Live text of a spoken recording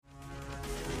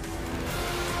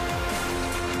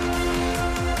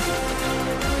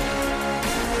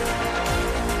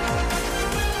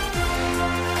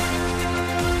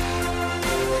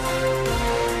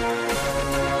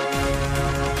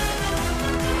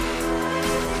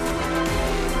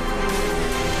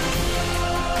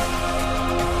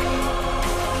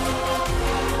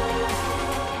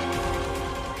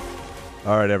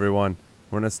All right, everyone.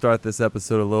 We're going to start this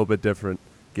episode a little bit different.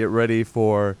 Get ready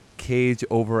for Cage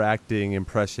overacting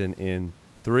impression in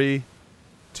 3,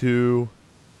 2,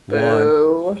 1.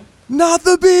 Boo. Not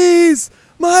the bees!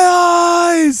 My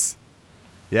eyes!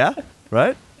 Yeah?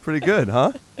 Right? Pretty good,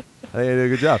 huh? I think I did a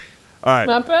good job. All right.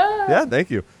 Not bad. Yeah,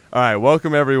 thank you. All right,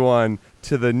 welcome, everyone,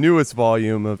 to the newest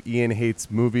volume of Ian Hates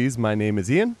Movies. My name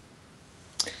is Ian.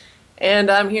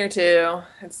 And I'm here too.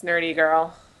 It's Nerdy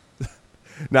Girl.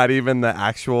 Not even the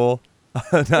actual,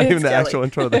 not even the Kelly. actual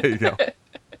intro. There you go.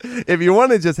 If you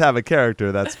want to just have a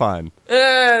character, that's fine.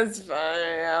 It's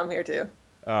fine. I'm here too.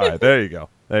 All right, there you go.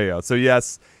 There you go. So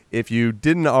yes, if you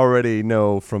didn't already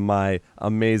know from my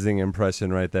amazing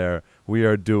impression right there, we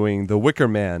are doing The Wicker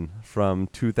Man from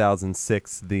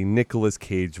 2006, the Nicolas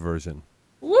Cage version.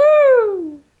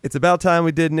 Woo! It's about time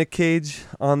we did Nick Cage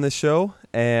on this show,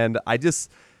 and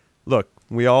look,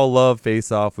 we all love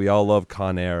Face Off, we all love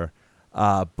Con Air.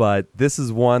 But this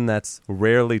is one that's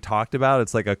rarely talked about.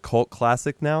 It's like a cult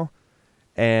classic now,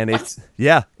 and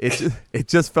it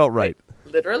just felt right.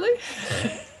 Literally?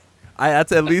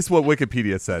 That's at least what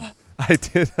Wikipedia said. I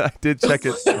did check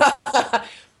it.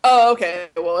 Oh, okay.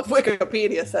 Well, if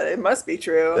Wikipedia said it, it must be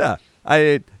true. Yeah,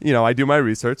 I do my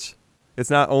research. It's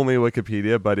not only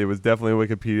Wikipedia, but it was definitely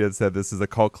Wikipedia that said this is a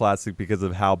cult classic because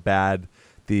of how bad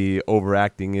the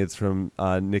overacting is from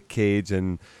Nick Cage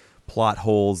and plot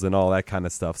holes and all that kind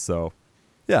of stuff. So,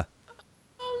 yeah.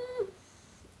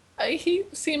 He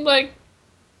seemed like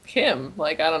him.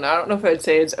 Like, I don't know. I don't know if I'd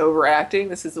say it's overacting.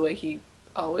 This is the way he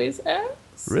always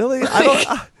acts. Really?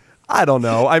 I don't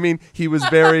know. I mean, he was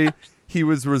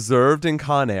reserved in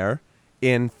Con Air.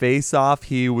 In Face Off,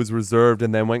 he was reserved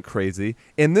and then went crazy.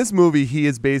 In this movie, he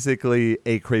is basically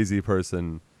a crazy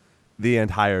person the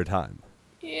entire time.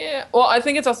 Yeah, well, I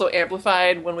think it's also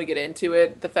amplified when we get into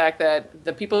it. The fact that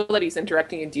the people that he's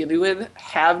interacting and dealing with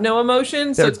have no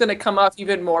emotion, so it's going to come off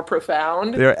even more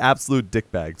profound. They're absolute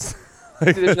dickbags.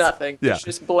 There's nothing. Yeah. There's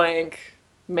just blank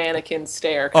mannequin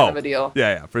stare kind of a deal.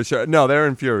 Yeah, for sure. No, they're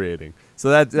infuriating. So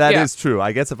that is true.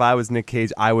 I guess if I was Nick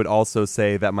Cage, I would also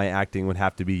say that my acting would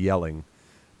have to be yelling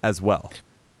as well.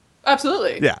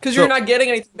 Absolutely. Yeah. Because you're not getting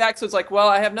anything back, so it's like, well,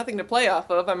 I have nothing to play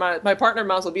off of. My partner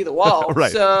might as well be the wall.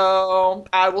 Right. So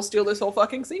I will steal this whole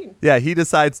fucking scene. Yeah, he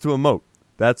decides to emote.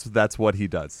 That's what he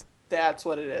does. That's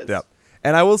what it is. Yep.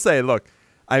 And I will say, look,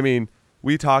 I mean,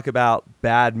 we talk about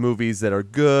bad movies that are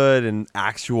good and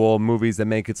actual movies that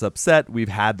make us upset. We've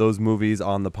had those movies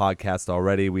on the podcast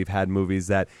already. We've had movies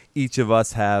that each of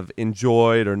us have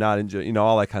enjoyed or not enjoyed,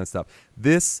 all that kind of stuff.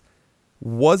 This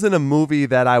wasn't a movie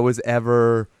that I was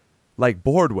ever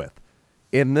bored with.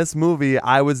 In this movie,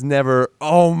 I was never,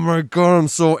 oh my God, I'm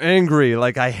so angry.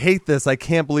 Like, I hate this. I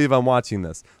can't believe I'm watching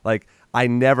this. Like, I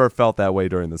never felt that way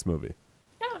during this movie.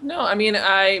 Yeah, no, I mean,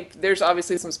 there's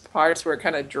obviously some parts where it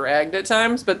kind of dragged at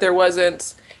times, but there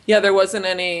wasn't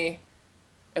any,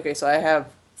 okay, so I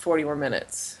have 40 more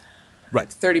minutes. Right.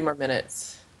 30 more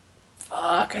minutes.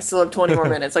 Fuck, I still have 20 more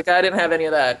minutes. Like, I didn't have any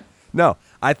of that. No,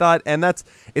 I thought, and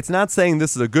it's not saying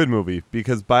this is a good movie,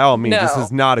 because by all means, This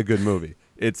is not a good movie.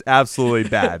 It's absolutely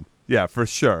bad. Yeah, for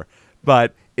sure.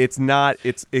 But it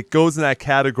goes in that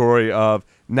category of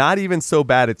not even so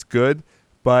bad it's good,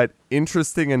 but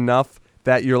interesting enough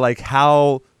that you're like,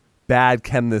 how bad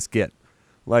can this get?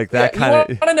 Like that kind of.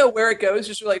 You want to know where it goes?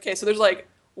 Just like, okay, so there's like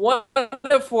one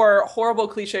of 4 horrible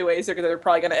cliche ways they're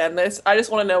probably going to end this. I just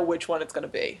want to know which one it's going to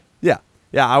be. Yeah.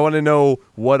 Yeah, I want to know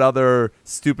what other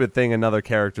stupid thing another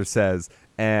character says,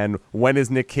 and when is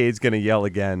Nick Cage going to yell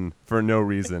again for no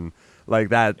reason, like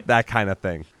that kind of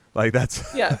thing. Like that's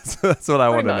what I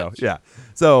want to know. Yeah.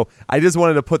 So I just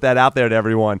wanted to put that out there to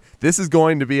everyone. This is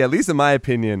going to be, at least in my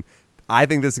opinion, I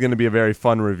think this is going to be a very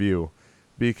fun review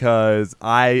because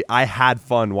I had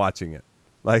fun watching it.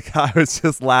 Like I was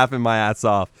just laughing my ass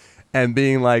off and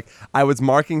being like, I was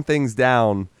marking things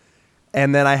down.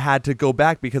 And then I had to go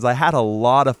back because I had a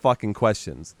lot of fucking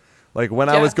questions. Like when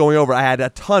I was going over, I had a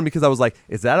ton because I was like,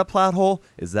 is that a plot hole?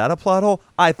 Is that a plot hole?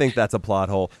 I think that's a plot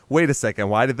hole. Wait a second.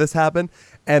 Why did this happen?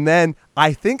 And then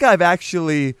I think I've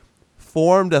actually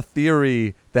formed a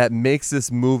theory that makes this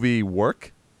movie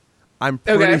work. I'm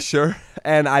pretty sure.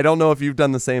 And I don't know if you've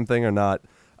done the same thing or not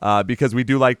because we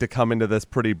do like to come into this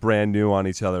pretty brand new on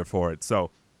each other for it.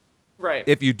 So. Right.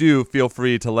 If you do, feel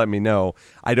free to let me know.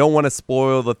 I don't want to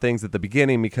spoil the things at the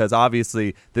beginning because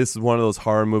obviously this is one of those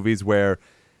horror movies where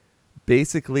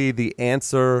basically the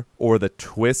answer or the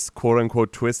twist, quote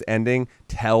unquote twist ending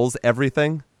tells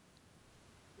everything.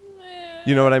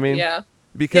 You know what I mean? Yeah.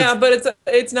 Because but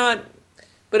it's not.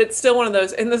 But it's still one of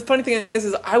those. And the funny thing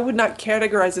is I would not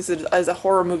categorize this as a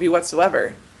horror movie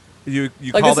whatsoever. You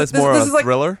call this more of a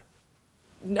thriller?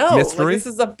 No, mystery. Like, this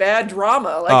is a bad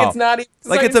drama. Like it's not even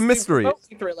like it's a mystery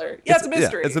thriller. Yeah, it's a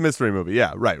mystery. Yeah, it's a mystery movie.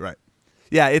 Yeah, right.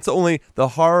 Yeah, it's only the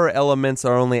horror elements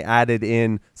are only added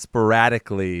in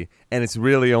sporadically, and it's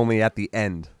really only at the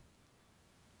end.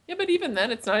 Yeah, but even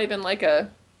then, it's not even like a.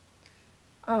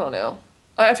 I don't know.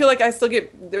 I feel like I still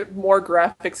get more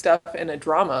graphic stuff in a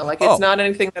drama. Like it's not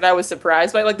anything that I was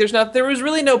surprised by. Like there was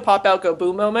really no pop out go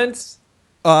boom moments.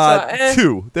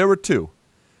 Two. There were two.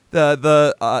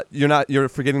 You're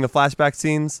forgetting the flashback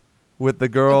scenes with the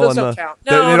girl those and don't the count.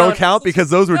 they don't count because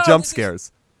those were jump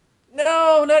scares.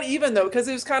 No, not even though, because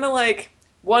it was kind of like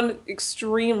one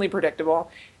extremely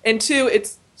predictable, and two,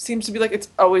 it seems to be like it's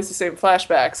always the same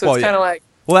flashback. So it's kind of like.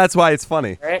 Well, that's why it's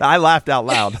funny. Right? I laughed out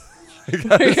loud.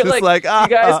 You're like you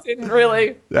guys didn't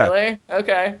really, really?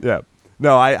 Okay. Yeah.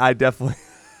 No, I definitely,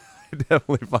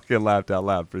 fucking laughed out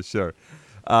loud for sure.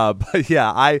 But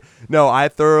yeah, I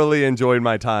thoroughly enjoyed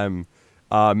my time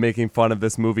making fun of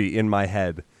this movie in my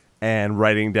head and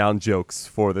writing down jokes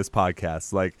for this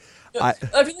podcast. Like, I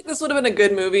feel like this would have been a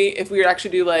good movie if we would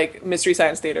actually do like Mystery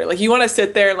Science Theater. Like, you want to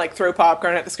sit there and like throw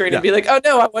popcorn at the screen and be like, oh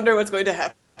no, I wonder what's going to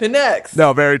happen next.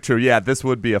 No, very true. Yeah, this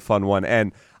would be a fun one.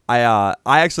 And I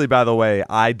actually, by the way,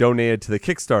 I donated to the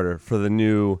Kickstarter for the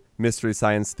new Mystery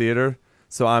Science Theater.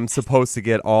 So I'm supposed to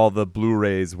get all the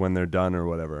Blu-rays when they're done or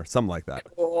whatever. Something like that.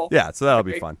 Cool. Yeah, so that'll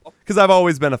be fun. Because I've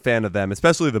always been a fan of them,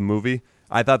 especially the movie.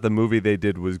 I thought the movie they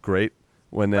did was great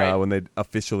when they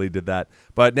officially did that.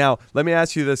 But now, let me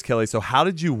ask you this, Kelly. So how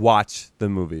did you watch the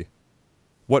movie?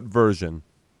 What version?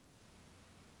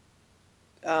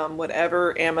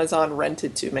 Whatever Amazon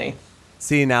rented to me.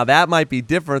 See, now that might be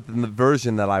different than the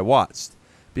version that I watched.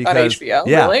 Because, on HBO?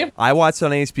 Yeah, really? I watched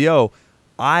on HBO.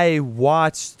 I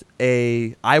watched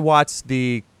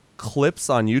the clips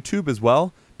on YouTube as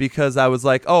well because I was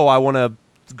like, oh, I want to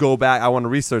go back. I want to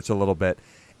research a little bit.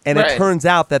 And it turns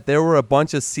out that there were a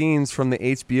bunch of scenes from the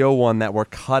HBO one that were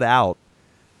cut out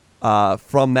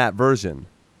from that version.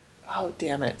 Oh,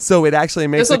 damn it. So it actually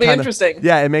makes this will be interesting.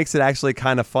 Yeah, it makes it actually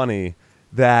kind of funny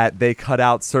that they cut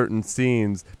out certain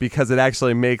scenes because it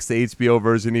actually makes the HBO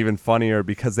version even funnier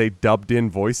because they dubbed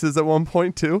in voices at one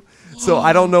point too. So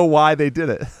I don't know why they did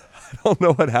it. I don't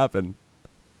know what happened.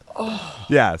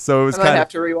 Yeah, so it was kind of... I have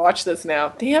to rewatch this now.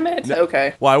 Damn it. No,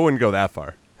 okay. Well, I wouldn't go that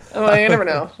far. Oh, you never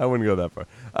know. I wouldn't go that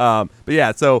far. But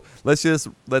yeah, so let's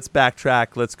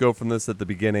backtrack. Let's go from this at the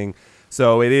beginning.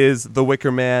 So it is The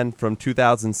Wicker Man from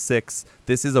 2006.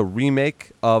 This is a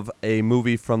remake of a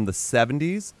movie from the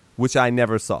 70s, which I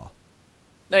never saw.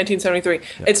 1973.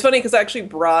 Yeah. It's funny because I actually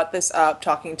brought this up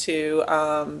talking to,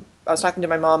 I was talking to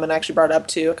my mom and I actually brought it up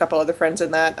to a couple other friends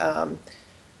in that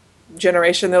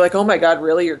generation. They're like, oh my God,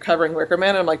 really? You're covering Wicker Man?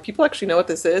 And I'm like, people actually know what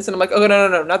this is? And I'm like, oh,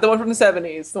 no, not the one from the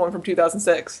 70s, the one from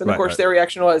 2006. And of course their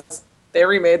reaction was, they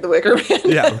remade The Wicker Man.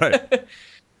 Yeah, right.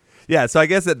 Yeah, so I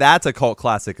guess that's a cult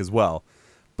classic as well.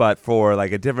 But for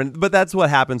like a different, but that's what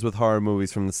happens with horror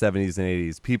movies from the 70s and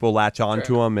 80s. People latch on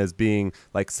to them as being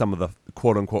like some of the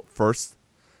quote unquote first.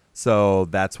 So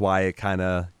that's why it kind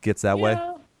of gets that way.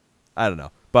 I don't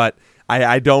know. But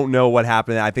I don't know what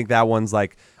happened. I think that one's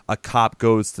like a cop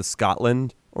goes to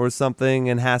Scotland or something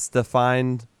and has to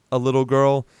find a little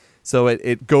girl. So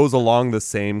it goes along the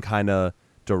same kind of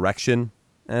direction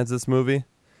as this movie.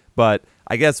 But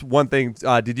I guess one thing,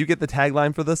 did you get the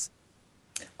tagline for this?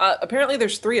 Apparently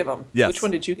there's 3 of them. Yes. Which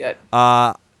one did you get?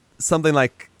 Something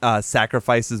like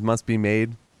sacrifices must be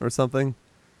made or something.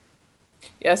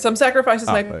 Yeah, some sacrifices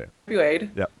might be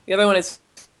made. Yep. The other one is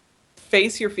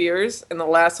face your fears. And the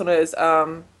last one is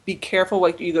be careful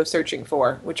what you go searching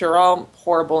for, which are all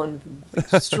horrible and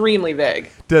extremely vague.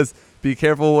 Does be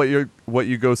careful what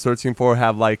you go searching for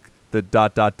have like the ...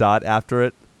 after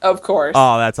it? Of course.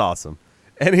 Oh, that's awesome.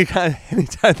 Anytime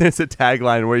there's a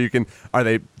tagline where you can, are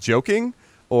they joking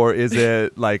or is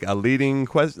it like a leading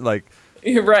question? Like,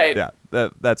 you're right. Yeah,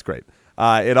 that's great.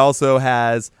 It also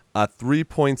has a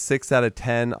 3.6 out of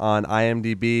 10 on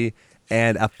IMDb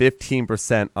and a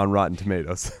 15% on Rotten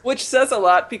Tomatoes. Which says a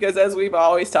lot because as we've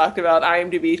always talked about,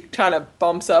 IMDb kind of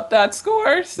bumps up that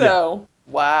score. So,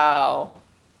 wow.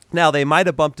 Now, they might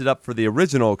have bumped it up for the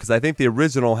original because I think the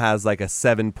original has like a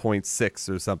 7.6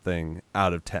 or something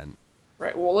out of 10.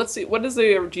 Right. Well, let's see.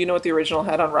 Do you know what the original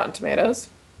had on Rotten Tomatoes?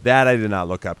 That I did not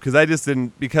look up because I just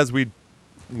didn't, because we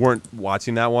weren't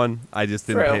watching that one. I just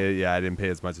didn't I didn't pay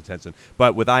as much attention.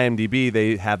 But with IMDb,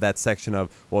 they have that section of,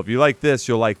 well, if you like this,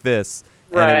 you'll like this.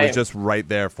 Right. And it was just right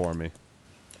there for me.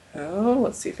 Oh,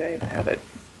 let's see if I have it.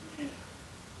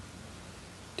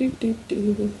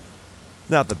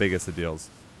 Not the biggest of deals.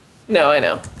 No, I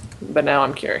know. But now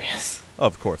I'm curious.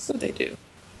 Of course. What they do.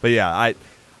 But yeah,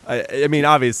 I mean,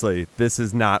 obviously, this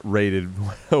is not rated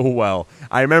well.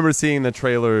 I remember seeing the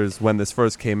trailers when this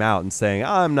first came out and saying,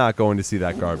 I'm not going to see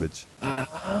that garbage.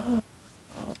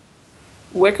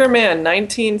 Wicker Man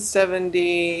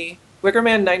 1970. Wicker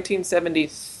Man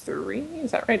 1973.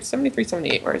 Is that right? 73,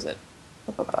 78. Where is it?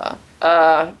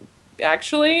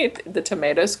 Actually, the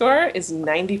tomato score is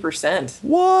 90%.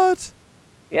 What?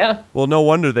 Yeah. Well, no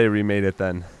wonder they remade it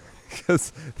then.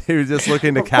 Because they were just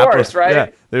looking to capitalize. Right? Yeah,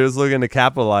 they were just looking to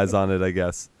capitalize on it, I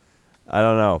guess. I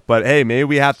don't know. But hey, maybe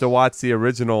we have to watch the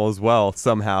original as well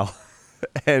somehow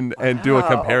and do a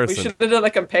comparison. We should have done a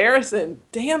comparison.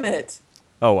 Damn it.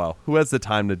 Oh, well. Who has the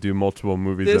time to do multiple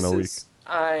movies in a week?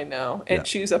 I know. And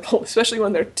choose up, especially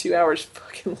when they're 2 hours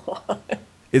fucking long.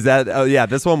 Is that, oh, yeah,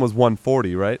 this one was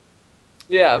 140, right?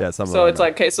 Yeah. So it's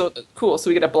like, okay, so cool. So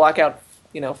we get to block out,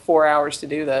 4 hours to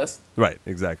do this. Right,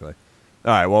 exactly.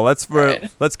 All right, well, let's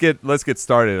get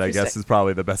started, I guess, is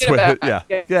probably the best way.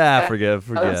 Forgive.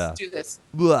 Let's do this.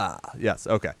 Blah. Yes,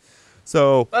 okay.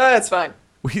 So that's fine.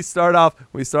 We start off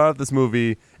this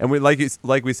movie, and we like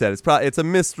we said, it's a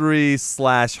mystery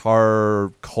 /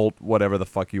 horror cult, whatever the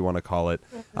fuck you want to call it.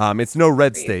 It's no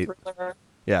Red State.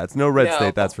 Yeah, it's no Red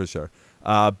State, that's for sure.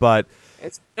 But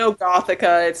it's no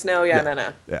Gothica. It's no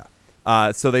no.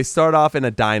 Yeah. So they start off in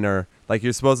a diner, like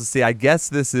you're supposed to see. I guess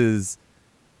this is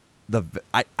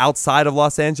outside of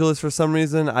Los Angeles for some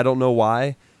reason. I don't know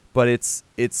why, but it's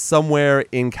somewhere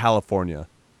in California.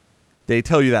 They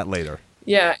tell you that later.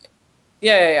 Yeah.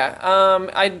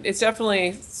 It is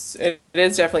definitely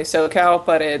SoCal,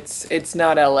 but it's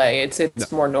not LA.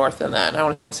 It's more north than that. I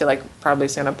want to say like probably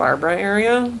Santa Barbara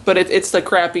area, but it's the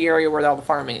crappy area where all the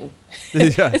farming.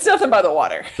 It's nothing by the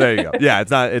water. There you go. Yeah, it's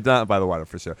not by the water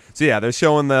for sure. So yeah, they're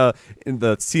showing the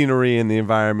scenery and the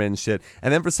environment and shit,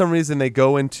 and then for some reason they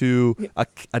go into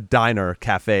a diner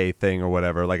cafe thing or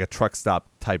whatever, like a truck stop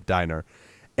type diner,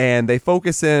 and they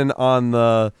focus in on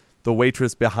the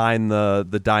waitress behind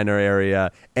the diner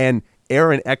area, and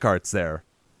Aaron Eckhart's there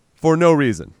for no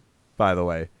reason, by the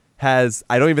way. I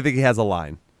don't even think he has a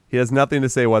line. He has nothing to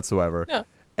say whatsoever. No.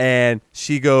 And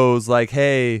she goes like,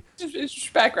 hey. It's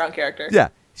just background character. Yeah.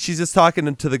 She's just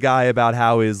talking to the guy about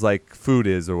how his like food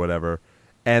is or whatever.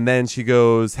 And then she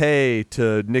goes, hey,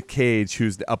 to Nick Cage,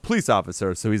 who's a police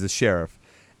officer, so he's a sheriff.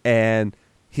 And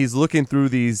he's looking through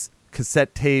these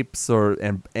cassette tapes or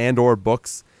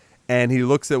books. And he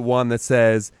looks at one that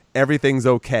says, everything's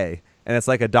okay. And it's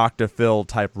like a Dr. Phil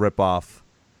type ripoff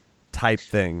type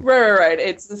thing. Right.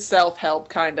 It's the self-help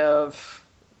kind of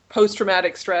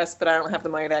post-traumatic stress, but I don't have the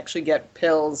money to actually get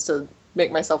pills to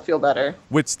make myself feel better.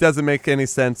 Which doesn't make any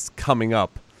sense coming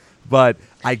up. But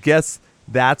I guess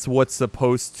that's what's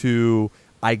supposed to...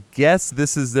 I guess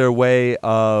this is their way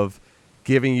of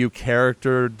giving you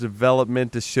character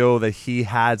development to show that he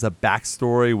has a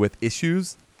backstory with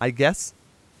issues, I guess.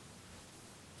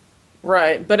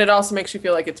 Right, but it also makes you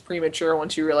feel like it's premature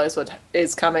once you realize what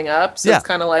is coming up. So it's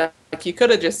kind of like you could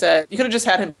have just had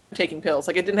him taking pills.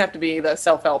 Like it didn't have to be the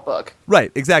self-help book.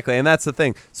 Right, exactly, and that's the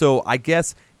thing. So I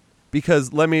guess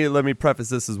because let me preface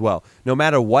this as well. No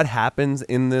matter what happens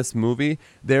in this movie,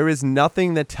 there is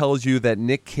nothing that tells you that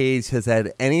Nick Cage has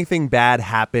had anything bad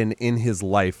happen in his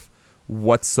life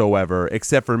whatsoever,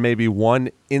 except for maybe one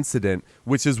incident,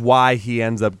 which is why he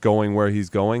ends up going where he's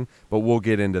going, but we'll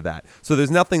get into that. So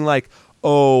there's nothing like,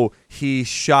 oh, he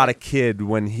shot a kid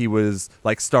when he was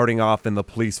like starting off in the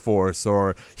police force,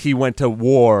 or he went to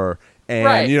war,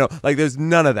 and like there's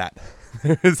none of that.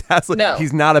 No.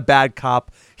 He's not a bad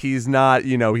cop. He's not,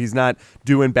 he's not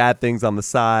doing bad things on the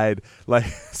side. Like,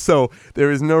 so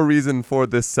there is no reason for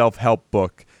this self-help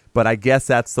book. But I guess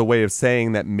that's the way of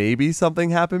saying that maybe something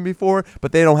happened before,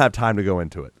 but they don't have time to go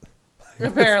into it.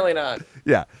 Apparently not.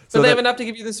 Yeah. So they have enough to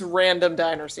give you this random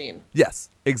diner scene. Yes,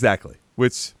 exactly.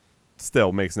 Which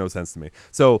still makes no sense to me.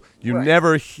 So you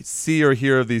never see or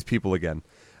hear of these people again.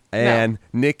 And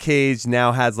Nick Cage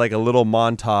now has like a little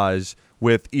montage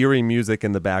with eerie music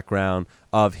in the background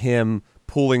of him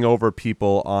pulling over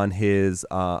people on his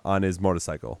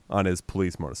motorcycle, on his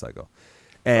police motorcycle.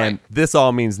 And this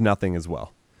all means nothing as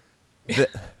well.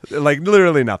 Like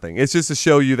literally nothing. It's just to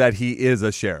show you that he is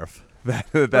a sheriff.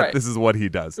 That this is what he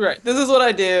does. Right. This is what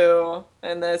I do,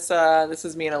 and this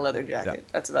is me in a leather jacket.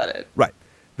 Yeah. That's about it. Right.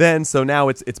 Then so now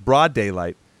it's broad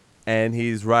daylight, and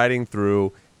he's riding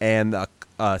through, and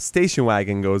a station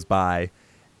wagon goes by,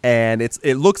 and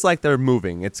it looks like they're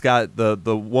moving. It's got the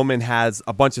woman has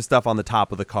a bunch of stuff on the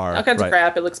top of the car. All kinds of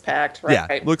crap. It looks packed. Right. Yeah.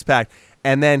 It looks packed,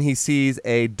 and then he sees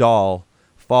a doll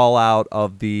fall out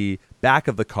of the back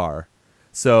of the car.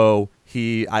 So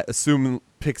I assume,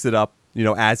 picks it up,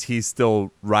 as he's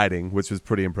still riding, which was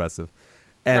pretty impressive.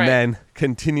 and then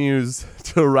continues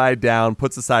to ride down,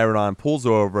 puts the siren on, pulls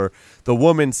her over. The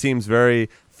woman seems very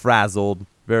frazzled,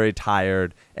 very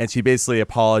tired, and she basically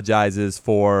apologizes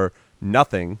for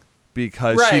nothing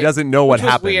because she doesn't know what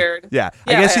happened. Weird. Yeah.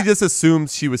 I guess she just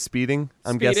assumes she was speeding,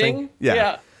 I'm guessing.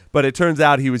 Yeah. But it turns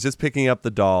out he was just picking up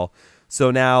the doll.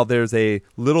 So now there's a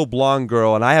little blonde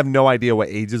girl, and I have no idea what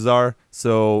ages are.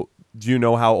 So do you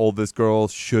know how old this girl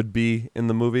should be in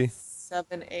the movie?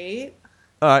 7, 8.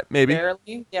 All right, maybe.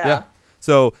 Barely. Yeah.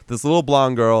 So this little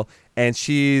blonde girl, and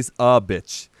she's a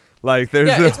bitch. Like there's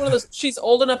it's one of those. She's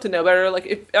old enough to know better. Like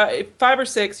if 5 or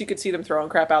 6, you could see them throwing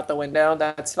crap out the window.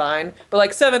 That's fine. But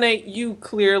like 7, 8, you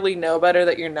clearly know better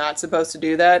that you're not supposed to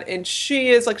do that. And she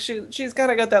is like she's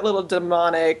kind of got that little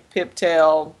demonic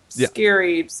piptail,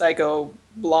 scary psycho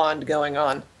blonde going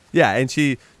on. Yeah, and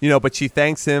she, but she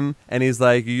thanks him, and he's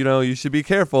like, you should be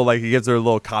careful. Like, he gives her a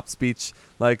little cop speech,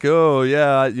 like, oh,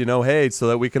 yeah, hey, so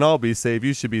that we can all be safe,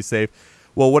 you should be safe.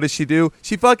 Well, what does she do?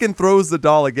 She fucking throws the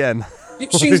doll again.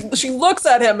 She looks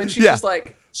at him, and she's just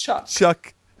like,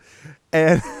 Chuck.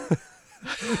 And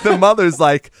the mother's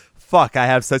like, fuck, I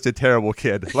have such a terrible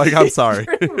kid. Like, I'm sorry.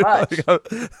 Pretty much.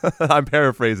 I'm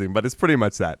paraphrasing, but it's pretty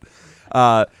much that.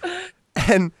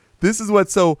 And this is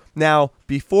so now,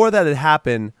 before that had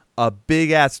happened, a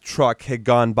big-ass truck had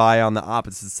gone by on the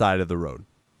opposite side of the road.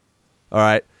 All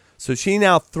right? So she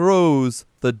now throws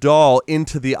the doll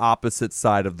into the opposite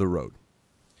side of the road.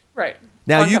 Right.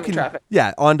 Now oncoming traffic.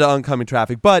 Yeah, onto oncoming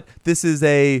traffic. But this is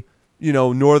a,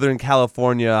 Northern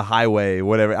California highway,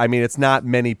 whatever. I mean, it's not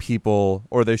many people,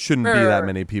 or there shouldn't be that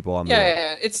many people on the road.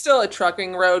 Yeah. It's still a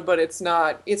trucking road, but it's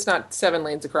not 7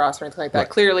 lanes across or anything like that. Right.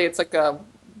 Clearly, it's like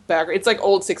it's like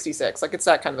old 66. Like, it's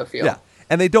that kind of a feel. Yeah.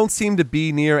 And they don't seem to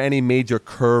be near any major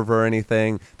curve or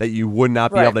anything that you would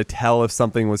not be able to tell if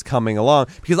something was coming along.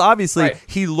 Because obviously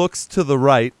he looks to the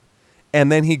right, and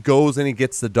then he goes and he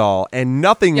gets the doll, and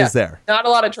nothing is there. Not a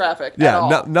lot of traffic at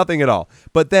all. Nothing at all.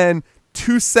 But then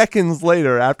 2 seconds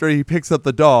later, after he picks up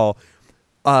the doll,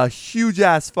 a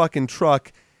huge-ass fucking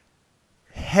truck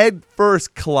head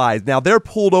first collides. Now, they're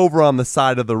pulled over on the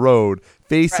side of the road,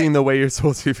 facing the way you're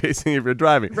supposed to be facing if you're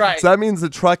driving. Right. So that means the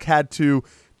truck had to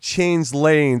change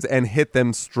lanes and hit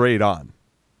them straight on.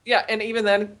 Yeah, and even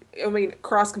then,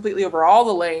 cross completely over all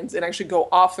the lanes and actually go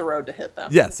off the road to hit them.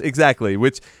 Yes, exactly,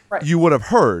 which you would have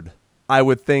heard. I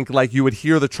would think, like, you would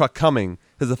hear the truck coming.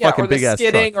 There's a fucking big-ass truck.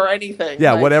 skidding or anything.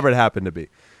 Yeah, whatever it happened to be.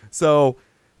 So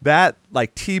that,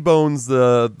 like, T-bones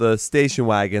the station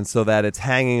wagon so that it's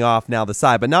hanging off now the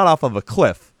side, but not off of a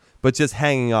cliff, but just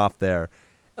hanging off there.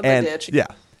 And ditch. Yeah,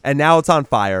 and now it's on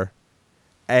fire.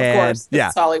 And, of course,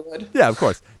 it's Hollywood. Yeah, of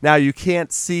course. Now you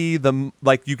can't see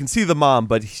you can see the mom,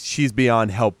 but she's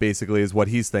beyond help, basically, is what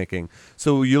he's thinking.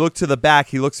 So you look to the back,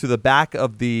 he looks through the back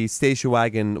of the station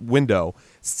wagon window,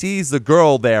 sees the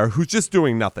girl there who's just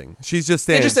doing nothing. She's just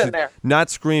standing there. Not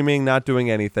screaming, not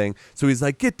doing anything. So he's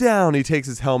like, get down. He takes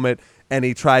his helmet and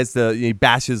he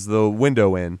bashes the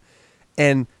window in.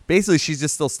 And basically she's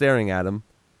just still staring at him.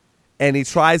 And he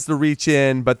tries to reach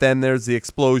in, but then there's the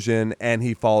explosion and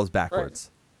he falls backwards.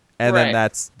 Right. And then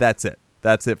that's it.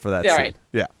 That's it for that scene. Right.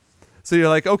 Yeah. So you're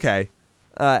like, okay,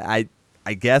 I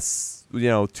guess,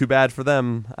 too bad for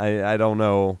them. I don't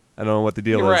know. I don't know what the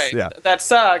deal is. Right. Yeah. That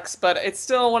sucks, but it's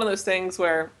still one of those things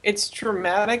where it's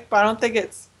traumatic, but I don't think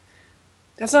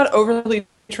that's not overly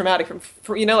traumatic.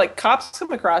 Like cops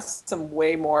come across some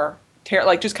way more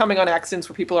like just coming on accidents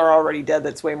where people are already dead.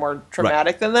 That's way more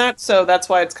traumatic than that. So that's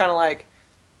why it's kind of like,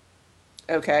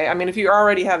 okay. I mean, if you're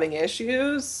already having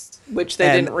issues, which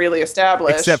they didn't really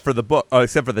establish, except for the book,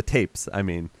 except for the tapes. I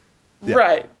mean,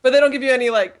 right? But they don't give you any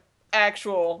like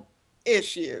actual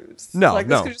issues. No, like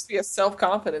this could just be a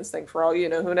self-confidence thing for all you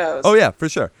know. Who knows? Oh yeah, for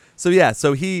sure. So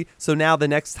now the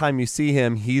next time you see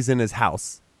him, he's in his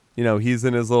house. He's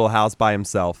in his little house by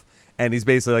himself, and he's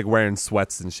basically like wearing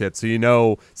sweats and shit.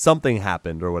 So something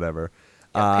happened or whatever.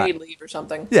 Paid leave or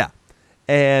something. Yeah,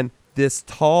 and this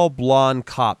tall blonde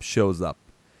cop shows up,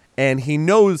 and he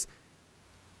knows.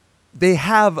 They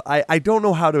have, I don't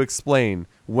know how to explain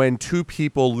when two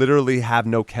people literally have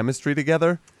no chemistry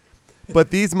together,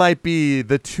 but these might be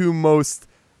the two most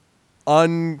I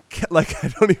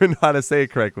don't even know how to say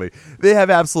it correctly. They have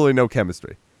absolutely no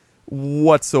chemistry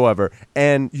whatsoever.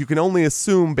 And you can only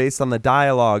assume based on the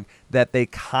dialogue that they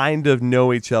kind of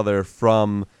know each other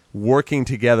from working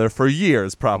together for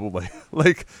years, probably.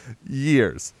 Like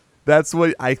years. That's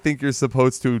what I think you're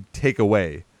supposed to take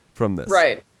away from this.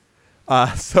 Right.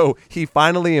 So he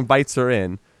finally invites her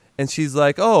in, and she's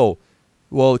like, oh,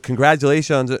 well,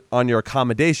 congratulations on your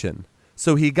accommodation.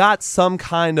 So he got some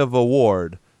kind of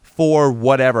award for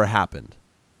whatever happened.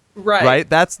 Right.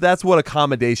 That's what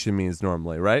accommodation means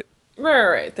normally, right?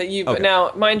 Right. That you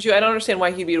Now, mind you, I don't understand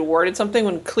why he'd be awarded something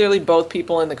when clearly both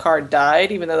people in the car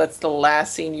died, even though that's the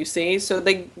last scene you see. So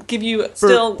they give you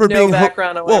still no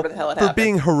background on whatever the hell it happened. For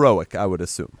being heroic, I would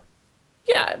assume.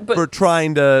 Yeah, but for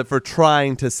trying to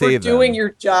save them. For doing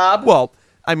your job. Well,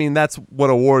 I mean, that's what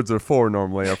awards are for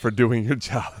normally, are for doing your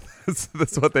job.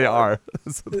 That's what they are.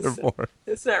 That's what they're for.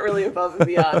 It's not really above and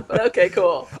beyond, but okay,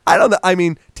 cool. I don't know. I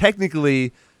mean,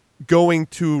 technically, running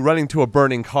to a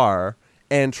burning car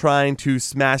and trying to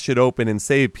smash it open and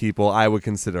save people, I would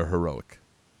consider heroic.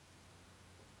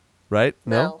 Right?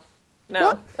 No?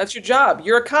 No, that's your job.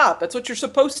 You're a cop. That's what you're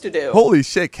supposed to do. Holy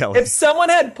shit, Kelly. If someone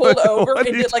had pulled over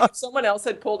if someone else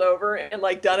had pulled over and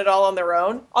like done it all on their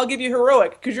own, I'll give you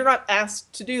heroic because you're not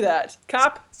asked to do that.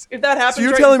 Cop, if that happens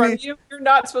right in front of you, you're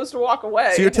not supposed to walk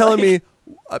away. So you're telling me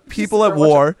people at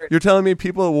war,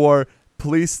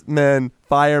 policemen,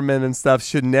 firemen and stuff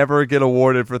should never get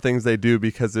awarded for things they do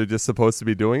because they're just supposed to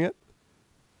be doing it?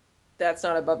 That's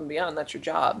not above and beyond. That's your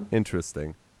job.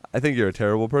 Interesting. I think you're a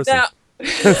terrible person. Now,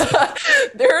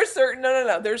 there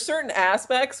are certain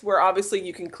aspects where obviously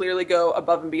you can clearly go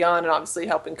above and beyond, and obviously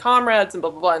helping comrades and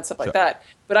blah blah blah and stuff like that.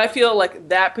 But I feel like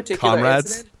that particular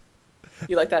incident,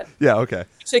 you like that? Yeah. Okay.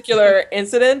 Particular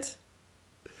incident.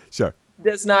 Sure.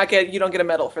 You don't get a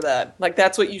medal for that. Like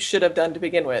that's what you should have done to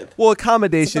begin with. Well,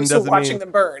 accommodation doesn't mean watching them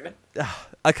burn.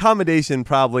 Accommodation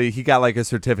probably he got like a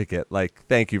certificate, like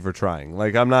thank you for trying.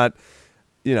 Like I'm not.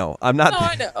 I'm not. No,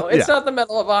 I know. It's not the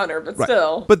Medal of Honor, but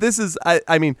still. But this is,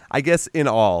 I mean, I guess in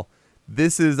all,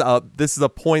 this is a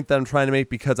point that I'm trying to make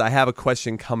because I have a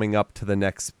question coming up to the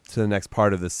next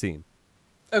part of the scene.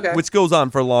 Okay. Which goes on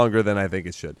for longer than I think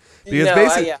it should. Because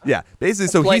basically,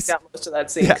 so he's out most of that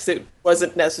scene because it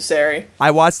wasn't necessary. I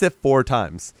watched it 4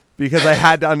 times because I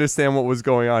had to understand what was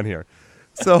going on here.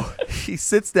 So he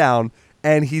sits down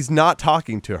and he's not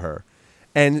talking to her,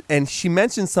 and she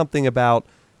mentions something about.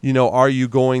 Are you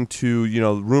going to,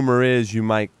 rumor is you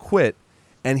might quit.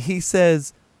 And he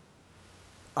says,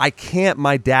 I can't,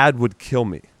 my dad would kill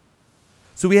me.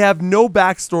 So we have no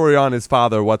backstory on his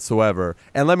father whatsoever.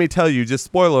 And let me tell you, just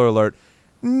spoiler alert,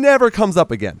 never comes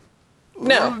up again.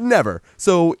 No. Never.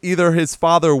 So either his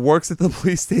father works at the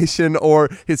police station or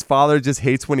his father just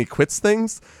hates when he quits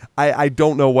things. I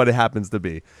don't know what it happens to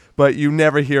be. But you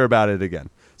never hear about it again.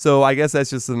 So I guess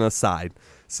that's just an aside.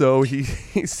 So he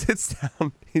sits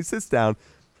down,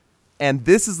 and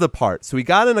this is the part. So he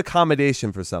got an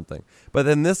accommodation for something, but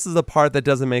then this is the part that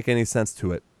doesn't make any sense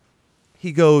to it.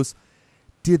 He goes,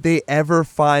 did they ever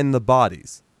find the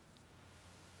bodies?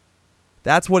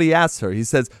 That's what he asks her. He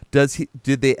says,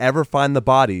 did they ever find the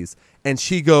bodies? And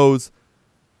she goes,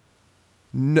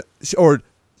 no,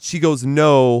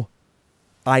 no,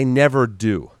 I never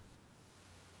do.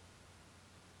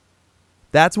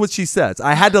 That's what she says.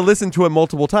 I had to listen to it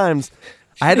multiple times.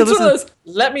 One of those,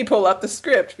 let me pull up the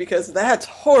script because that's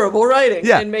horrible writing.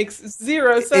 Yeah. It makes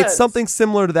zero sense. It's something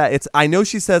similar to that. I know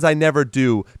she says I never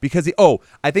do because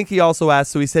I think he also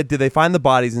asked, so he said, did they find the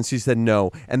bodies? And she said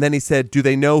no. And then he said, do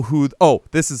they know who,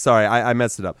 I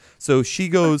messed it up. So she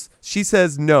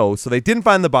says no. So they didn't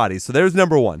find the bodies. So there's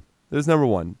number one.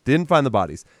 Didn't find the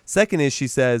bodies. Second is she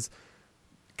says,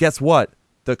 guess what?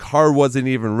 The car wasn't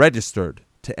even registered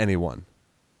to anyone.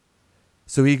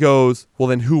 So he goes, well,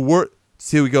 then who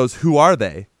are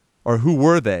they? Or who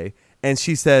were they? And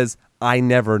she says, I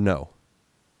never know.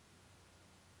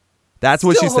 That's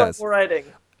what she says. Horrible writing.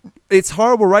 It's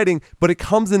horrible writing, but it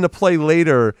comes into play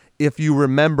later if you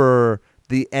remember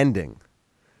the ending.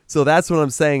 So that's what I'm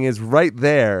saying is right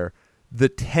there, the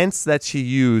tense that she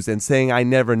used and saying I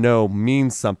never know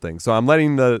means something. So I'm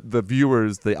letting the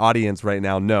viewers, the audience right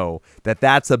now know that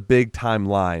that's a big time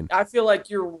line. I feel like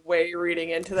you're way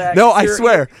reading into that. No, I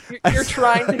swear. You're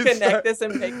trying to connect this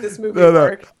and make this movie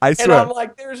work. I swear. And I'm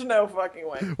like, there's no fucking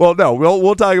way. Well, no,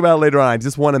 we'll talk about it later on. I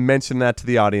just want to mention that to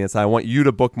the audience. I want you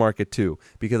to bookmark it too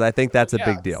because I think that's a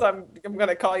big deal. So I'm going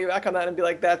to call you back on that and be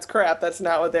like, that's crap. That's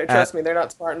not what they're. Trust me, they're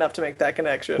not smart enough to make that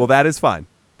connection. Well, that is fine.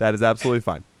 That is absolutely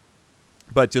fine.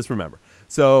 But just remember.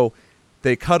 So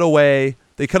they cut away.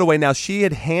 Now, she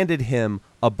had handed him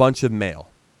a bunch of mail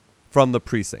from the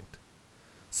precinct.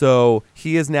 So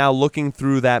he is now looking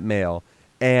through that mail.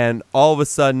 And all of a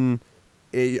sudden,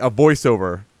 a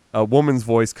voiceover, a woman's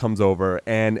voice comes over.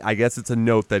 And I guess it's a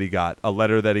note that he got, a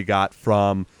letter that he got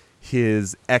from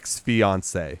his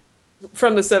ex-fiancée.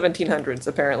 From the 1700s,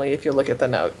 apparently, if you look at the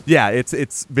note. Yeah,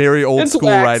 it's very old school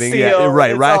writing. Seal, yeah,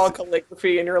 right. It's all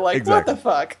calligraphy. And you're like, exactly. What the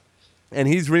fuck? And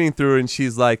he's reading through and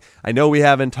she's like, I know we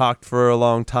haven't talked for a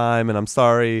long time and I'm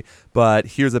sorry, but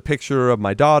here's a picture of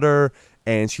my daughter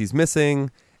and she's missing.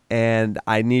 and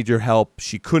I need your help.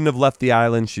 She couldn't have left the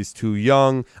island. She's too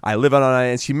young. I live on an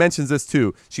island. And she mentions this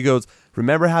too. She goes,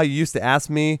 remember how you used to ask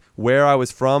me where I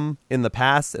was from in the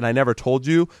past and I never told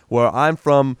you? Well, I'm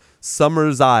from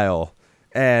Summers Isle.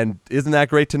 And isn't that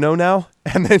great to know now?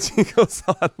 And then she goes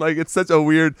on, like, it's such a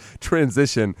weird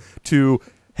transition to,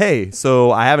 hey,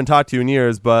 so I haven't talked to you in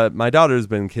years, but my daughter's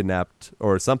been kidnapped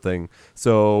or something.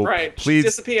 So please, she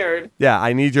disappeared. Yeah,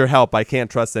 I need your help. I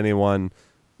can't trust anyone.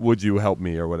 Would you help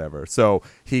me or whatever? So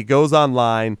he goes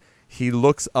online. He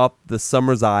looks up the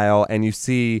Summers Isle, and you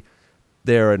see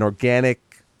they're an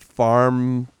organic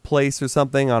farm place or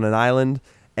something on an island,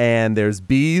 and there's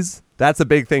bees. That's a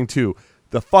big thing too.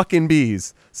 The fucking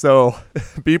bees. So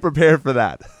be prepared for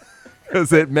that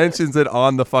because it mentions it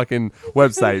on the fucking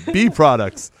website. Bee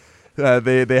products.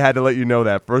 They had to let you know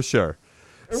that for sure.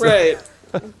 Right.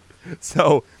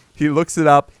 So he looks it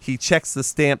up. He checks the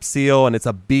stamp seal, and it's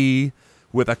a bee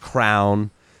with a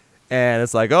crown. And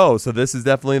it's like, oh, so this is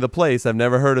definitely the place. I've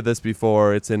never heard of this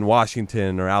before. It's in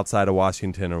Washington or outside of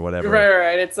Washington or whatever.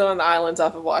 Right. It's on the islands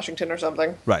off of Washington or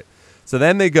something. Right. So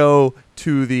then they go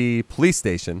to the police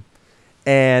station.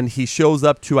 And he shows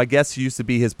up to, I guess he used to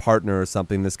be his partner or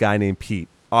something, this guy named Pete,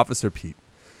 Officer Pete.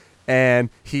 And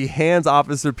he hands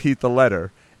Officer Pete the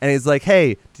letter. And he's like,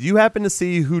 hey, did you happen to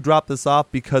see who dropped this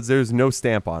off? Because there's no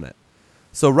stamp on it.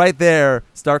 So right there,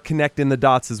 start connecting the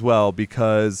dots as well,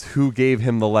 because who gave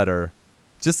him the letter?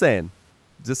 Just saying.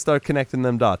 Just start connecting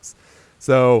them dots.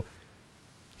 So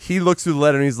he looks through the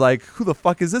letter and he's like, who the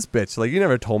fuck is this bitch? Like, you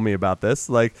never told me about this.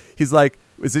 Like, he's like,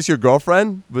 is this your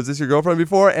girlfriend? Was this your girlfriend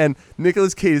before? And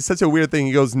Nicolas Cage is such a weird thing.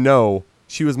 He goes, no,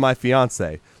 she was my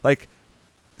fiance. Like,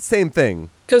 same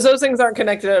thing. Because those things aren't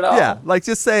connected at all. Yeah, like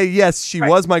just say, yes, she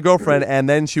was my girlfriend, and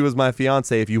then she was my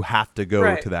fiance if you have to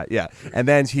go to that. Yeah. And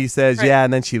then he says, yeah,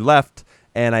 and then she left,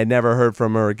 and I never heard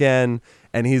from her again.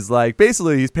 And he's like,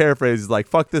 basically, he's paraphrased, he's like,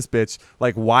 fuck this bitch.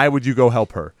 Like, why would you go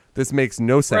help her? This makes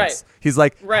no sense. Right. He's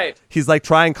like,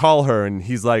 try and call her. And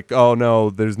he's like, oh, no,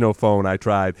 there's no phone. I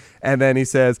tried. And then he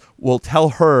says, well, tell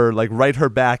her, like, write her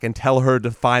back and tell her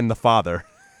to find the father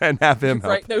and have him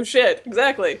help. Right. No shit.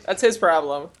 Exactly. That's his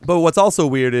problem. But what's also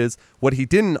weird is what he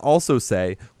didn't also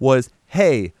say was,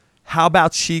 hey, how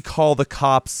about she call the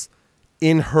cops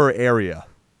in her area?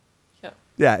 Yeah.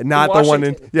 Yeah. Not the one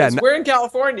in. Yeah. We're in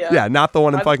California. Yeah. Not the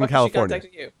one in fucking California. She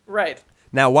contacted you? Right.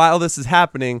 Now, while this is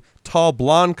happening, tall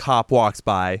blonde cop walks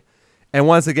by, and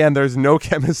once again, there's no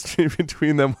chemistry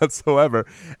between them whatsoever.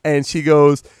 And she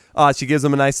goes, she gives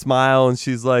him a nice smile, and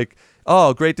she's like,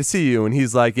 oh, great to see you. And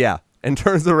he's like, yeah, and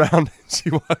turns around, and she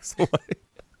walks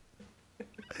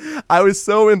away. I was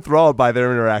so enthralled by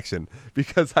their interaction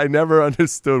because I never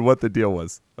understood what the deal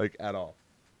was, like, at all.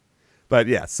 But,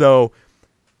 yeah, so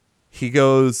he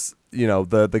goes, you know,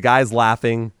 the guy's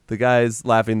laughing. The guy's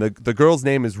laughing. The girl's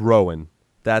name is Rowan.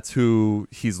 That's who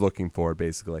he's looking for,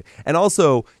 basically. And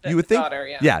also, you would think, daughter,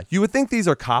 you would think these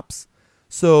are cops.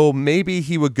 So maybe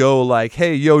he would go like,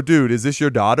 "Hey, yo, dude, is this your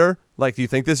daughter? Like, do you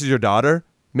think this is your daughter?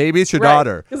 Maybe it's your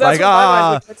daughter." Like,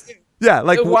 yeah,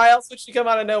 like, why else would she come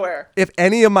out of nowhere? If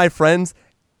any of my friends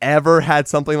ever had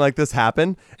something like this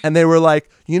happen, and they were like,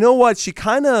 you know what, she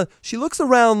looks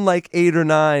around like 8 or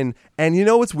 9, and you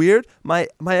know what's weird? My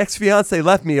ex-fiance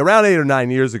left me around 8 or 9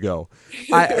 years ago.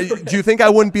 Do you think I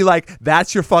wouldn't be like,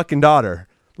 that's your fucking daughter?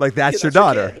 Like, that's your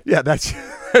daughter. Yeah, that's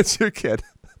your kid.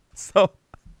 So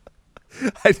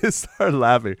I just started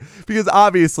laughing because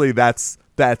obviously that's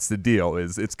the deal.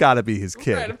 It's got to be his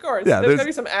kid. Right, of course. Yeah, there's got to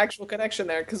be some actual connection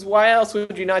there, because why else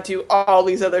would you not do all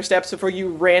these other steps before you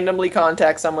randomly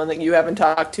contact someone that you haven't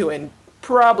talked to in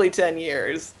probably 10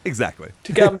 years? Exactly.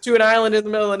 To come to an island in the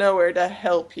middle of nowhere to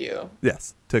help you.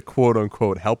 Yes, to quote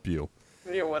unquote help you.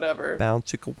 Yeah, whatever. Bound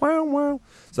chicka wow wow.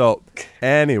 So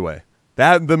anyway,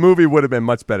 the movie would have been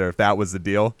much better if that was the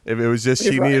deal. If it was just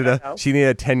she needed a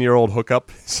 10-year-old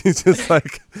hookup. She's just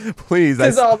like, please.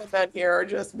 Because all the men here are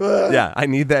just. Bleh. Yeah, I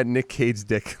need that Nick Cage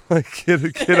dick. Like,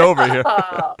 get over here.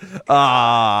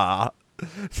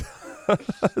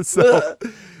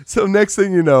 So next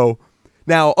thing you know,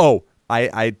 now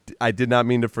I did not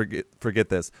mean to forget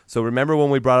this. So remember when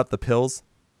we brought up the pills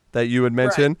that you had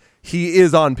mentioned? Right. He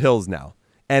is on pills now.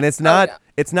 And it's not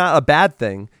a bad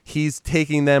thing. He's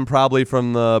taking them probably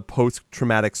from the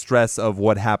post-traumatic stress of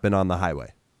what happened on the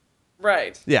highway.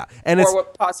 Right. Yeah. And or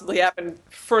what possibly happened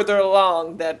further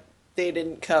along that they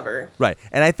didn't cover. Right.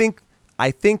 And I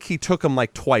think he took them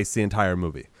like twice the entire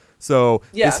movie. So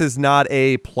this is not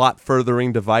a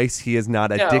plot-furthering device. He is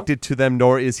not addicted to them,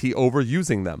 nor is he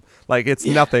overusing them. Like, it's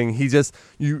nothing. He just,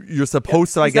 you're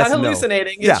supposed to, I guess, know. He's not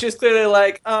hallucinating. It's just clearly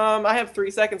like, I have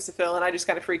 3 seconds to fill, and I just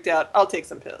kind of freaked out. I'll take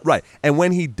some pills. Right. And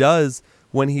when he does,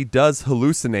 when he does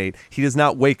hallucinate, he does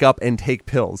not wake up and take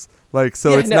pills. Like,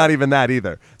 so it's not even that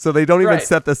either. So they don't even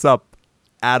set this up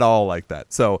at all like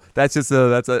that. So that's just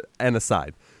an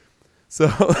aside. So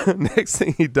next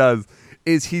thing he does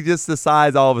is he just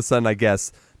decides all of a sudden, I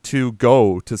guess, to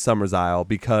go to Summer's Isle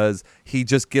because he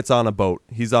just gets on a boat.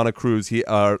 He's on a cruise,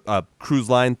 a cruise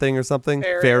line thing or something,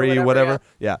 ferry, whatever.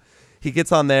 Yeah. He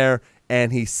gets on there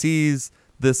and he sees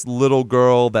this little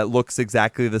girl that looks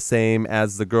exactly the same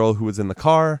as the girl who was in the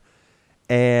car.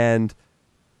 And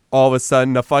all of a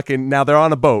sudden, now they're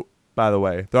on a boat, by the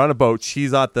way. They're on a boat.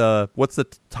 She's at what's the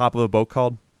top of the boat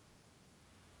called?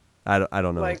 I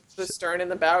don't know. Like the stern and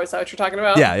the bow, is that what you're talking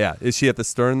about? Yeah. Is she at the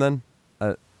stern then?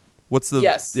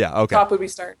 Yes. Yeah, okay. Top would be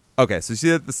stern. Okay, so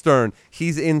she's at the stern.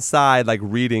 He's inside, like,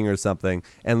 reading or something,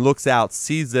 and looks out,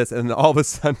 sees this, and all of a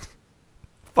sudden,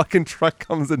 fucking truck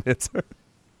comes and hits her.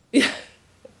 Yeah.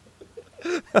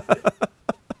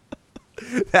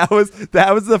 That was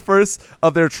the first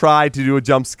of their try to do a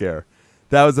jump scare.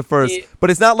 That was the first. But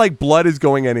it's not like blood is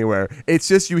going anywhere. It's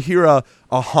just you hear a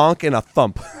honk and a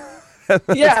thump.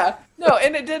 Yeah. No,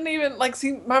 and it didn't even, like,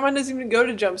 see, my mind doesn't even go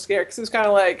to jump scare, because it was kind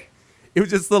of like... It was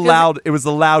just the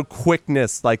loud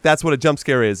quickness. Like, that's what a jump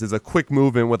scare is a quick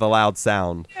movement with a loud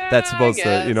sound. That's supposed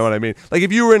to, you know what I mean? Like,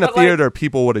 if you were in a theater,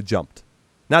 people would have jumped.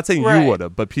 Not saying you would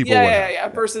have, but people would have. Yeah.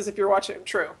 Versus if you're watching,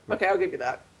 true. Okay, I'll give you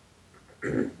that.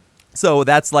 So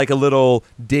that's like a little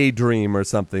daydream or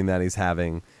something that he's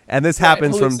having. And this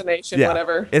happens hallucination,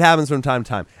 whatever. It happens from time to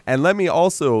time. And let me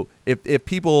also, if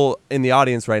people in the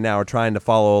audience right now are trying to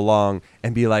follow along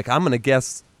and be like, I'm going to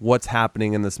guess what's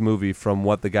happening in this movie from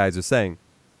what the guys are saying.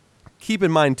 Keep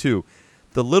in mind, too,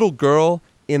 the little girl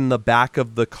in the back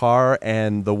of the car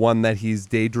and the one that he's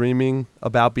daydreaming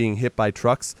about being hit by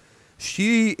trucks,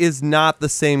 she is not the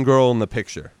same girl in the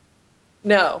picture.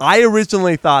 No. I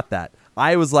originally thought that.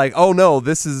 I was like, oh, no,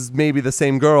 this is maybe the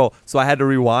same girl. So I had to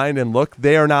rewind and look.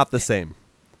 They are not the same.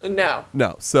 No.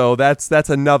 So that's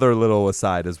another little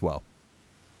aside as well.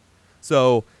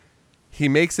 So... he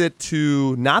makes it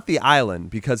to not the island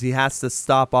because he has to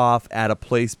stop off at a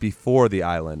place before the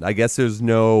island. I guess there's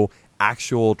no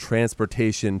actual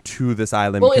transportation to this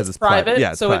island because it's private.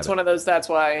 Yeah, so it's one of those. That's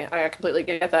why I completely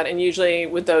get that. And usually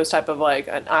with those type of like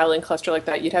an island cluster like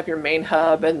that, you'd have your main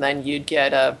hub and then you'd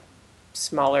get a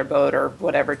smaller boat or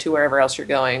whatever to wherever else you're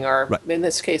going. Or in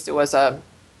this case, it was a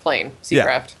plane,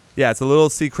 Seacraft. Yeah, it's a little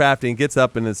Seacraft, and he gets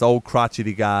up in this old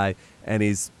crotchety guy and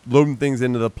he's loading things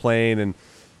into the plane, and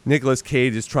Nicolas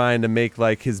Cage is trying to make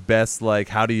like his best, like,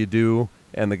 how do you do?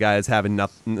 And the guy is having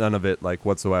none of it, like,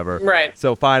 whatsoever. Right.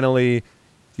 So finally,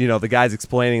 the guy's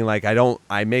explaining, like,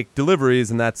 I make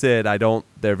deliveries and that's it.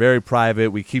 They're very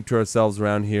private. We keep to ourselves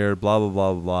around here, blah, blah,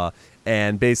 blah, blah, blah.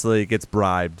 And basically gets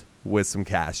bribed with some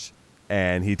cash.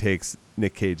 And he takes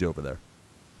Nick Cage over there.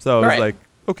 So it was like,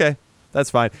 okay,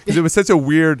 that's fine. Because it was such a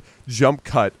weird jump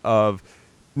cut of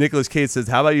Nicolas Cage says,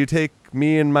 how about you take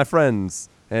me and my friends?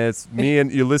 And it's me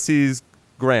and Ulysses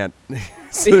Grant.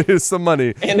 So here's some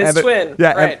money. And his twin.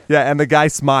 Yeah, right. and the guy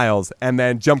smiles, and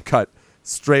then jump cut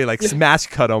straight, like smash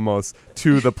cut almost,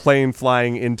 to the plane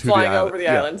flying the island. Flying over the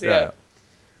islands, yeah.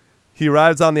 He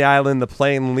arrives on the island, the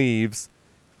plane leaves,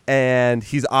 and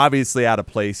he's obviously out of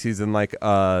place. He's in like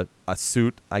a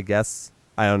suit, I guess.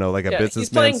 I don't know, like a businessman he's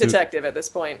playing suit. detective at this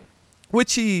point.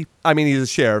 Which he's a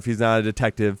sheriff. He's not a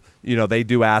detective. They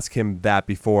do ask him that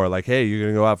before, like, hey, you're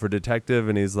going to go out for detective?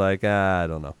 And he's like, I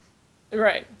don't know.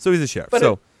 Right. So he's a sheriff.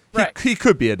 He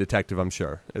could be a detective, I'm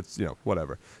sure. It's,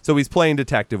 whatever. So he's playing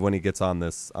detective when he gets on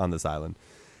this island.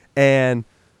 And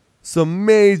some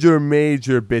major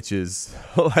bitches,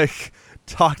 like,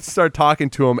 start talking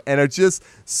to him and are just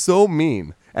so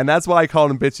mean. And that's why I call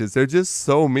them bitches. They're just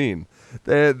so mean.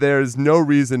 There's no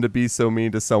reason to be so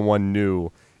mean to someone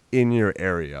new in your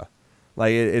area.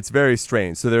 Like, it's very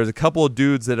strange. So there's a couple of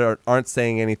dudes that aren't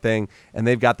saying anything, and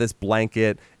they've got this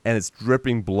blanket, and it's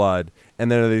dripping blood. And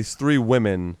there are these three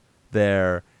women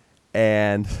there,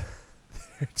 and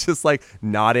they're just, like,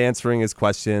 not answering his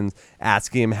questions,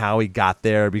 asking him how he got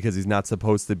there because he's not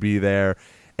supposed to be there.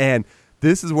 And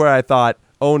this is where I thought,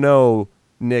 oh, no,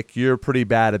 Nick, you're pretty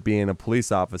bad at being a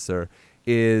police officer,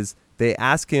 is they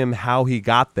ask him how he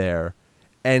got there,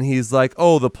 and he's like,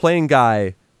 oh, the plane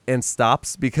guy, and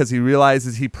stops because he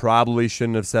realizes he probably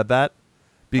shouldn't have said that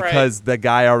because the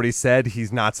guy already said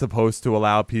he's not supposed to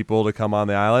allow people to come on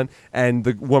the island. And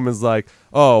the woman's like,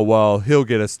 oh, well, he'll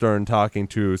get a stern talking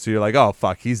to. So you're like, oh,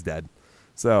 fuck, he's dead.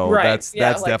 So that's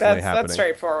definitely happening. That's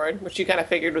straightforward, which you kind of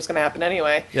figured was going to happen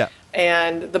anyway. Yeah.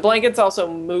 And the blanket's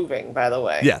also moving, by the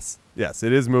way. Yes,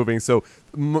 it is moving. So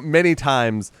many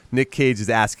times Nick Cage is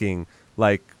asking,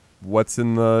 like, what's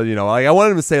in the, like, I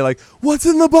wanted him to say, like, what's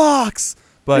in the box?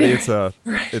 but it's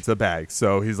a bag.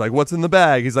 So he's like, "What's in the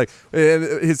bag?" He's like,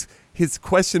 his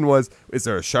question was, "Is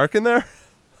there a shark in there?"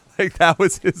 Like that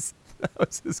was his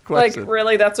question. Like,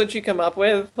 really, that's what you come up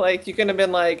with? Like, you could have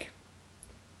been like,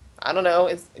 I don't know,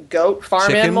 it's goat farm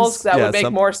Chickens? animals. That would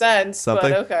make more sense.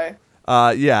 Something. But okay.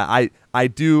 Yeah, I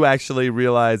do actually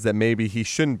realize that maybe he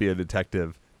shouldn't be a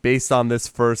detective based on this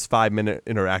first 5-minute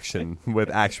interaction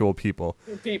with actual people.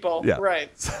 Yeah.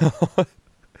 Right.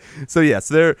 So yes,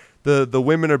 the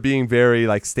women are being very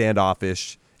like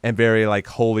standoffish and very like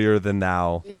holier than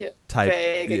thou type.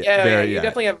 Vague. Yeah, you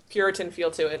definitely have a Puritan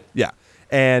feel to it. Yeah.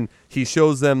 And he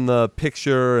shows them the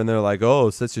picture and they're like,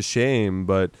 "Oh, such a shame,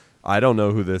 but I don't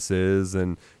know who this is."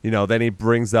 And, then he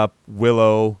brings up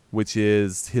Willow, which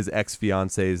is his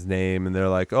ex-fiance's name. And they're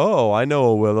like, "Oh, I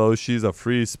know Willow. She's a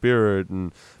free spirit,"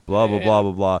 and blah, blah, blah,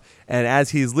 blah, blah. And as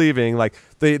he's leaving, like,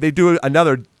 they do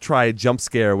another jump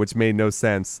scare, which made no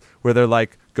sense, where they're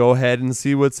like, "Go ahead and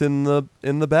see what's in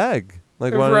the bag.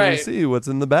 Like, why don't you see what's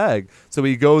in the bag?" So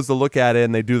he goes to look at it,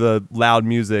 and they do the loud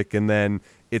music, and then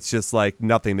it's just like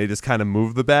nothing. They just kind of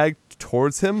move the bag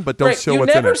towards him, but don't show what's in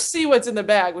it. You never see what's in the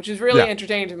bag, which is really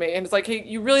entertaining to me. And it's like, hey,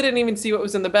 you really didn't even see what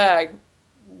was in the bag.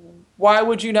 Why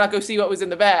would you not go see what was in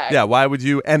the bag? Yeah, why would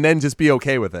you? And then just be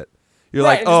okay with it. You're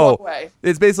like, oh,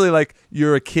 it's basically like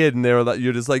you're a kid, and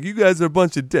you're just like, you guys are a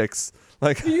bunch of dicks.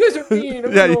 Like, you guys are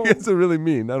mean. Yeah, you guys are really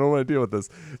mean. I don't want to deal with this.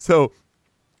 So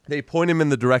they point him in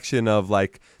the direction of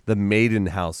like the Maiden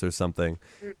House or something.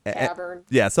 Tavern.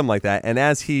 Yeah, something like that. And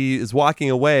as he is walking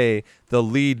away, the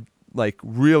lead, like,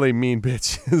 really mean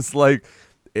bitch is like,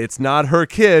 "It's not her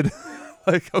kid."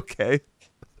 Like, okay.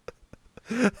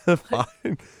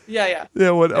 Fine. Yeah.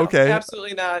 Yeah, what? No, okay.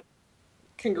 Absolutely not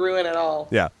congruent at all.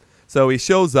 Yeah. So he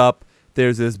shows up.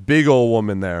 There's this big old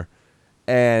woman there.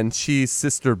 And she's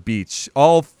Sister Beach.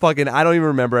 All fucking, I don't even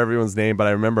remember everyone's name, but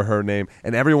I remember her name.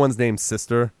 And everyone's name's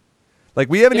Sister. Like,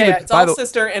 we haven't even... Yeah, it's all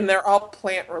sister, and they're all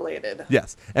plant-related.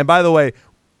 Yes. And by the way,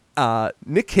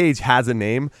 Nick Cage has a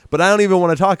name, but I don't even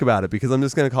want to talk about it because I'm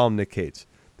just going to call him Nick Cage.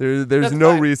 There's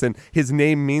no reason. His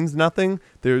name means nothing.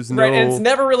 There's no... Right, and it's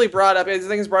never really brought up. I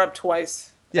think it's brought up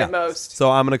twice at most.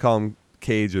 So I'm going to call him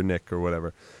Cage or Nick or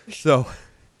whatever. So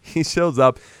he shows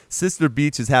up. Sister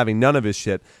Beach is having none of his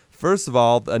shit. First of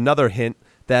all, another hint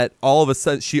that all of a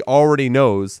sudden she already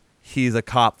knows he's a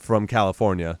cop from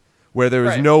California, where there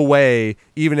is no way,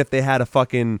 even if they had a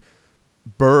fucking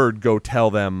bird go tell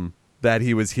them that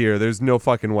he was here, there's no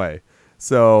fucking way.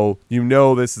 So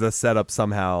this is a setup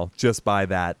somehow just by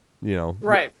that,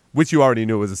 Right. Which you already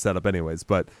knew was a setup anyways,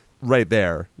 but right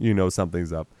there,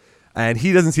 something's up. And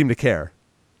he doesn't seem to care.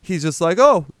 He's just like,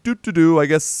 "Oh, do, I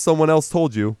guess someone else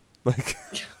told you." Like,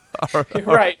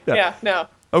 right. Yeah, no.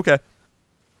 Okay.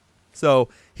 So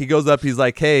he goes up. He's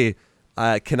like, "Hey,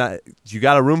 you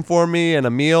got a room for me and a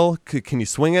meal? Can you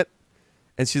swing it?"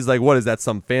 And she's like, "What is that?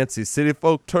 Some fancy city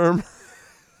folk term?"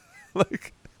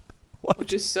 Like, what?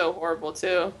 Which is so horrible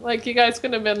too. Like, you guys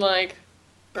could have been like,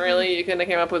 really? You couldn't have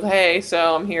came up with, "Hey,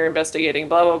 so I'm here investigating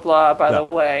blah, blah, blah. By the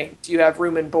way, do you have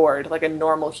room and board?" Like a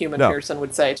normal human person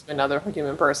would say to another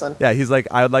human person. Yeah, he's like,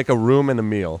 "I would like a room and a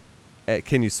meal.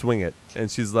 Can you swing it?" And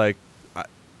she's like,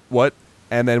 "What?"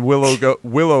 And then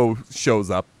Willow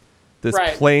shows up, this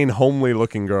plain, homely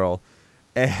looking girl,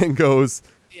 and goes,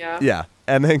 yeah,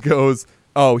 and then goes,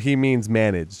 "Oh, he means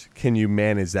manage. Can you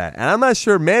manage that?" And I'm not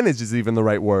sure manage is even the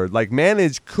right word. Like,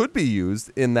 manage could be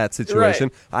used in that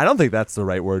situation. I don't think that's the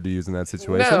right word to use in that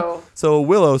situation. No. So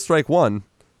Willow, strike one.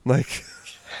 Like,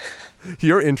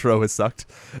 your intro has sucked.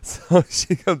 So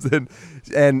she comes in,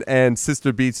 and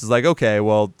Sister Beach is like, "Okay,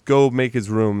 well, go make his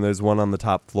room. There's one on the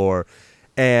top floor."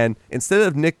 And instead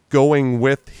of Nick going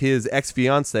with his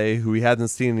ex-fiance, who he hasn't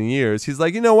seen in years, he's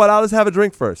like, "You know what? I'll just have a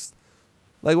drink first.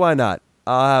 Like, why not?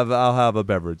 I'll have a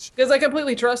beverage." Because I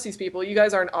completely trust these people. You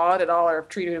guys aren't odd at all or have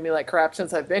treated me like crap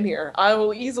since I've been here. I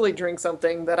will easily drink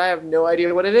something that I have no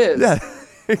idea what it is. Yeah,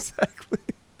 exactly.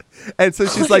 And so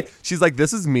she's like,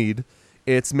 "This is mead.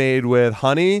 It's made with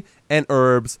honey and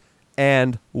herbs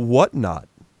and whatnot."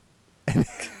 And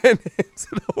hands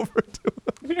it over to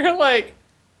him. You're like,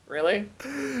 really?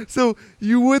 So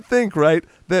you would think, right,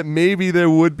 that maybe there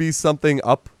would be something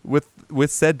up with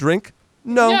said drink.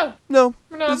 No,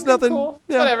 there's nothing. Cool.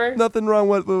 Yeah, whatever. Nothing wrong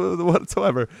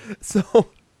whatsoever. So,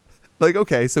 like,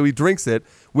 okay, so he drinks it,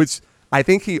 which I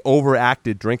think he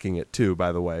overacted drinking it too,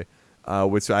 by the way,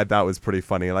 which I thought was pretty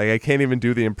funny. Like, I can't even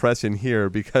do the impression here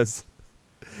because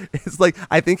it's like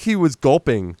I think he was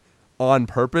gulping on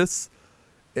purpose.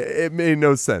 It made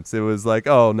no sense. It was like,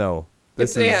 oh no.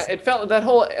 It felt that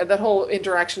whole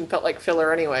interaction felt like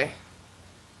filler anyway.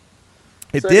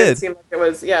 It So it didn't did. seem like it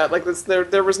was, yeah, like this,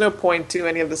 there was no point to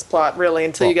any of this plot really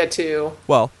until you get to.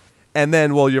 Well, and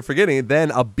then, you're forgetting,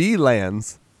 then a bee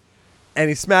lands, and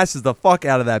he smashes the fuck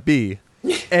out of that bee.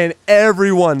 And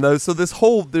everyone knows. So this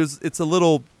whole it's a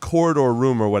little corridor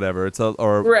room or whatever. It's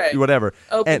Right. whatever,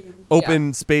 and open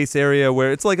yeah. space area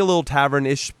where it's like a little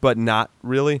tavern-ish, but not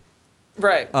really.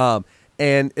 Right.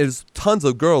 And there's tons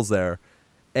of girls there,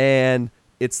 and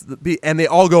it's the bee, and they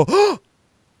all go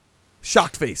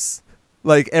shocked face,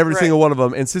 like every single one of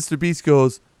them. And Sister Beast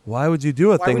goes, "Why would you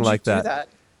do a thing like that? that?"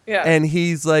 Yeah. And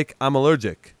he's like, "I'm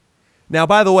allergic." Now,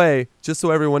 by the way, just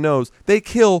so everyone knows, they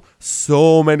kill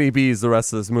so many bees the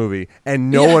rest of this movie,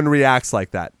 and no one reacts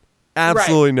like that.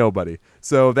 Absolutely nobody.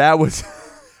 So that was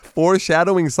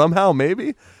foreshadowing somehow,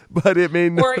 maybe, but it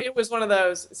made no... Or it was one of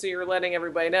those, so you're letting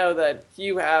everybody know that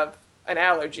you have an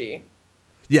allergy.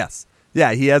 Yes.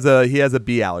 Yeah, he has a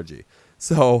bee allergy.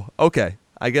 So, okay.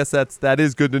 I guess that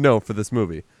is good to know for this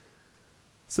movie.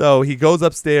 So he goes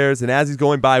upstairs, and as he's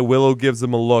going by, Willow gives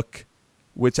him a look,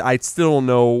 which I still don't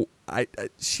know.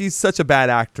 She's such a bad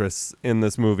actress in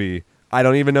this movie. I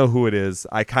don't even know who it is.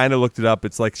 I kind of looked it up.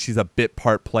 It's like she's a bit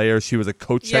part player. She was a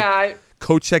coat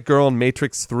check girl in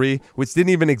Matrix 3, which didn't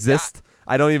even exist. Yeah.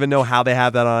 I don't even know how they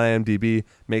have that on IMDb.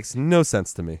 Makes no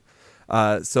sense to me.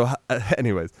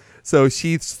 Anyways, so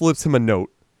she slips him a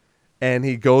note, and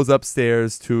he goes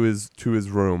upstairs to his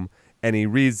room, and he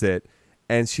reads it,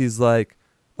 and she's like,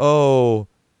 "Oh,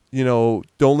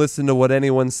 don't listen to what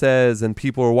anyone says, and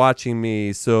people are watching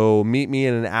me, so meet me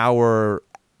in an hour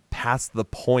past the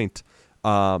point.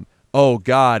 Oh,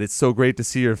 God, it's so great to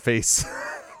see your face."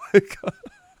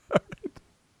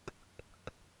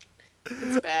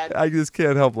 It's bad. I just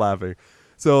can't help laughing.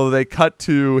 So they cut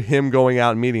to him going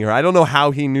out and meeting her. I don't know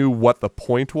how he knew what the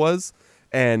point was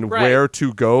and where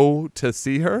to go to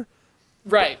see her.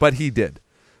 Right. But he did.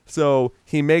 So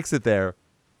he makes it there.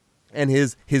 And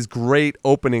his great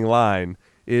opening line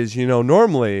is,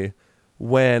 normally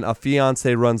when a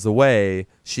fiance runs away,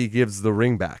 she gives the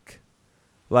ring back.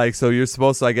 Like, so you're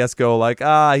supposed to, I guess, go like,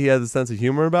 he has a sense of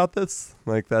humor about this.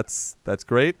 Like, that's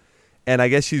great. And I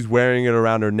guess she's wearing it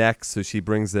around her neck, so she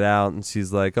brings it out, and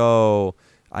she's like, "Oh,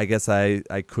 I guess I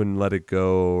couldn't let it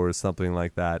go," or something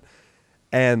like that.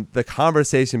 And the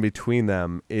conversation between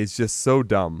them is just so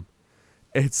dumb.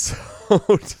 It's so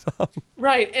dumb.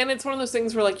 Right, and it's one of those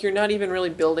things where, like, you're not even really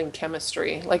building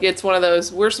chemistry. Like, it's one of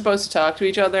those, we're supposed to talk to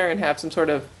each other and have some sort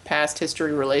of past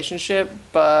history relationship,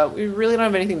 but we really don't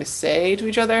have anything to say to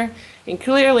each other. And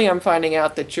clearly I'm finding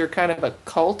out that you're kind of a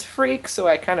cult freak, so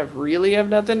I kind of really have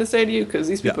nothing to say to you, because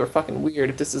these people are fucking weird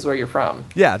if this is where you're from.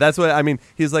 Yeah, that's what, I mean,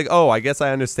 he's like, "Oh, I guess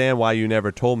I understand why you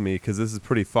never told me, because this is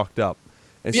pretty fucked up."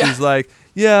 And she's like,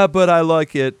 "Yeah, but I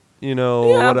like it.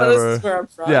 Whatever. But this is where I'm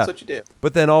from. That's what you do."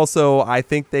 But then also, I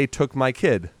think they took my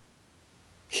kid.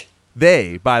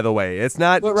 They, by the way. It's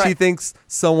not she thinks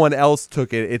someone else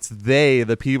took it. It's they,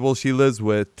 the people she lives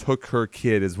with, took her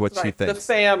kid is what she thinks. The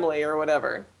family or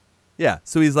whatever. Yeah.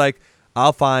 So he's like,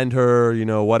 "I'll find her,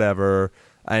 whatever."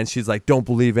 And she's like, "Don't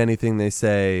believe anything they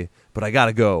say, but I got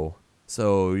to go.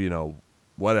 So,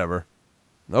 whatever."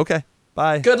 Okay.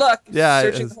 Bye. Good luck. Yeah,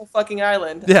 searching the whole fucking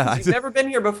island. Yeah, You've never been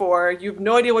here before. You have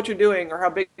no idea what you're doing or how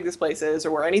big this place is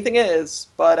or where anything is.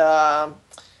 But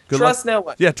trust no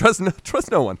one. Yeah, trust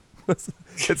no one.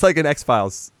 It's like an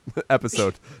X-Files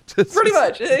episode. Pretty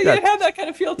much. It had that kind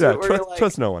of feel to it. Where you're like,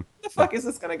 trust no one. Where the fuck is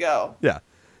this gonna go? Yeah.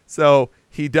 So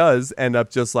he does end up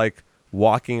just like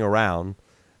walking around,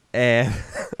 and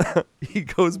he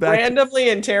goes back randomly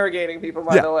interrogating people,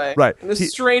 by the way. Right. And the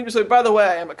strangers like, "By the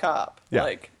way, I'm a cop." Yeah.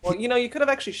 Like, well, you could have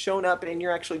actually shown up in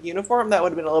your actual uniform. That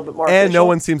would have been a little bit more And official. no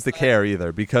one seems to care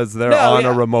either, because they're on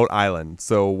a remote island.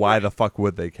 So why the fuck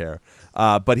would they care?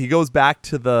 But he goes back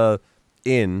to the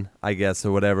inn, I guess,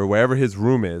 or whatever, wherever his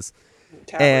room is.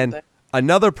 And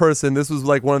another person, this was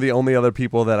like one of the only other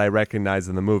people that I recognize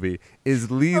in the movie, is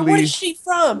Lily. Where is she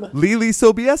from? Lily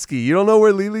Sobieski. You don't know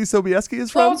where Lily Sobieski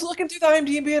is from? I was looking through the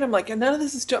IMDb and I'm like, and none of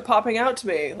this is popping out to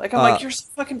me. Like, I'm like, you're so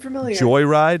fucking familiar.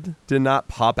 Joyride did not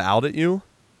pop out at you?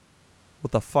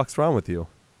 What the fuck's wrong with you?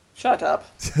 Shut up.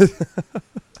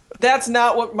 That's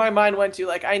not what my mind went to.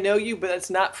 Like, I know you, but it's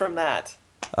not from that.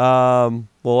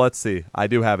 Well, let's see. I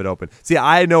do have it open. See,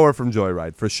 I know her from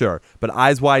Joyride for sure. But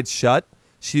Eyes Wide Shut,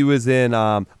 she was in.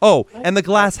 And The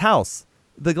Glass House.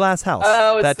 The Glass House.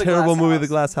 Oh, it's that The terrible Glass movie, House. The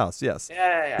Glass House. Yes.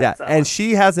 Yeah. And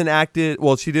she hasn't acted.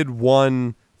 Well, she did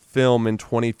one film in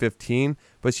 2015,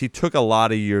 but she took a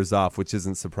lot of years off, which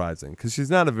isn't surprising because she's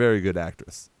not a very good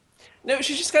actress. No,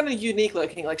 she's just kind of unique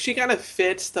looking. Like, she kind of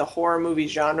fits the horror movie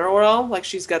genre well. Like,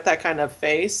 she's got that kind of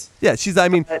face. Yeah, she's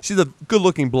a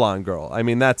good-looking blonde girl. I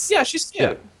mean, that's... Yeah, she's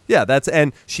cute. Yeah,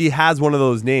 and she has one of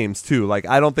those names too. Like,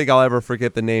 I don't think I'll ever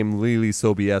forget the name Lily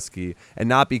Sobieski, and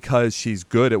not because she's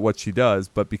good at what she does,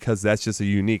 but because that's just a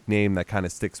unique name that kind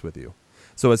of sticks with you.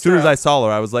 So as soon as I saw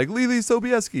her, I was like, Lily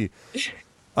Sobieski.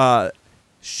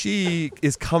 She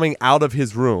is coming out of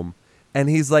his room, and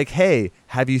he's like, hey,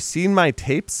 have you seen my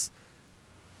tapes?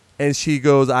 And she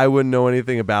goes, I wouldn't know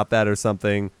anything about that or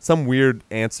something. Some weird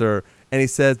answer. And he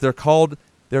says, they're called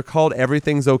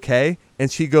Everything's Okay.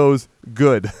 And she goes,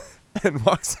 good, and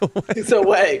walks away. It's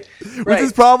away. Which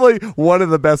is probably one of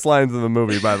the best lines in the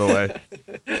movie, by the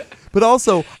way. But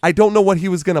also, I don't know what he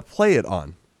was going to play it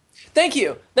on. Thank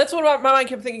you. That's what my mind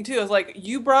kept thinking, too. I was like,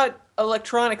 you brought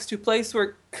electronics to a place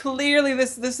where clearly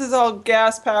this is all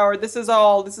gas powered. This is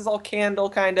all candle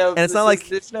kind of. And it's not like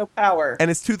there's no power.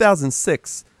 And it's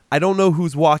 2006. I don't know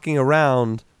who's walking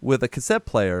around with a cassette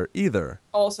player either.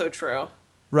 Also true.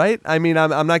 Right? I mean,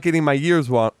 I'm not getting my years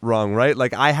wrong, right?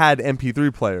 Like, I had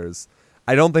MP3 players.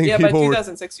 I don't think people by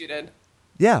 2006 you did.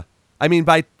 Yeah. I mean,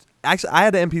 actually, I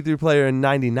had an MP3 player in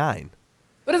 99.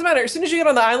 But it doesn't matter. As soon as you get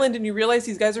on the island and you realize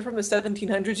these guys are from the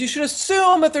 1700s, you should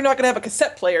assume that they're not going to have a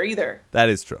cassette player either. That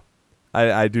is true.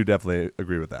 I do definitely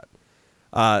agree with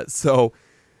that. So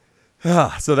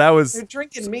that was... They're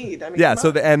drinking mead. I mean, yeah,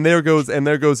 and there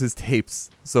goes his tapes.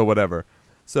 So whatever.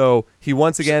 So he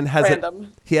once again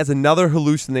has another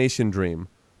hallucination dream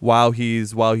while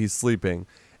he's sleeping.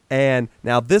 And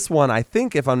now this one, I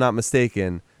think, if I'm not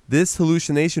mistaken, this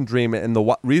hallucination dream, and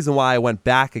the reason why I went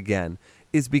back again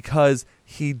is because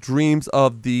he dreams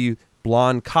of the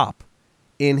blonde cop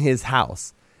in his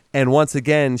house. And once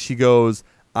again, she goes,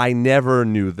 I never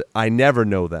know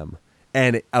them.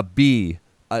 And a bee,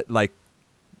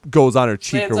 goes on her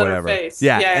cheek lands or whatever. On her face.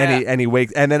 Yeah. And he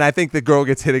wakes, and then I think the girl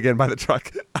gets hit again by the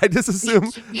truck. I just assume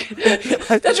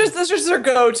that's just their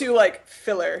go-to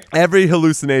filler. Every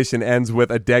hallucination ends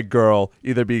with a dead girl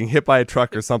either being hit by a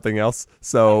truck or something else.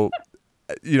 So,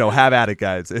 have at it,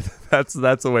 guys. That's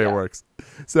the way it works.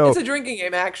 So it's a drinking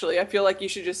game. Actually, I feel like you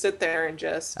should just sit there and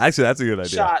just actually that's a good idea.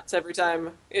 Shots every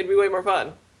time. It'd be way more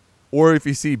fun. Or if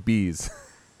you see bees.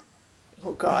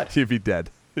 Oh God. You'd be dead.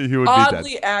 You would Oddly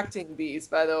be dead. acting bees,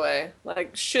 by the way.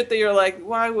 Like shit that you're like,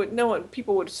 why would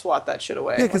people would swat that shit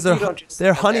away? Yeah, because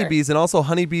they're honeybees, and also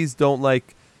honeybees don't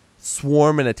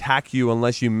swarm and attack you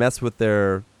unless you mess with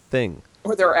their thing.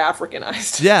 Or they're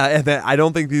Africanized. Yeah, and I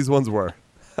don't think these ones were.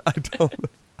 I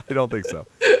don't think so.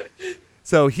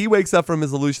 So he wakes up from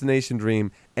his hallucination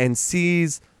dream and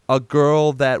sees a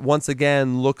girl that once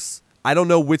again looks, I don't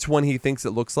know which one he thinks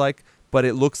it looks like, but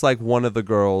it looks like one of the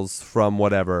girls from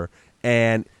whatever.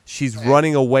 And she's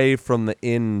running away from the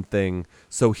inn thing,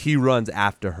 so he runs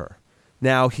after her.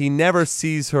 Now, he never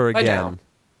sees her again. Now.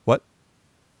 What?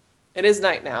 It is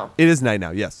night now. It is night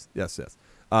now, yes.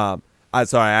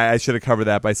 I should have covered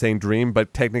that by saying dream,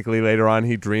 but technically later on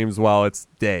he dreams while it's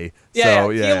day.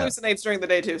 Yeah, he hallucinates during the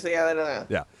day too, so yeah.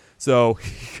 Yeah, so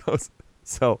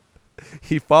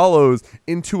he follows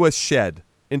into a shed,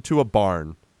 into a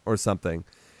barn or something,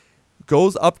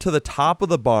 goes up to the top of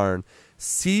the barn,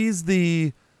 sees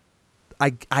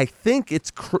I think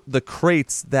it's the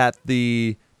crates that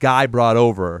the guy brought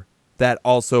over, that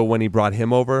also when he brought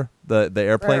him over, the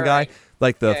airplane guy,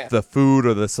 the food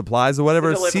or the supplies or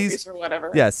whatever,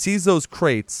 sees those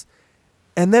crates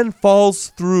and then falls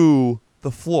through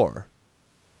the floor.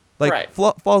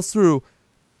 Falls through,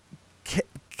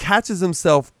 catches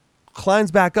himself,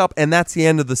 climbs back up, and that's the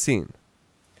end of the scene.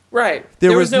 Right.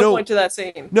 There was no point to that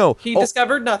scene. No. He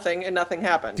discovered nothing and nothing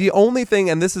happened. The only thing,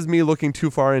 and this is me looking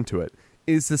too far into it,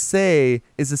 is to say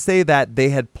that they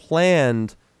had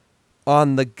planned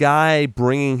on the guy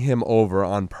bringing him over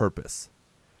on purpose.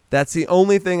 That's the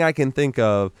only thing I can think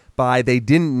of they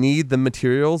didn't need the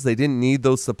materials, they didn't need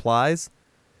those supplies,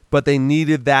 but they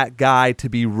needed that guy to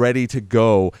be ready to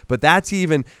go. But that's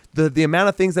even the amount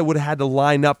of things that would have had to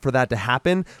line up for that to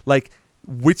happen,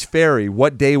 which ferry,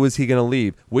 what day was he going to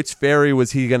leave? Which ferry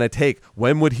was he going to take?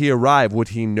 When would he arrive? Would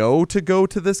he know to go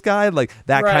to this guy?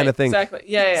 That kind of thing. Exactly.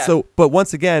 Yeah. So, but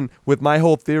once again, with my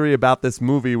whole theory about this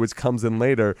movie, which comes in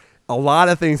later, a lot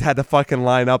of things had to fucking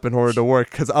line up in order to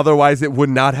work, because otherwise it would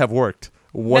not have worked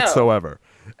whatsoever.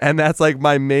 No. And that's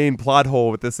my main plot hole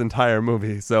with this entire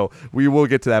movie. So we will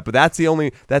get to that. But that's the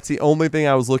only thing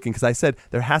I was looking, because I said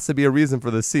there has to be a reason for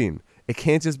this scene. It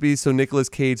can't just be so Nicolas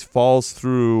Cage falls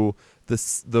through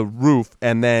the roof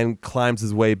and then climbs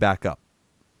his way back up.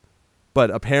 But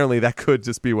apparently that could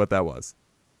just be what that was.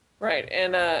 Right.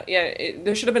 And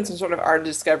there should have been some sort of art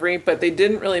discovery, but they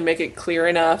didn't really make it clear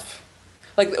enough.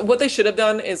 Like what they should have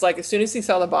done is like as soon as he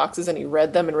saw the boxes and he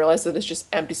read them and realized that it's just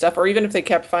empty stuff, or even if they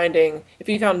kept finding, if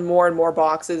he found more and more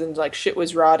boxes and like shit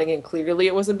was rotting and clearly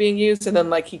it wasn't being used, and then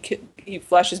like he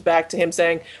flashes back to him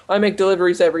saying, well, "I make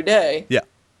deliveries every day." Yeah.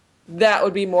 That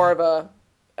would be more of a,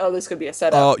 oh, this could be a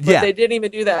setup. Oh, yeah. But they didn't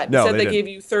even do that. No, Instead, they didn't. gave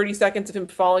you 30 seconds of him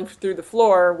falling through the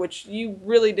floor, which you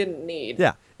really didn't need.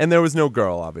 Yeah, and there was no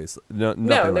girl, obviously. Nothing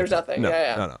there's nothing. No,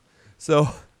 Yeah. no. So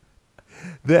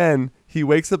then he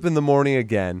wakes up in the morning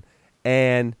again,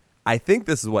 and I think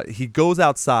this is what he goes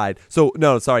outside. So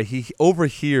no, sorry, he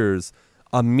overhears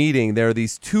a meeting. There are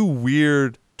these two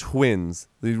weird twins,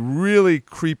 these really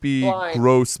creepy,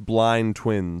 gross, blind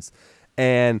twins,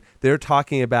 and they're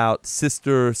talking about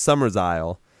Sister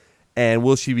Summersisle. And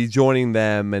will she be joining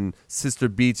them? And Sister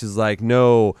Beach is like,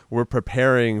 no, we're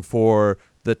preparing for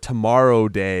the tomorrow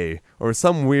day, or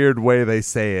some weird way they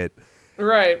say it.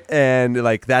 Right. And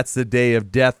like, that's the day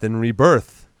of death and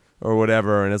rebirth or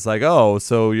whatever. And it's like, oh,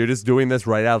 so you're just doing this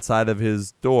right outside of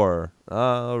his door.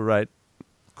 Right.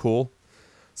 Cool.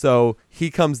 So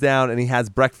he comes down and he has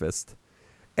breakfast.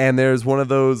 And there's one of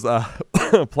those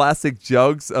plastic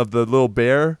jugs of the little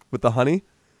bear with the honey.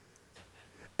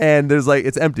 And there's like,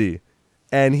 it's empty.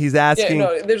 And he's asking. Yeah,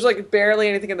 no, there's like barely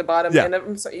anything in the bottom. Yeah. And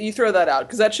I'm sorry, you throw that out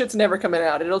because that shit's never coming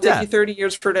out. It'll take you 30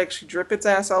 years for it to actually drip its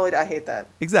ass all. I hate that.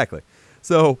 Exactly.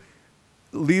 So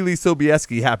Lily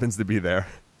Sobieski happens to be there.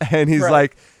 And he's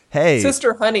like, hey.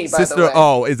 Sister Honey, by the way.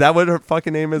 Oh, is that what her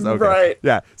fucking name is? Okay. Right.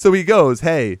 Yeah. So he goes,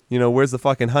 hey, where's the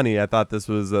fucking honey? I thought this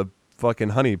was a fucking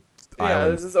honey island.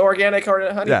 Yeah, this is organic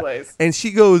honey place. And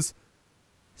she goes,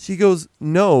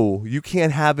 no, you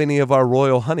can't have any of our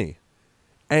royal honey.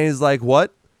 And he's like,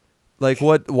 what? Like,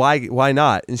 what? Why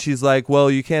not? And she's like, well,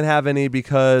 you can't have any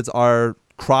because our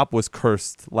crop was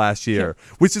cursed last year,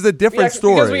 which is a different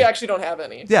story. Because we actually don't have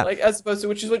any. Yeah. Like, as opposed to,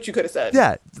 which is what you could have said.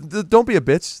 Yeah. Don't be a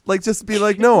bitch. Like, just be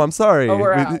like, no, I'm sorry. Oh,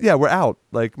 we're out. Yeah, we're out.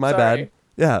 Like, my bad.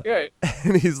 Yeah. Right.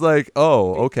 And he's like,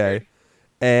 oh, okay.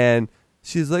 And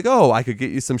she's like, oh, I could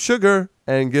get you some sugar,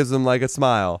 and gives him like a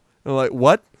smile. And I'm like,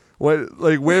 what? What?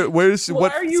 Like, where's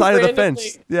what side of the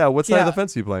fence? Yeah, what side of the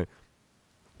fence are you playing?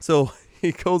 So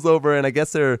he goes over, and I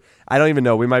guess I don't even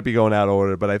know. We might be going out of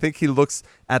order, but I think he looks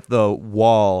at the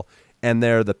wall, and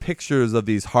there are the pictures of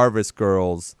these harvest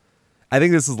girls. I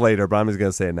think this is later, but I'm just going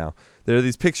to say it now. There are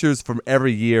these pictures from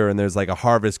every year, and there's like a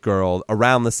harvest girl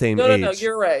around the same age. No,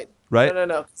 you're right. Right?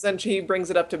 No. Then she brings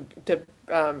it up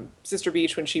to Sister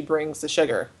Beach when she brings the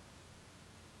sugar.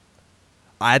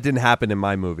 That didn't happen in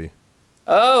my movie.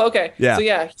 Oh, okay.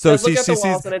 Yeah. So she look at the sees,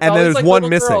 walls, and it's and always there's like one little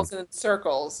missing. girls in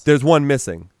circles. There's one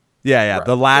missing. Yeah. Right.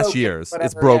 The last broken, year's, whatever.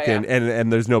 it's broken, Yeah.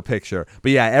 and there's no picture.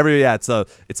 But yeah, it's a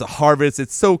harvest.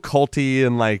 It's so culty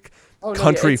and like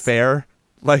country fair,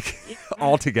 like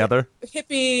all together.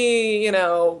 Hippie,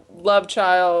 love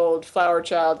child, flower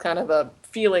child, kind of a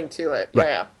feeling to it. Right.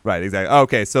 Yeah. Right. Exactly.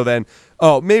 Okay. So then,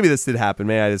 maybe this did happen.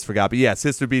 Maybe I just forgot. But yeah,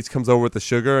 Sister Beach comes over with the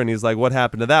sugar, and he's like, "What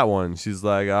happened to that one?" She's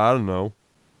like, "I don't know."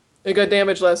 It got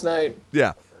damaged last night.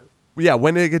 Yeah. Yeah.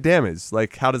 When did it get damaged?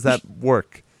 Like, how does that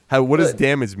work? What does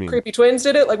damage mean? Creepy twins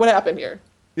did it? Like, what happened here?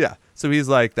 Yeah. So he's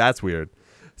like, that's weird.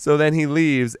 So then he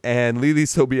leaves, and Lily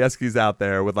Sobieski's out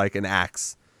there with like an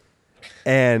axe.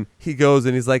 And he goes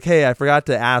and he's like, hey, I forgot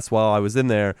to ask while I was in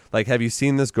there, like, have you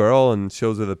seen this girl? And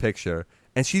shows her the picture.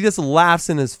 And she just laughs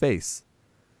in his face.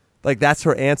 Like, that's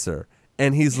her answer.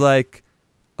 And he's like,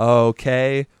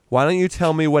 okay, why don't you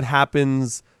tell me what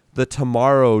happens the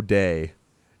tomorrow day?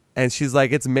 And she's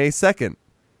like, it's May 2nd.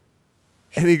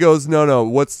 And he goes, no,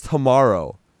 what's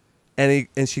tomorrow? And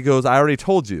she goes, I already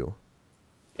told you.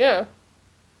 Yeah.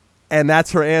 And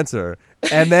that's her answer.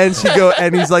 And then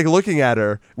and he's like looking at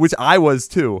her, which I was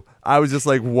too. I was just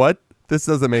like, what? This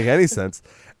doesn't make any sense.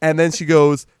 And then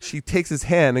she takes his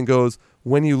hand and goes,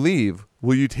 when you leave,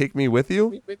 will you take me with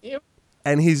you? With you?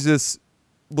 And he's just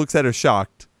looks at her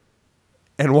shocked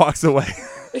and walks away.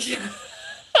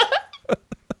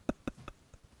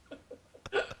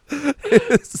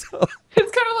 It's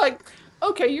kind of like,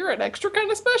 okay, you're an extra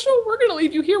kind of special. We're going to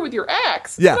leave you here with your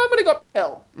axe. Yeah. And I'm going to go up the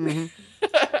hill. Mm-hmm.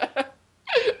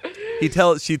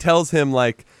 She tells him,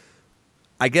 like,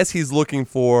 I guess he's looking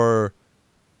for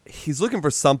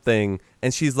something,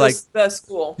 and she's like, the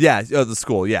school. Yeah, the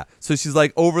school, yeah. So she's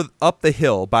like up the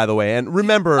hill, by the way, and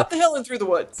remember, up the hill and through the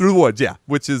woods. Through the woods, yeah,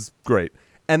 which is great.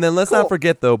 And then let's not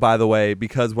forget, though, by the way,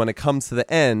 because when it comes to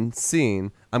the end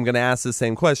scene, I'm going to ask the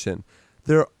same question.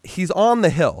 He's on the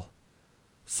hill.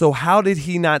 So how did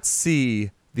he not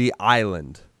see the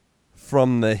island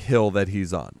from the hill that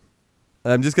he's on?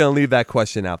 I'm just going to leave that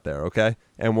question out there, okay?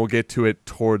 And we'll get to it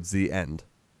towards the end.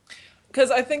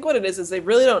 Because I think what it is they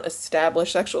really don't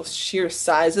establish the actual sheer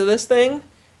size of this thing.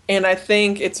 And I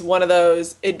think it's one of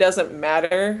those, it doesn't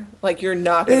matter. Like, you're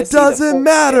not going to It see the doesn't full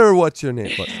matter scale. what your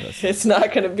name was. It's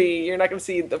not going to be, you're not going to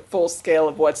see the full scale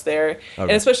of what's there. And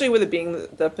Okay. especially with it being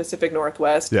the Pacific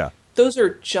Northwest, Yeah. those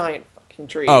are giant fucking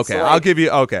trees. Okay, So, I'll like, give you.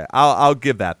 Okay, I'll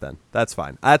give that then. That's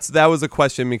fine. That was a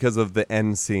question because of the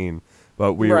end scene,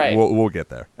 but Right. we'll get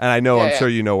there. And I know Yeah, I'm yeah. sure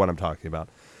you know what I'm talking about.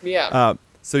 yeah.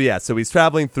 So he's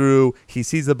traveling through. He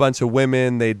sees a bunch of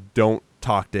women. They don't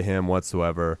talk to him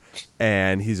whatsoever,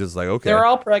 and he's just like, okay, They're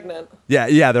all pregnant.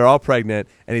 yeah, they're all pregnant.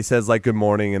 And he says like good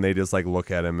morning, and they just like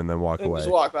look at him and then walk They away. just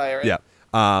walk by, right?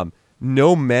 Yeah.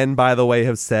 No men, by the way,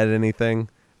 have said anything.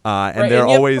 And Right, they're and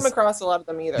you always haven't come across a lot of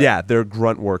them either. yeah, they're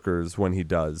grunt workers when he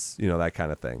does, that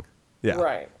kind of thing. Yeah.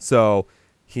 Right. So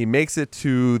he makes it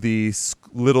to the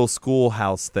little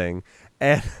schoolhouse thing,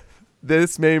 and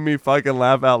this made me fucking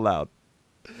laugh out loud.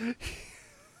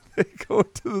 They go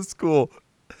to the school,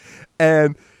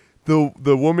 and the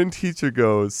woman teacher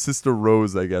goes, Sister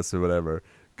Rose, I guess, or whatever,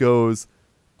 goes,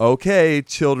 okay,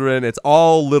 children, it's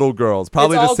all little girls,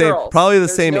 probably It's the all same, girls. probably the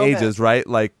There's same no men. ages, right?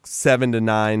 Like 7 to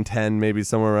 9, 10, maybe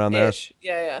somewhere around there. Ish.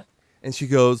 Yeah, yeah. And she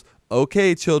goes,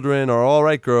 okay, children, or all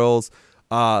right, girls,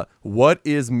 what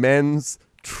is men's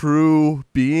true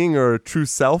being or true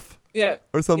self Yeah.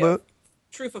 or something? Yeah.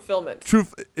 True fulfillment.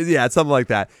 Yeah, it's something like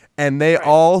that. And they Right.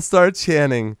 all start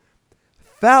chanting,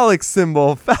 phallic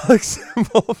symbol, phallic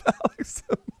symbol, phallic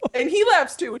symbol. And he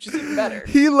laughs too, which is even better.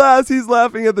 He laughs, he's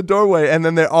laughing at the doorway, and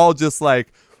then they're all just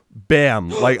like, bam,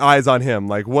 like eyes on him,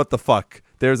 like, what the fuck?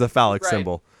 There's a phallic Right.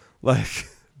 symbol. Like,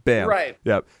 bam. Right.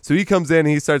 Yep. So he comes in and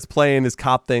he starts playing his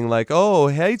cop thing, like, oh,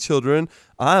 hey, children,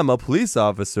 I'm a police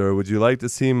officer. Would you like to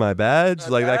see my badge? My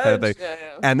Like that kind of thing. badge? Yeah,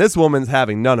 yeah. And this woman's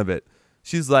having none of it.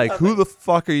 She's like, who Nothing. the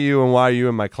fuck are you and why are you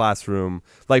in my classroom?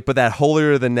 Like, but that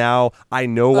holier than now, I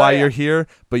know why yeah. you're here,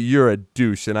 but you're a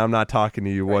douche and I'm not talking to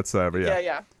you whatsoever. Yeah.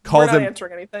 Yeah. Calls We're not him-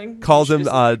 answering anything. Calls You him should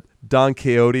just- Don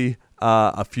Quixote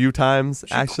a few times,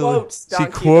 She actually. quotes Don She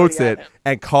Quixote quotes at it him.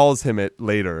 and calls him it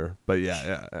later. But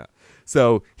yeah.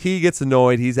 So he gets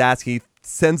annoyed. He's asking, he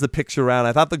sends a picture around.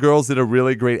 I thought the girls did a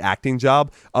really great acting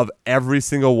job of every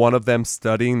single one of them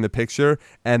studying the picture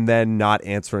and then not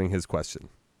answering his question.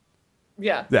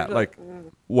 Yeah. Yeah, They're like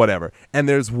whatever. And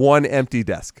there's one empty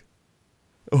desk.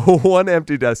 One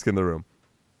empty desk in the room.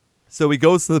 So he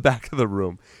goes to the back of the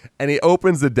room and he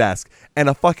opens the desk and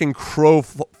a fucking crow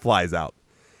flies out.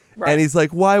 Right. And he's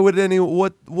like, why would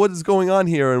what is going on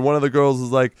here? And one of the girls is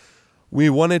like, we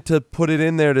wanted to put it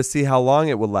in there to see how long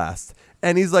it would last.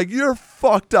 And he's like, you're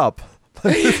fucked up.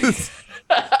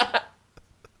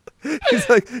 He's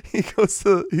like, he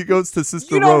goes to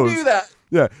Sister You don't Rose. do that.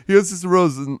 Yeah, he goes to Sister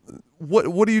Rose. And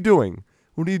what are you doing?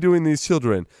 What are you doing, these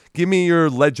children? Give me your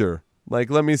ledger. Like,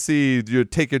 let me see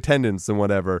take your attendance and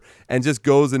whatever. And just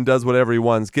goes and does whatever he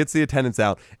wants. Gets the attendance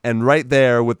out, and right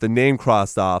there with the name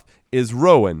crossed off is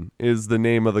Rowan. Is the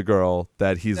name of the girl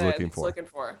that he's That looking he's for. looking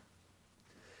for.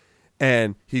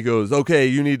 And he goes, okay,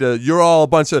 you're all a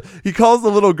bunch of. He calls the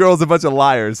little girls a bunch of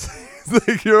liars. He's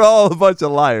like, you're all a bunch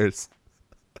of liars.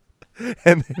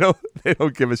 And they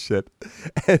don't give a shit.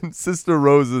 And Sister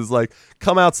Rose is like,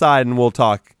 come outside and we'll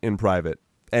talk in private.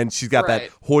 And she's got that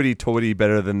Right. hoity-toity,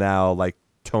 better than thou, like,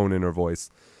 tone in her voice.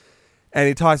 And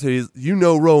he talks to her. He's,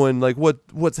 Rowan, like,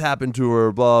 what's happened to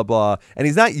her, blah, blah. And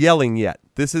he's not yelling yet.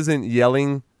 This isn't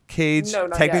yelling Cage. No,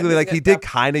 not Technically, yet. like, he did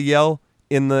kind of yell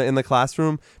in the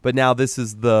classroom. But now this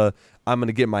is the, I'm going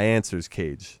to get my answers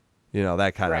Cage.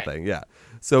 That kind Right. of thing. Yeah.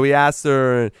 So he asks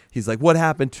her, and he's like, what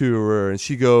happened to her? And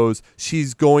she goes,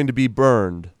 she's going to be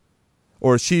burned.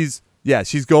 Or she's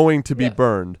going to be Yeah.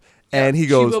 burned. Yeah, And he she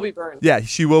goes, will be burned. yeah,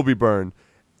 she will be burned.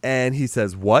 And he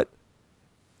says, what?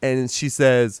 And she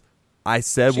says, I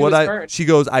said She what was I, burned. she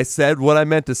goes, I said what I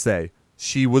meant to say.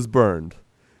 She was burned.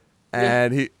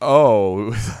 And he,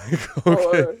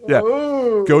 okay, yeah,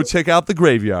 Oh. go check out the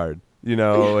graveyard,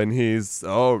 and he's,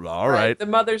 oh, all right. The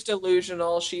mother's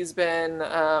delusional. She's been,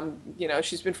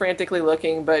 she's been frantically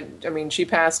looking, but I mean, she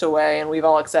passed away, and we've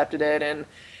all accepted it, and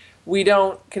we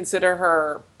don't consider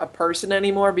her a person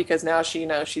anymore because now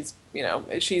she's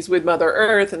with Mother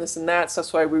Earth and this and that. So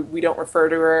that's why we don't refer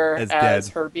to her As as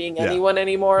dead. her being Yeah. anyone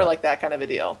anymore, Right. like that kind of a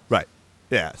deal. Right.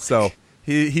 Yeah. So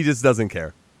he just doesn't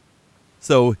care.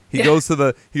 So he Yeah. goes to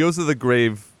the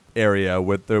grave area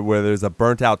where there's a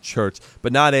burnt out church,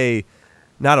 but not a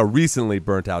recently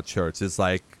burnt out church. It's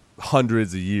like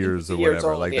hundreds of years or Years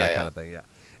whatever, old, like yeah, that yeah. kind of thing. Yeah.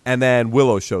 And then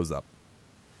Willow shows up.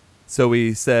 So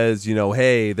he says,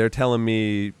 hey, they're telling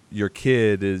me your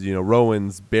kid is,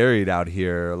 Rowan's buried out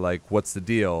here. Like, what's the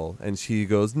deal? And she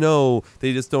goes, no,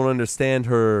 they just don't understand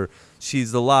her.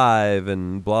 She's alive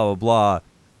and blah, blah, blah.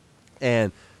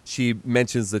 And she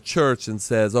mentions the church and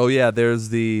says, "Oh yeah, there's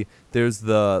the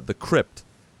crypt,"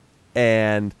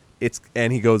 and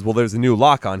he goes, "Well, there's a new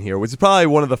lock on here," which is probably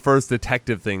one of the first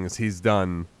detective things he's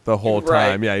done the whole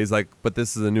time. Yeah, he's like, "But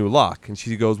this is a new lock," and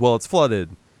she goes, "Well, it's flooded,"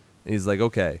 and he's like,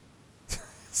 "Okay."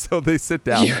 So they sit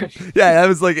down. Yeah, that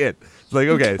was like it. It's like,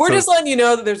 okay, we're just letting you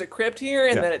know that there's a crypt here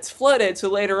and that it's flooded, so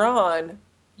later on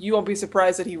you won't be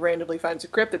surprised that he randomly finds a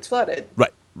crypt that's flooded.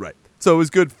 Right. So it was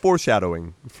good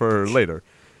foreshadowing for later.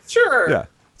 Sure. Yeah.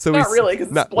 So not really,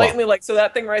 because it's blatantly like, so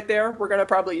that thing right there, we're gonna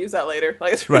probably use that later.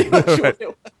 Like, it's pretty much what it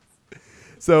was.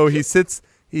 So he sits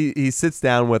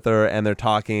down with her and they're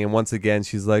talking, and once again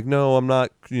she's like, "No, I'm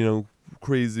not,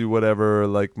 crazy, whatever.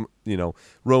 Like,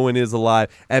 Rowan is alive,"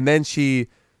 and then she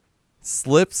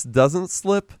doesn't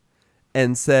slip,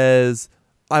 and says,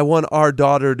 "I want our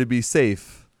daughter to be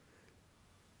safe."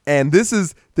 And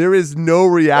there is no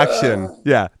reaction.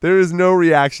 Yeah, there is no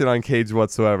reaction on Cage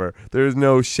whatsoever. There is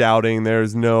no shouting.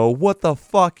 There's no, "What the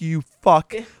fuck, you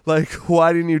fuck?" Like,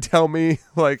 "Why didn't you tell me?"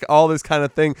 Like, all this kind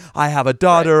of thing. "I have a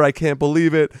daughter. Right. I can't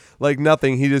believe it." Like,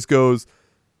 nothing. He just goes,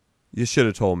 "You should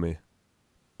have told me."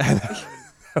 And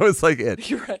that was like it.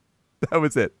 You're right. That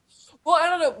was it. Well, I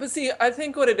don't know, but see, I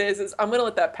think what it is I'm gonna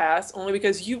let that pass only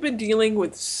because you've been dealing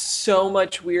with so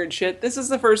much weird shit. This is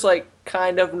the first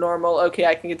kind of normal. Okay,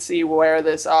 I can see where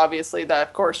this obviously that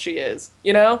of course she is.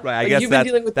 Right. I guess you've been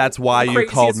dealing with that's why you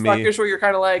called me. Fuckers where you're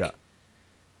kind of like,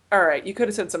 all right, you could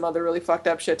have said some other really fucked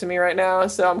up shit to me right now,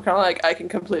 so I'm kind of like, I can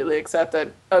completely accept that.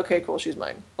 Okay, cool, she's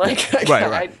mine. Like,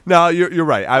 right. No, you're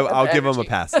right. I'll give him a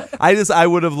pass. I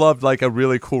would have loved a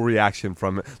really cool reaction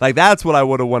from it. Like, that's what I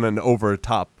would have wanted, an over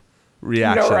top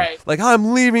reaction. Right. Like,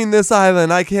 "I'm leaving this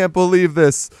island. I can't believe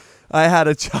this. I had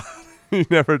a child." You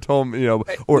never told me, or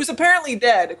who's apparently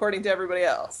dead according to everybody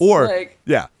else. Or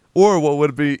what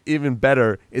would be even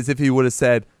better is if he would have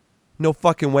said, "No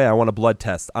fucking way. I want a blood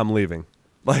test. I'm leaving."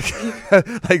 Like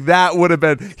that would have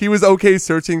been. He was okay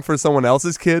searching for someone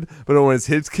else's kid, but when it's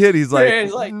his kid, he's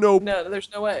like, "Nope. No, there's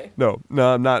no way. No,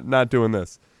 I'm not doing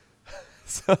this."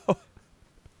 So.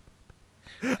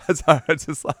 Sorry, I'm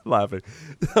just laughing.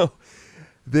 So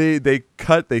they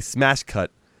smash cut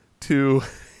to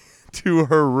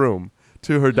her room,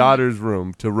 to her daughter's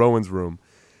room, to Rowan's room,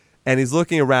 and he's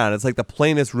looking around. It's like the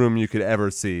plainest room you could ever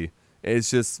see.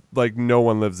 It's just like no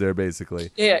one lives there,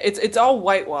 basically. Yeah, it's all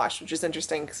whitewashed, which is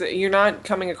interesting because you're not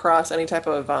coming across any type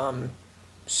of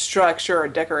structure or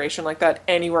decoration like that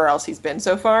anywhere else he's been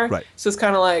so far. Right. So it's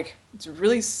kind of like it's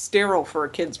really sterile for a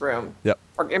kid's room. Yep.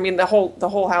 I mean, the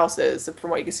whole house is,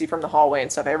 from what you can see from the hallway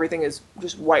and stuff. Everything is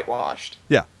just whitewashed.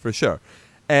 Yeah, for sure.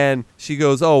 And she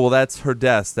goes, "Oh, well, that's her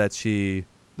desk that she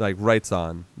writes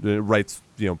on, papers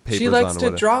on." She likes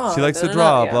to draw. She likes to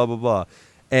draw. Blah blah blah.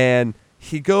 And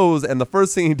he goes, and the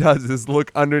first thing he does is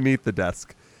look underneath the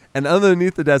desk, and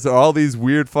underneath the desk are all these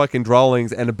weird fucking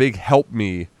drawings and a big "help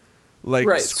me,"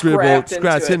 scribbled,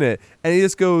 scratched in it. And he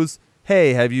just goes,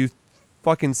 "Hey, have you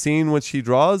fucking seen what she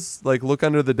draws? Like, look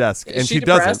under the desk." And she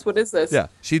doesn't. What is this? Yeah,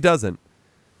 she doesn't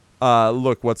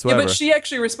look whatsoever. Yeah, but she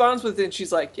actually responds with it, and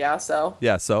she's like, "Yeah, so."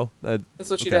 Yeah, so. That's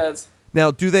what she does.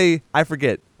 Now, I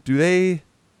forget, do they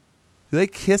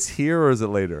kiss here, or is it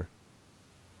later?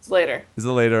 It's later. Is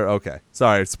it later? Okay.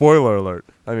 Sorry, spoiler alert.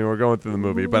 I mean, we're going through the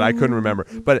movie, but I couldn't remember.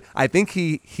 But I think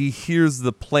he hears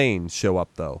the plane show up,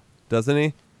 though, doesn't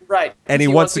he? Right. And he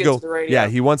wants to go. Yeah,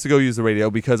 he wants to go use the radio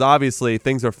because obviously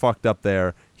things are fucked up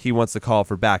there. He wants to call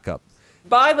for backup.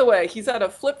 By the way, he's had a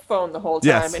flip phone the whole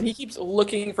time, and he keeps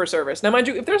looking for service. Now, mind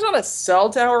you, if there's not a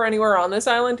cell tower anywhere on this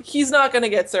island, he's not going to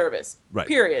get service. Right.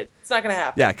 Period. It's not going to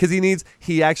happen. Yeah, because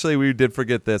we did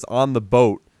forget this, on the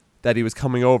boat that he was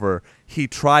coming over, he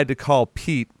tried to call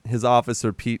Pete, his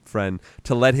officer Pete friend,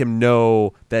 to let him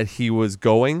know that he was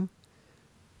going.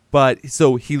 But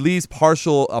so he leaves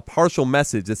a partial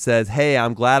message that says, "Hey,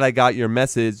 I'm glad I got your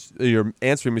message, your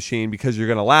answering machine, because you're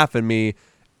going to laugh at me."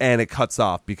 And it cuts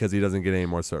off because he doesn't get any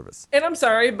more service. And I'm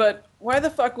sorry, but why the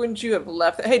fuck wouldn't you have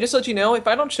left? Hey, just to let you know, if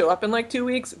I don't show up in 2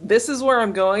 weeks, this is where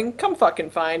I'm going. Come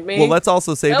fucking find me. Well, let's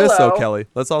also say this, though, Kelly.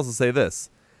 Let's also say this.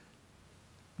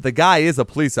 The guy is a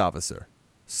police officer.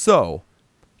 So,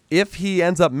 if he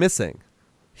ends up missing,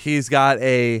 he's got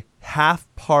a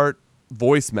half-part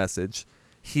voice message.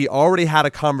 He already had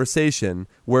a conversation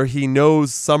where he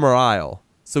knows Summer Isle.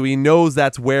 So he knows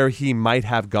that's where he might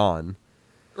have gone.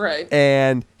 Right.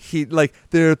 And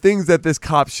there are things that this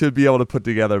cop should be able to put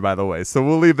together, by the way. So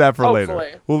we'll leave that for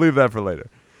later. We'll leave that for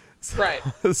later. So, right.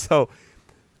 So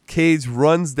Cage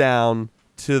runs down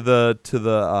to the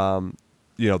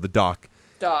dock.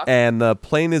 And the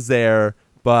plane is there,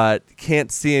 but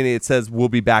can't see any. It says, "We'll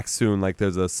be back soon." Like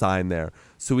there's a sign there.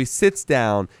 So he sits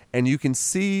down, and you can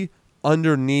see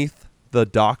underneath the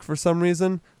dock for some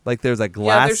reason. Like there's a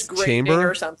glass chamber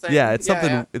or something. Yeah,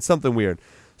 it's something weird.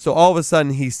 So all of a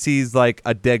sudden he sees like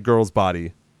a dead girl's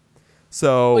body.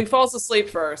 So he falls asleep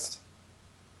first.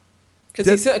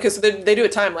 Because they do a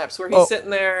time lapse where he's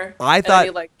sitting there. I thought.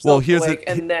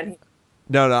 And then.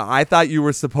 No. I thought you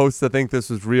were supposed to think this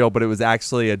was real, but it was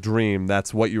actually a dream.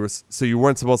 That's what you were. So you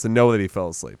weren't supposed to know that he fell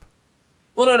asleep.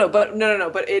 Well, no.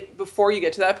 But before you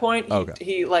get to that point,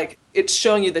 he it's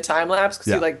showing you the time lapse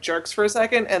because he like jerks for a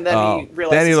second, and then he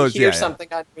realizes he hears something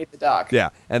underneath the dock. Yeah,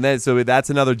 and then so that's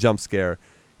another jump scare.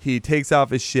 He takes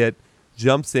off his shit,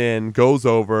 jumps in, goes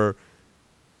over,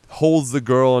 holds the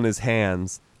girl in his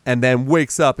hands, and then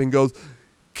wakes up and goes,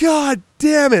 "God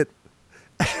damn it!"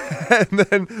 and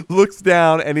then looks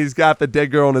down, and he's got the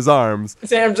dead girl in his arms.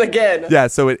 Sam's again. Yeah,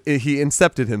 so he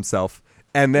incepted himself,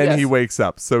 and then he wakes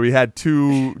up. So he had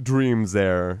 2 dreams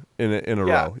there in a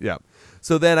row. Yeah.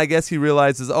 So then I guess he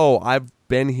realizes, I've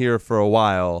been here for a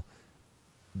while.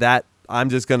 That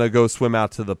I'm just gonna go swim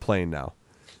out to the plane now.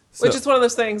 Which is one of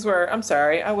those things where, I'm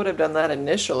sorry, I would have done that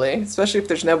initially, especially if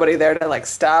there's nobody there to like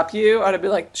stop you. I'd be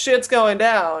like, shit's going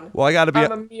down. Well,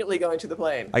 I'm immediately going to the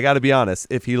plane. I gotta be honest.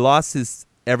 If he lost his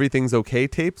Everything's Okay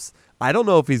tapes, I don't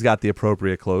know if he's got the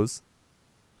appropriate clothes.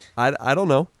 I don't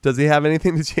know. Does he have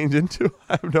anything to change into?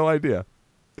 I have no idea.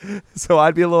 So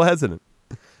I'd be a little hesitant.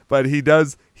 But he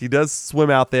does swim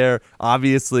out there.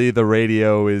 Obviously, the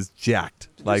radio is jacked.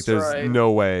 Like, there's no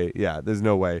way. Yeah, there's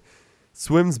no way.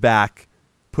 Swims back.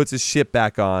 Puts his shit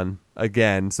back on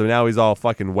again, so now he's all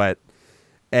fucking wet.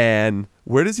 And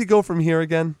where does he go from here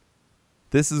again?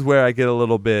 This is where I get a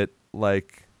little bit,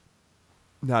 like,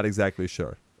 not exactly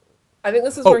sure. I think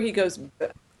this is where he goes.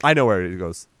 I know where he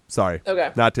goes. Sorry.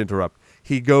 Okay. Not to interrupt.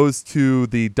 He goes to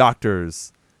the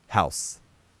doctor's house.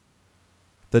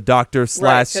 The doctor /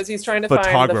 right, because he's trying to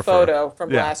find the photo from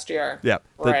last year. Yeah.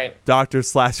 The doctor /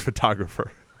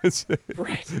 photographer.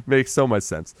 Right. Makes so much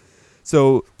sense.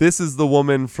 So this is the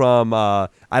woman from, I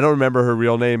don't remember her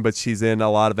real name, but she's in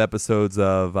a lot of episodes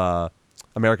of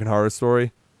American Horror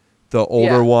Story. The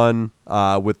older one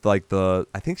with like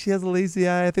I think she has a lazy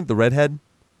eye, I think the redhead.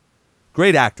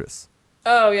 Great actress.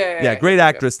 Oh, yeah. Yeah, great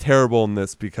actress, terrible in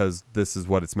this because this is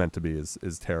what it's meant to be,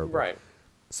 is terrible. Right.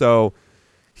 So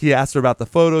he asked her about the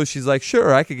photo. She's like,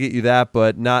 sure, I could get you that,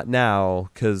 but not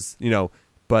now because,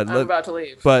 but I'm about to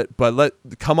leave. But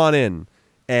come on in.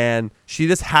 And she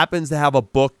just happens to have a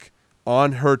book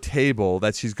on her table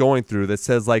that she's going through that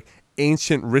says like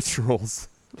ancient rituals,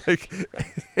 like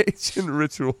ancient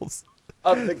rituals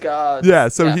of the gods. Yeah.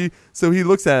 So he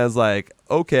looks at it as like,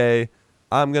 okay,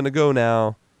 I'm gonna go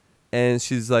now, and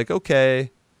she's like,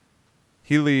 okay.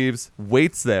 He leaves,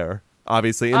 waits there,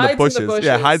 obviously in the bushes.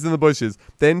 Yeah, hides in the bushes.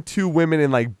 Then 2 women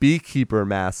in like beekeeper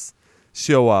masks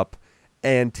show up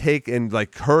and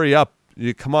like hurry up,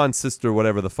 come on, sister,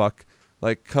 whatever the fuck.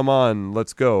 Like, come on,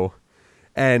 let's go.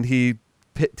 And he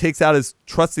takes out his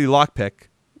trusty lockpick,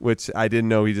 which I didn't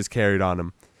know he just carried on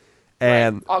him.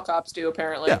 And right. All cops do,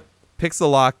 apparently. Yeah. Picks the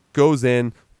lock, goes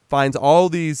in, finds all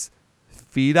these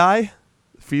fetuses,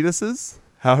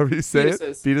 however you say it.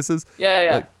 Fetuses.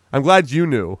 Yeah. Like, I'm glad you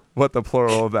knew what the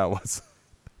plural of that was.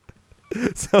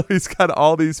 So he's got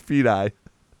all these feti.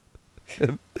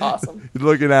 Awesome.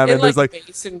 Looking at him, there's like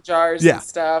mason jars and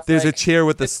stuff. There's a chair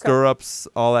with the stirrups,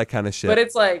 all that kind of shit. But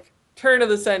it's like turn of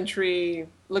the century,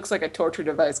 looks like a torture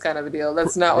device kind of a deal.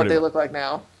 That's not what they look like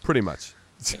now. Pretty much.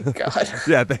 Thank God.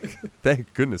 Yeah,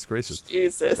 thank goodness gracious.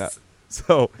 Jesus. Yeah.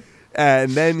 So,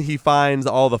 and then he finds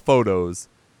all the photos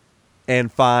and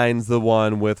finds the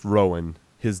one with Rowan,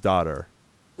 his daughter.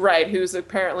 Right, who's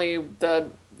apparently the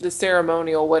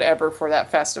ceremonial whatever for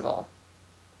that festival.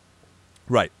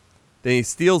 Right. Then he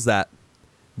steals that.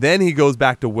 Then he goes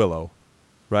back to Willow,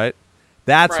 right?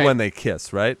 That's when they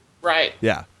kiss, right? Right.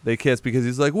 Yeah, they kiss because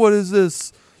he's like, "What is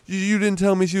this? You didn't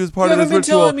tell me she was part of this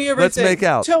ritual. Telling me everything. Let's make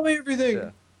out. Tell me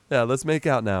everything." Yeah, let's make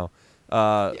out now.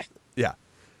 Yeah.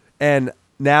 And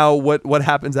now what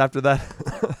happens after that?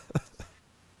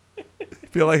 I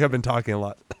feel like I've been talking a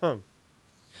lot.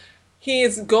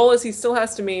 His goal is he still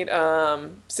has to meet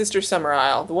Sister Summer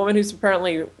Isle, the woman who's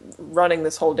apparently running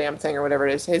this whole damn thing or whatever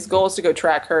it is. His goal is to go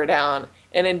track her down.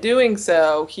 And in doing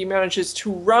so, he manages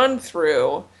to run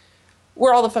through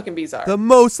where all the fucking bees are. The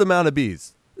most amount of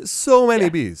bees. So many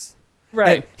bees.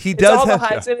 Right. And he does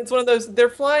have... and it's one of those, they're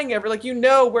flying ever. Like,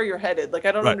 where you're headed. Like,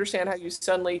 I don't understand how you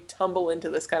suddenly tumble into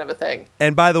this kind of a thing.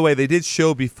 And by the way, they did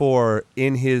show before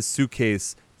in his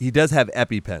suitcase, he does have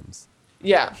EpiPens.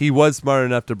 Yeah. He was smart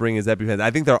enough to bring his EpiPens. I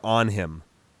think they're on him,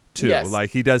 too. Yes. Like,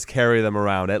 he does carry them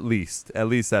around, at least. At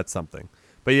least that's something.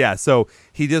 But yeah, so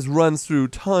he just runs through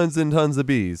tons and tons of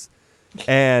bees.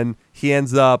 And he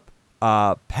ends up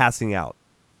passing out.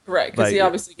 Right, because he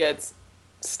obviously gets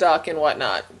stuck and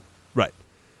whatnot. Right.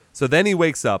 So then he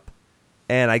wakes up,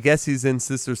 and I guess he's in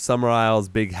Sister Summerisle's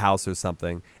big house or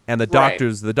something, and the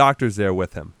doctor's there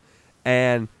with him,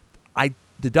 and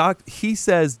he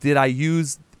says, "Did you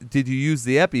use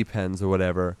the EpiPens or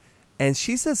whatever?" And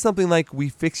she says something like, "We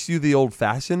fixed you the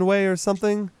old-fashioned way" or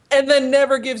something. And then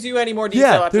never gives you any more detail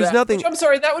after that. Yeah, there's nothing. Which, I'm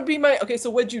sorry, that would be my... Okay, so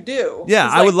what'd you do? Yeah,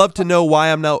 I would love to know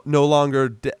why I'm no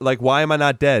longer... why am I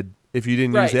not dead if you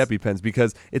didn't use the EpiPens?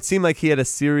 Because it seemed like he had a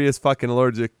serious fucking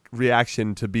allergic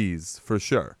reaction to bees, for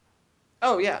sure.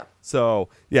 Oh, yeah. So,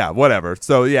 yeah, whatever.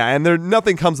 So, yeah, and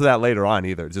nothing comes of that later on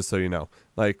either, just so you know.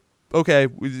 Like, okay,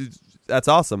 that's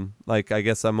awesome. Like, I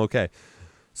guess I'm okay.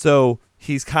 So,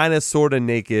 he's kind of sort of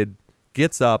naked,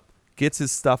 gets up, gets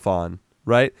his stuff on,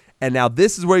 right? And now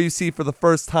this is where you see for the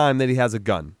first time that he has a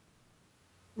gun.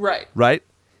 Right. Right?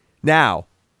 Now,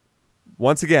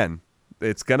 once again,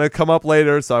 it's going to come up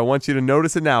later, so I want you to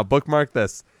notice it now. Bookmark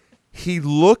this. He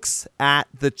looks at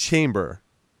the chamber.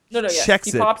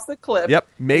 Checks he pops the clip. Yep.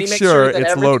 Makes sure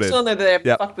it's loaded. Still in there that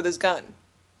they fucked with his gun.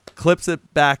 Clips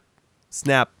it back.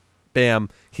 Snap. Bam.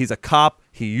 He's a cop.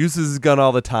 He uses his gun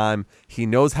all the time. He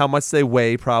knows how much they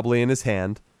weigh probably in his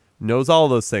hand. Knows all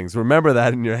those things. Remember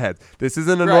that in your head. This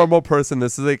isn't a normal person.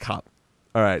 This is a cop.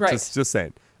 All right. Just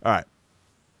saying. All right.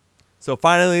 So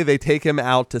finally they take him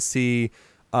out to see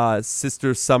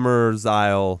Sister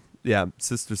Summerisle. Yeah,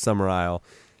 Sister Summerisle.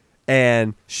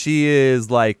 And she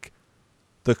is like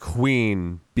the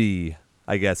queen bee,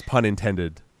 I guess, pun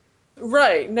intended.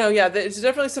 Right. No, yeah, there's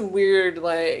definitely some weird,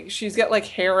 like, she's got, like,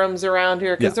 harems around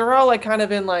here, because they're all, like, kind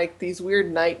of in, like, these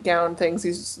weird nightgown things,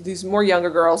 these more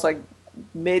younger girls, like,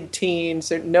 mid-teens,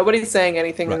 so nobody's saying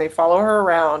anything, and they follow her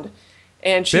around,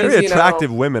 and she's, very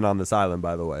attractive women on this island,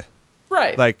 by the way.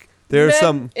 Right. Like, there's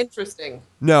some... Interesting.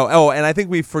 No, oh, and I think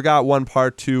we forgot one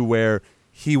part, too, where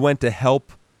he went to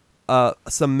help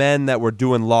some men that were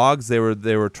doing logs. They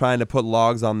were trying to put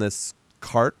logs on this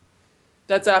cart.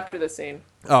 That's after the scene.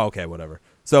 Oh, okay, whatever.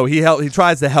 So he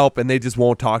tries to help, and they just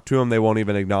won't talk to him. They won't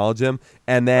even acknowledge him.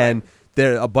 And then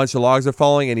a bunch of logs are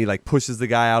falling, and he like pushes the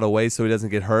guy out of the way so he doesn't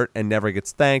get hurt and never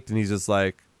gets thanked. And he's just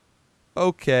like,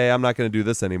 okay, I'm not going to do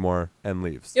this anymore, and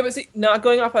leaves. Yeah, but see, not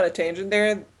going off on a tangent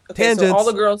there. Okay, Tangents. So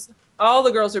all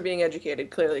the girls are being educated,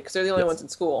 clearly, because they're the only ones in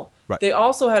school. Right. They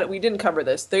also we didn't cover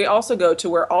this, they also go to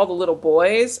where all the little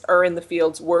boys are in the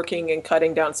fields working and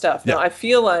cutting down stuff. Now, I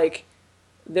feel like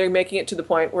they're making it to the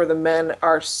point where the men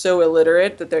are so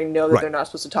illiterate that they know that they're not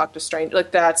supposed to talk to strangers. Like,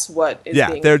 that's what is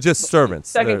being... they're just servants.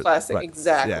 Second class thing,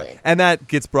 exactly. Yeah. And that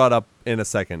gets brought up in a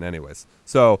second anyways.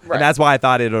 So, and that's why I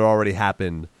thought it had already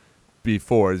happened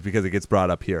before, is because it gets brought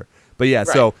up here. But yeah,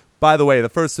 so, by the way,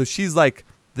 so she's like...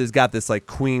 There's got this like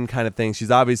queen kind of thing. She's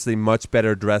obviously much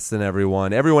better dressed than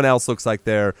everyone. Everyone else looks like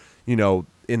they're, in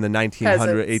the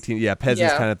 1900s,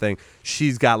 peasants kind of thing.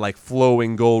 She's got like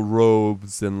flowing gold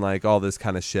robes and like all this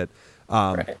kind of shit.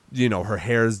 Her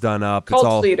hair's done up. Cult it's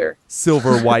all leader.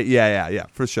 Silver white. Yeah,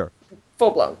 for sure.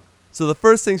 Full blown. So the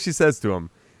first thing she says to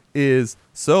him is,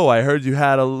 "So I heard you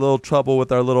had a little trouble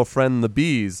with our little friend the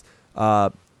bees.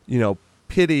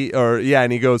 Pity,"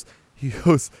 and he goes,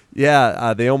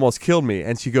 "Yeah, they almost killed me."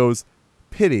 And she goes,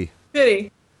 "Pity."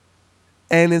 Pity.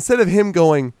 And instead of him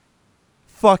going,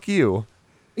 "Fuck you."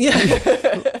 Yeah.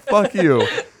 "Fuck you."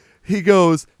 He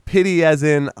goes, "Pity as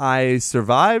in I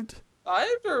survived?"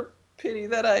 Or pity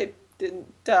that I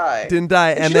didn't die. Didn't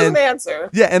die. And she doesn't answer.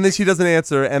 Yeah, and then she doesn't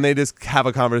answer, and they just have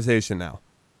a conversation now.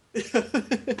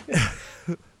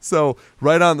 So,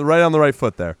 right on the right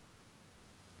foot there.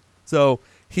 So,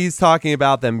 he's talking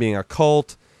about them being a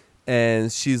cult.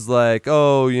 And she's like,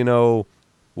 "Oh,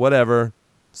 whatever."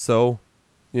 So,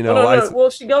 No. Well,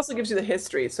 she also gives you the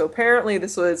history. So apparently,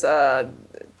 this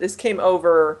came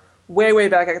over way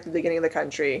back at the beginning of the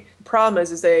country. The problem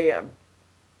is they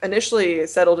initially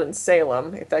settled in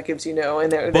Salem, if that gives you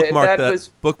and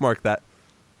bookmark that.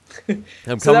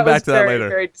 I'm coming back to that later.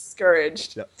 Very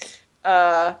discouraged.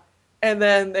 Yep. And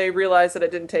then they realized that it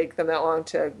didn't take them that long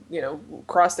to,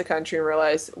 cross the country and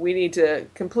realize we need to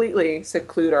completely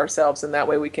seclude ourselves, and that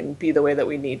way we can be the way that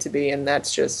we need to be, and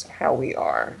that's just how we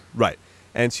are. Right.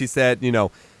 And she said,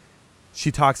 she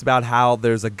talks about how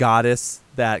there's a goddess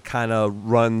that kind of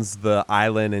runs the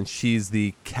island, and she's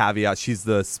the caveat. She's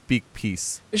the speak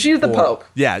piece. She's the Pope.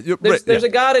 Yeah. There's a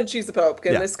god, and she's the Pope.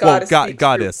 And this goddess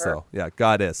goddess, though. Yeah,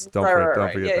 goddess. Don't forget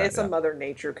that. Yeah, it's a Mother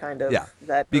Nature kind of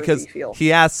that because feel.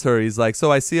 He asks her, he's like,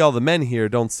 "So I see all the men here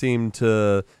don't seem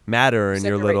to matter in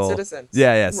your little..." Citizens.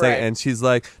 Yeah. And she's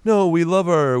like, "No, we love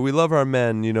our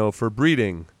men, for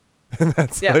breeding."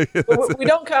 That's Yeah, we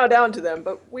don't cow down to them,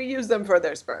 but we use them for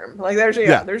their sperm. Like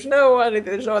there's no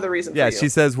other reason. Yeah, for you. she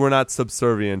says we're not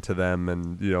subservient to them,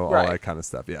 and all Right. that kind of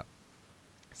stuff. Yeah.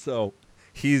 So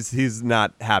he's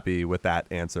not happy with that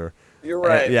answer. You're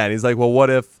right. And he's like, well, what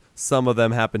if some of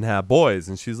them happen to have boys?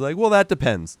 And she's like, well, that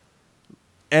depends.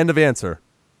 End of answer.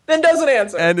 Then doesn't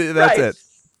answer. And that's it.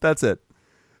 That's it.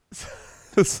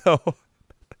 So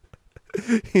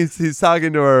he's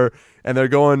talking to her, and they're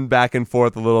going back and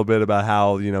forth a little bit about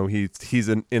how he's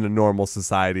in a normal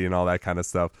society and all that kind of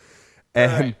stuff.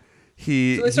 And right. So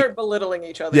they start belittling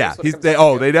each other. Yeah,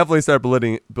 they definitely start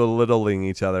belittling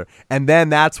each other, and then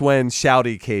that's when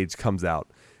Shouty Cage comes out.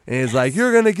 And he's like,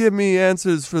 "You're gonna give me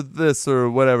answers for this or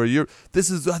whatever. This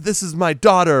is my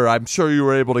daughter. I'm sure you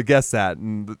were able to guess that."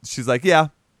 And she's like, "Yeah,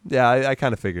 I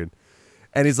kind of figured."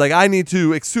 And he's like, "I need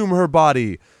to exhume her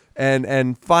body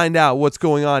and find out what's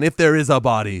going on if there is a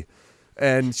body."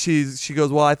 And she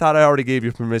goes, "Well, I thought I already gave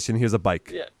you permission. Here's a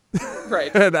bike." Yeah,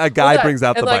 right. And a guy brings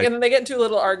out the bike. And then they get into a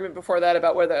little argument before that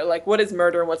about whether what is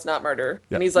murder and what's not murder.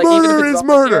 Yeah. And he's like, murder even if it's is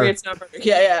murder. It's not murder.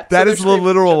 Yeah. That is the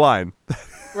literal line.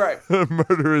 Right.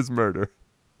 Murder is murder.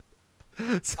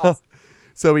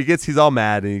 So he's all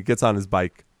mad, and he gets on his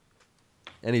bike,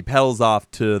 and he pedals off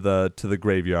to the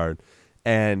graveyard,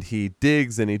 and he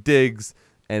digs and he digs,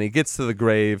 and he gets to the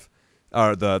grave,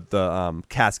 or the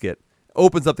casket,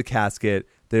 opens up the casket.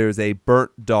 There's a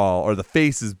burnt doll, or the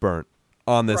face is burnt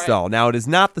on this doll. Now it is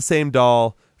not the same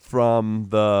doll from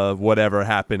the whatever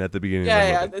happened at the beginning of the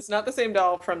movie. Yeah, it's not the same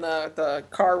doll from the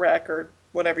car wreck or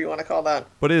whatever you want to call that.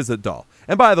 But it is a doll.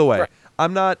 And by the way,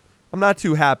 I'm not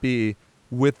too happy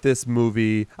with this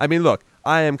movie. I mean, look,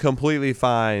 I am completely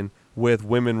fine with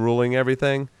women ruling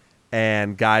everything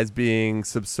and guys being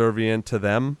subservient to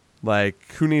them.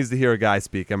 Like, who needs to hear a guy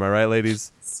speak? Am I right,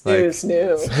 ladies?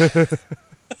 Snoo.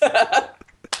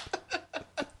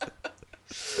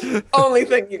 Only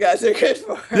thing you guys are good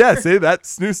for. Yeah, see,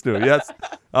 that's snoo. Yes.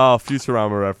 Oh,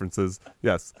 Futurama references.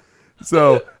 Yes.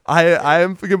 So I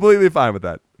am completely fine with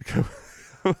that.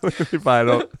 Completely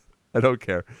fine. I don't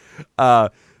care.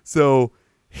 So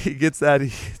he gets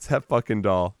that fucking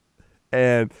doll,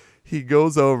 and he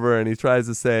goes over and he tries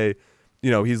to say,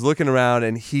 he's looking around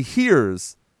and he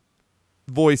hears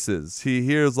voices. He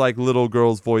hears like little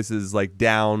girls' voices like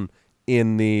down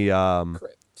in the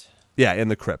crypt. Yeah, in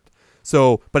the crypt.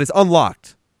 So, but it's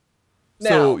unlocked. Now.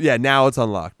 So yeah, now it's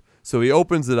unlocked. So he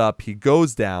opens it up. He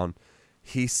goes down.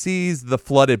 He sees the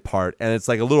flooded part, and it's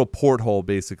like a little porthole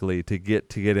basically to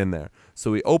get in there.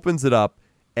 So he opens it up,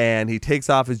 and he takes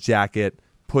off his jacket,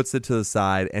 puts it to the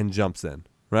side, and jumps in.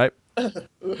 Right?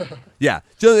 Yeah,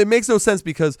 it makes no sense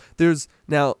because there's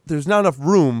not enough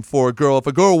room for a girl. If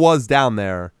a girl was down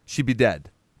there, she'd be dead.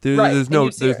 There's no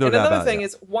doubt about it. Another thing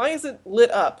is, why is it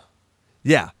lit up?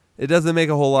 Yeah. It doesn't make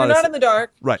a whole lot of sense. You're not in the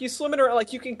dark. Right. You're swimming around.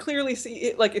 Like, you can clearly see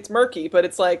it. Like, it's murky, but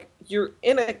it's like you're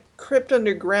in a crypt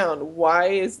underground. Why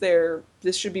is there...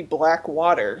 This should be black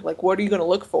water. Like, what are you going to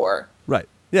look for? Right.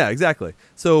 Yeah, exactly.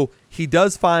 So he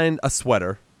does find a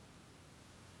sweater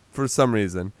for some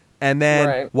reason. And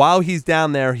then while he's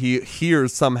down there, he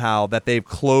hears somehow that they've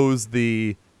closed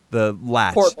the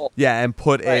latch. Portal. Yeah, and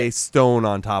put a stone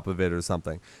on top of it or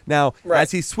something. Now,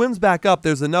 as he swims back up,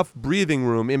 there's enough breathing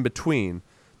room in between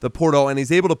the portal, and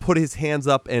he's able to put his hands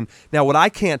up. And now what I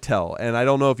can't tell, and I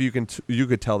don't know if you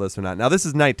could tell this or not. Now this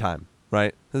is nighttime,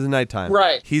 right? This is nighttime.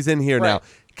 Right. He's in here now.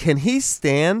 Can he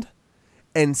stand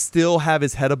and still have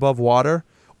his head above water,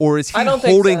 or is he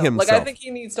holding himself? Like, I think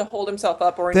he needs to hold himself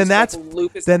up, or then that's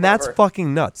loop his that's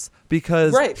fucking nuts,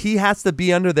 because he has to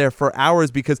be under there for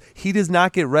hours because he does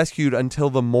not get rescued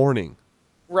until the morning.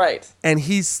 Right. And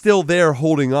he's still there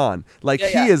holding on. Like,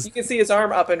 he is... You can see his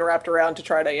arm up and wrapped around to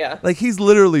try to, Like, he's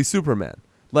literally Superman.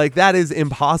 Like, that is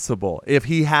impossible if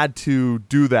he had to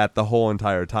do that the whole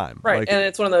entire time. Right. Like, and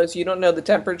it's one of those, you don't know the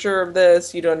temperature of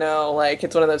this. You don't know, like,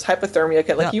 it's one of those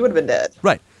hypothermia. Like, you would have been dead.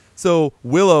 Right. So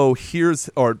Willow hears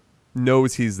or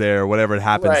knows he's there, whatever it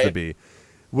happens to be.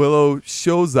 Willow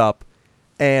shows up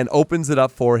and opens it up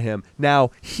for him.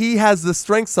 Now, he has the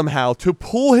strength somehow to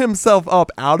pull himself up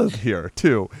out of here,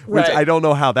 too, which I don't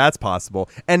know how that's possible,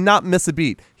 and not miss a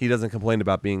beat. He doesn't complain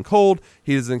about being cold.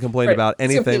 He doesn't complain about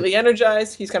anything. He's completely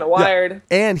energized. He's kind of wired.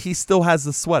 Yeah. And he still has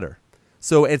the sweater.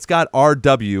 So it's got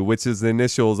RW, which is the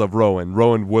initials of Rowan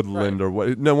Woodland, or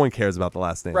what. No one cares about the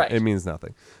last name. It means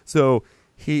nothing. So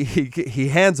he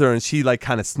hands her, and she like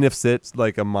kind of sniffs it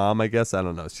like a mom, I guess. I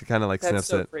don't know. She kind of like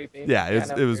sniffs it. Creepy. Yeah,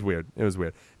 it was weird. It was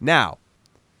weird. Now,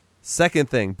 second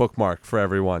thing, bookmark for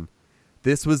everyone.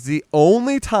 This was the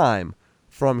only time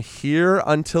from here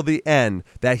until the end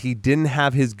that he didn't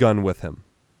have his gun with him,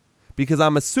 because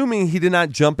I'm assuming he did not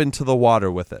jump into the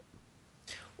water with it.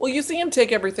 Well, you see him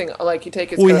take everything, like you take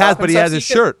his. Well, he coat has, off but he has his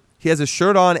shirt. He has his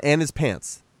shirt on and his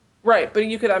pants. Right, but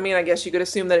you could. I mean, I guess you could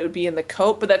assume that it would be in the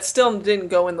coat, but that still didn't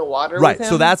go in the water. Right. With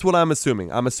him. So that's what I'm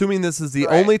assuming. I'm assuming this is the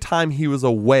only time he was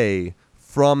away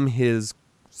from his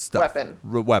stuff.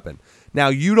 Weapon. Now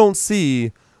you don't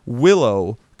see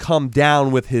Willow come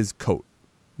down with his coat.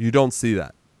 You don't see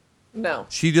that. No.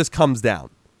 She just comes down.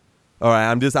 All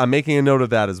right. I'm making a note of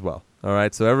that as well. All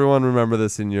right. So everyone remember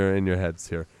this in your heads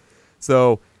here.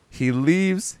 So he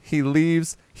leaves.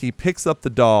 He picks up the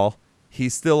doll.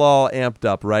 He's still all amped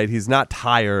up, right? He's not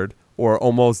tired or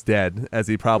almost dead, as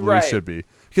he probably should be.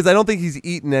 Because I don't think he's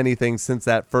eaten anything since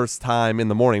that first time in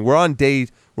the morning. We're on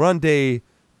day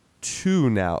 2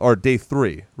 now, or day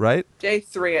 3, right? Day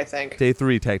 3, I think. Day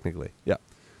 3, technically. Yeah.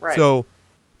 Right. So,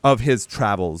 of his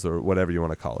travels, or whatever you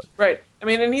want to call it. Right. I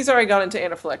mean, and he's already gone into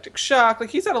anaphylactic shock. Like,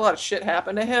 he's had a lot of shit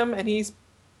happen to him, and he's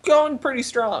going pretty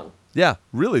strong. Yeah,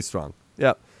 really strong.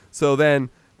 Yeah. So then,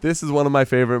 this is one of my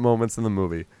favorite moments in the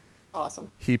movie.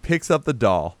 Awesome. He picks up the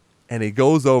doll, and he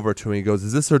goes over to her, and he goes,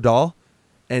 "Is this her doll?"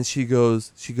 And she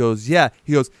goes, "Yeah."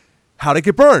 He goes, "How'd it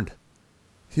get burned?"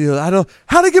 He goes, "I don't,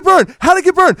 how'd it get burned? How'd it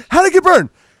get burned? How'd it get burned?"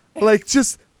 Like,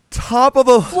 just top of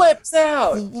the... Flips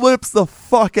the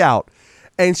fuck out.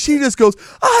 And she just goes,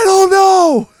 "I don't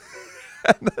know."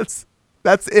 And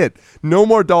that's it. No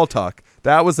more doll talk.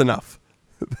 That was enough.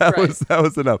 That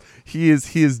was enough. He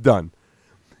is done.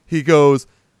 He goes,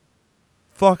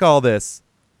 "Fuck all this.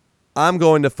 I'm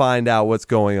going to find out what's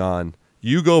going on.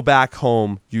 You go back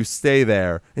home. You stay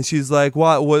there." And she's like,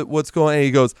 what's going on? And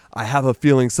he goes, "I have a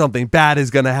feeling something bad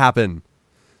is going to happen."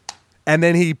 And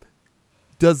then he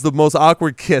does the most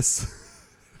awkward kiss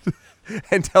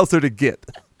and tells her to get.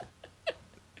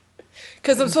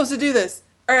 Because I'm supposed to do this.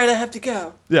 All right, I have to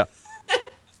go. Yeah.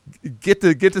 Get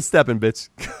to stepping, bitch.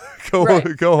 Go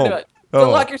home.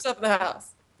 Go lock yourself in the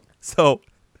house. So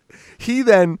he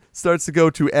then starts to go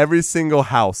to every single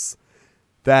house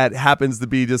that happens to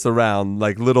be just around,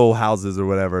 like little houses or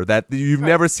whatever, that you've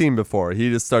never seen before. He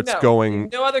just starts going.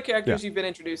 No other characters you've been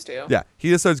introduced to. Yeah.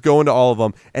 He just starts going to all of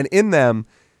them. And in them,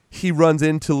 he runs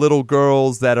into little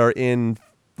girls that are in,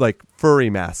 like,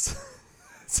 furry masks.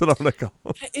 That's what I'm going to call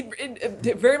them.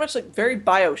 It very much like very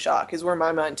Bioshock is where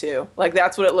my mind too. Like,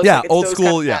 that's what it looks like. It's old those school.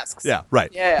 kind of masks. Yeah,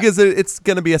 right. Yeah. Because it's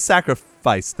going to be a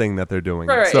sacrifice thing that they're doing.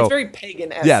 Right. So, it's very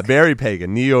pagan-esque. Yeah, very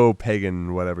pagan.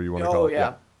 Neo-pagan, whatever you want to call it. Oh,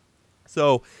 yeah.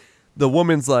 So the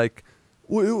woman's like,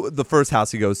 the first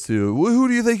house he goes to, "Who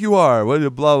do you think you are?" Blah,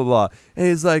 blah, blah. And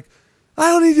he's like,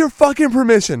 "I don't need your fucking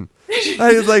permission."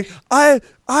 And he's like, I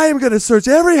am going to search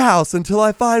every house until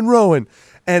I find Rowan.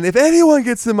 And if anyone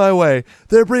gets in my way,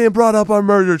 they're being brought up on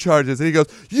murder charges. And he goes,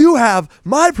 "You have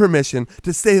my permission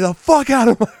to stay the fuck out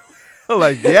of my way." I'm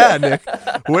like, yeah, Nick,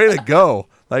 way to go.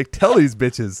 Like, tell these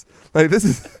bitches. Like, this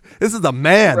is the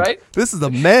man. Right? This is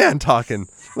the man talking.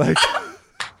 Like...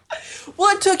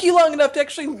 Well, it took you long enough to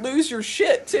actually lose your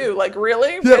shit too. Like,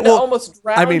 really? Yeah, and almost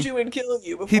drown you and kill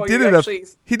you before he did it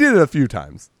a few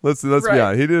times. Let's be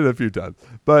honest. He did it a few times.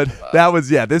 But that was,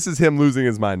 this is him losing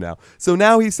his mind now. So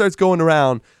now he starts going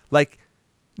around, like,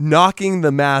 knocking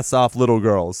the masks off little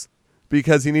girls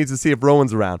because he needs to see if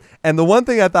Rowan's around. And the one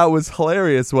thing I thought was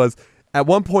hilarious was at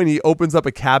one point he opens up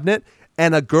a cabinet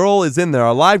and a girl is in there,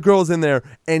 a live girl is in there,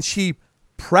 and she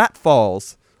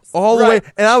pratfalls all the way.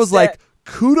 And I was like,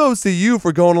 kudos to you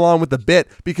for going along with the bit,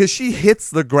 because she hits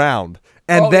the ground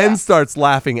and then starts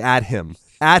laughing at him.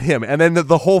 And then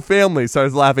the whole family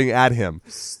starts laughing at him.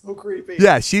 So creepy.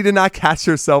 Yeah, she did not catch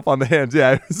herself on the hands.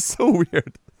 Yeah, it was so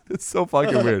weird. It's so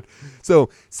fucking weird. So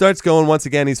starts going once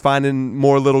again. He's finding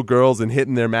more little girls and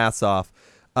hitting their masks off.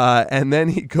 And then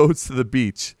he goes to the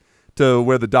beach to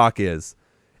where the dock is.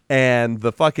 And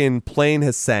the fucking plane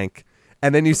has sank.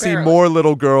 And then you see more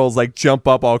little girls like jump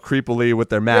up all creepily with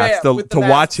their masks to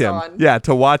watch him. On. Yeah,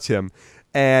 to watch him.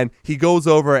 And he goes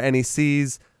over and he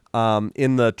sees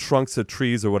in the trunks of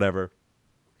trees or whatever,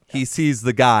 he sees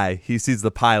the guy. He sees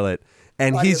the pilot.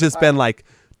 And he's just been like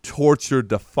tortured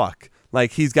to fuck.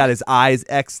 Like, he's got his eyes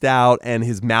X'd out and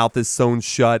his mouth is sewn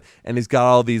shut. And he's got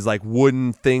all these like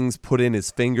wooden things put in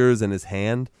his fingers and his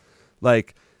hand.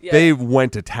 Like, they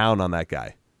went to town on that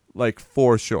guy. Like,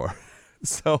 for sure.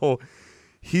 So...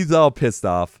 he's all pissed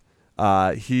off.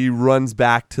 He runs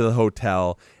back to the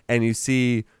hotel, and you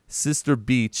see Sister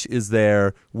Beach is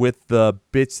there with the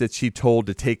bitch that she told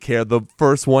to take care of. The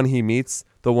first one he meets,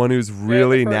 the one who's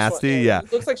really nasty. Yeah.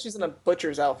 It looks like she's in a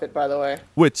butcher's outfit, by the way.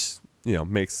 Which,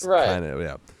 makes kind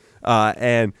of,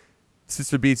 and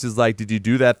Sister Beach is like, "Did you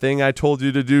do that thing I told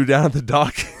you to do down at the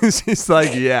dock?" She's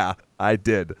like, "Yeah, I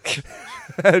did."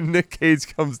 And Nick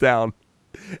Cage comes down,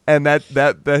 and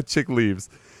that chick leaves.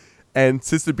 And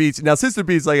Sister Beach,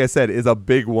 like I said, is a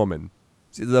big woman.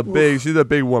 She's a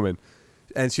big woman.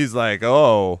 And she's like,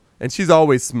 oh, and she's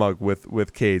always smug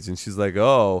with Cage. And she's like,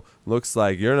 oh, looks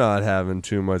like you're not having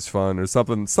too much fun or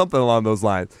something along those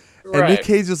lines. Right. And Nick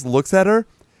Cage just looks at her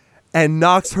and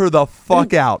knocks her the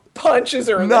fuck out. Punches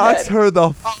her in the head. Knocks her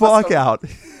the fuck awesome. out.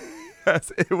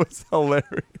 Yes, it was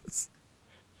hilarious.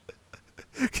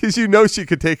 Because you know she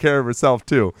could take care of herself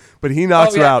too, but he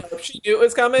knocks her out. She knew it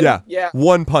was coming. Yeah,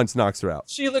 one punch knocks her out.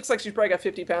 She looks like she's probably got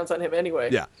 50 pounds on him anyway.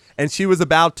 Yeah, and she was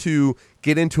about to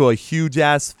get into a huge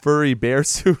ass furry bear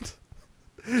suit.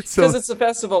 Because it's a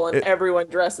festival and everyone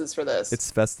dresses for this.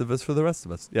 It's Festivus for the rest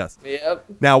of us. Yes. Yep.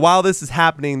 Now, while this is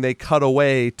happening, they cut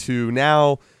away to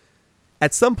now.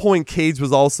 At some point, Cage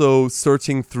was also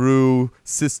searching through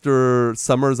Sister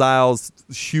Summersile's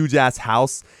huge ass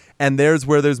house. And there's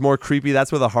where there's more creepy.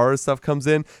 That's where the horror stuff comes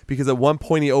in. Because at one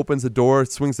point he opens the door,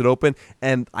 swings it open.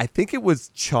 And I think it was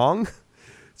Chong.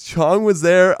 Chong was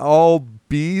there. All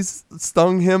bees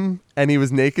stung him. And he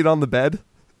was naked on the bed.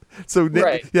 So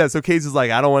so Cage is like,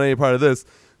 I don't want any part of this.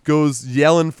 Goes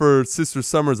yelling for Sister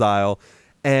Summersile.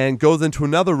 And goes into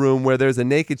another room where there's a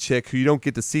naked chick who you don't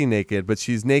get to see naked. But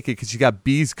she's naked because she got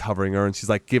bees covering her. And she's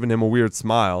like giving him a weird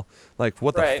smile. Like,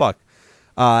 what the fuck?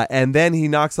 And then he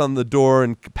knocks on the door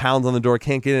and pounds on the door,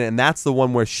 can't get in, and that's the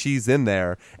one where she's in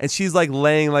there, and she's like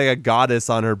laying like a goddess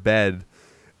on her bed,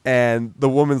 and the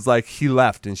woman's like, he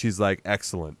left, and she's like,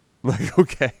 excellent. Like,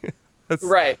 okay, that's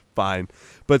fine.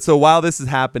 But so while this is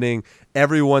happening,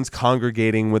 everyone's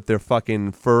congregating with their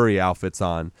fucking furry outfits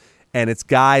on, and it's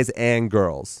guys and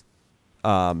girls,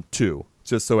 too.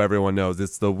 Just so everyone knows,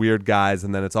 it's the weird guys,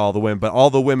 and then it's all the women. But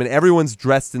all the women, everyone's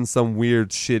dressed in some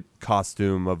weird shit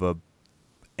costume of a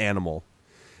animal,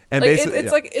 and like, basically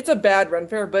it's like it's a bad Ren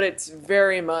Fair, but it's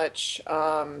very much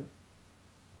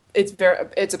it's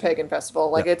a pagan festival.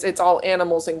 Like it's all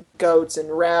animals and goats and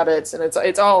rabbits, and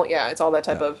it's all that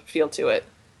type of feel to it.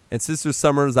 And Sister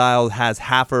Summersile has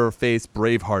half her face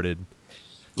bravehearted.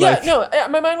 My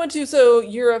mind went to, so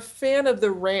you're a fan of the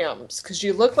Rams because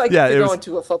you look like you're going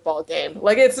to a football game.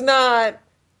 Like it's not.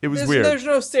 It was weird. There's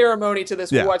no ceremony to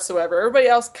this whatsoever. Everybody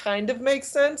else kind of makes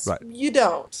sense. Right. You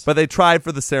don't. But they tried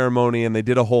for the ceremony, and they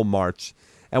did a whole march.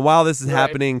 And while this is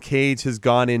happening, Cage has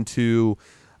gone into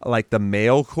like the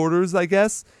male quarters, I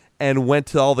guess, and went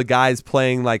to all the guys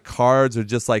playing like cards or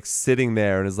just like sitting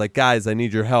there, and is like, guys, I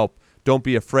need your help. Don't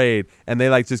be afraid. And they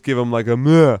like just give him like a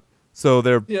meh. So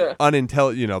they're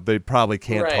unintelligent. They probably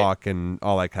can't talk and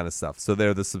all that kind of stuff. So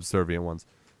they're the subservient ones.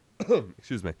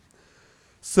 Excuse me.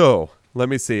 So let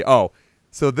me see. Oh,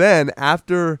 so then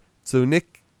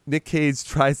Nick Cage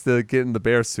tries to get in the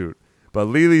bear suit, but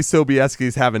Lily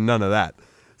Sobieski's having none of that.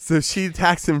 So she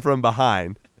attacks him from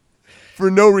behind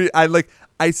for no reason.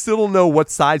 I still don't know what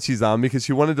side she's on because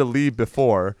she wanted to leave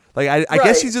before. Like I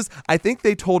guess I think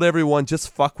they told everyone just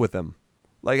fuck with him.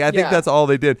 Like I think that's all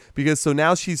they did, because so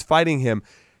now she's fighting him.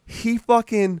 He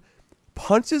fucking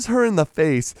punches her in the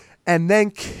face and then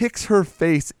kicks her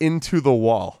face into the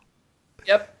wall.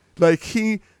 Yep. Like,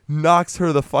 he knocks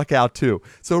her the fuck out, too.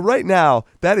 So right now,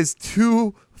 that is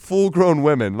two full-grown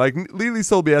women. Like, Lily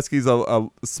Sobieski's a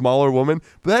smaller woman,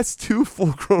 but that's two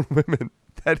full-grown women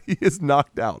that he has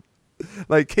knocked out.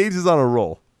 Like, Cage is on a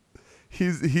roll.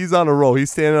 He's on a roll.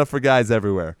 He's standing up for guys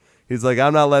everywhere. He's like,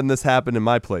 I'm not letting this happen in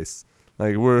my place.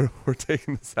 Like, we're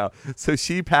taking this out. So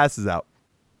she passes out.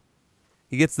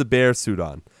 He gets the bear suit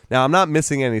on. Now, I'm not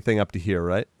missing anything up to here,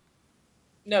 right?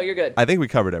 No, you're good. I think we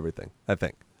covered everything. I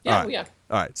think. Yeah,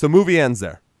 All right. So movie ends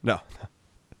there. No.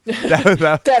 That's it.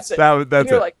 That's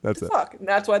You're it. like, that's it. Fuck. And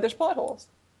that's why there's plot holes.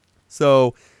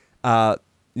 So,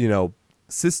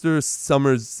 Sister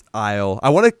Summer's Isle. I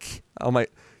want to.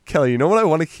 Kelly, you know what I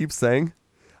want to keep saying?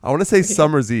 I want to say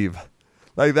Summer's Eve.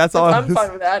 Like, that's all. I'm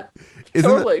fine with that.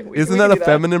 Totally. Isn't that a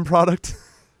feminine product?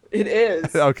 It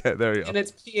is. Okay, there you go. And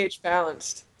it's pH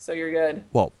balanced, so you're good.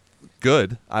 Well,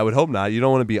 good. I would hope not. You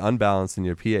don't want to be unbalanced in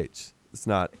your pH. It's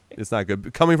not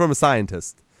good. Coming from a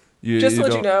scientist. Just to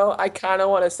let you know, I kind of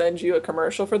want to send you a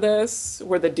commercial for this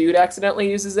where the dude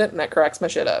accidentally uses it and that cracks my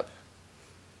shit up.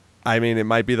 I mean, it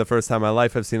might be the first time in my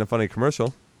life I've seen a funny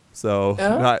commercial. So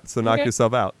knock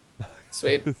yourself out.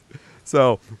 Sweet.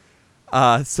 So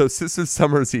Sister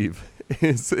Summer's Eve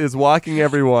is walking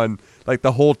everyone, like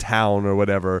the whole town or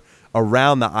whatever,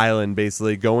 around the island,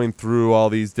 basically going through all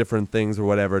these different things or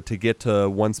whatever to get to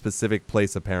one specific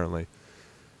place, apparently.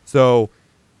 So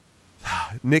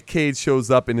Nick Cage shows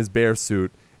up in his bear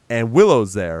suit, and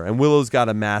Willow's there, and Willow's got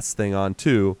a mask thing on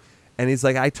too, and he's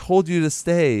like, I told you to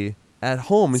stay at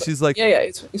home. And she's like,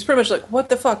 he's pretty much like, what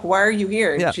the fuck, why are you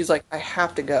here? And she's like, I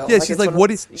have to go. She's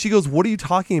like, she goes, what are you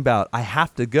talking about? I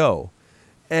have to go.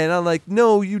 And I'm like,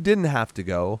 no, you didn't have to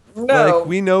go. No. Like,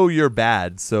 we know you're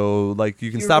bad, so, like,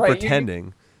 you can stop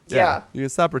pretending. Yeah. You can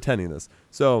stop pretending this.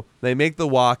 So they make the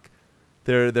walk.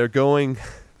 They're going,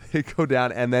 they go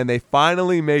down, and then they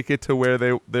finally make it to where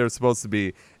they're supposed to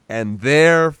be. And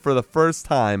there, for the first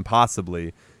time,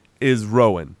 possibly, is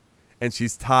Rowan. And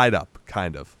she's tied up,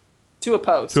 kind of. To a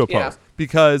post.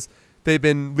 Because they've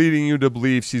been leading you to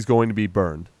believe she's going to be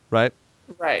burned, right?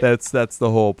 Right. That's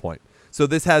the whole point. So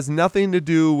this has nothing to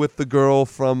do with the girl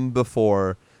from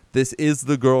before. This is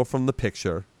the girl from the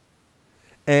picture.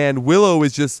 And Willow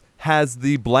has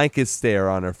the blankest stare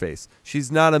on her face. She's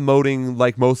not emoting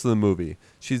like most of the movie.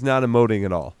 She's not emoting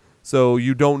at all. So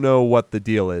you don't know what the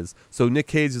deal is. So Nick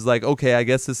Cage is like, okay, I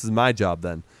guess this is my job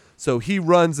then. So he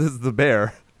runs as the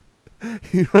bear.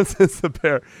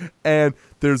 And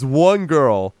there's one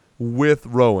girl with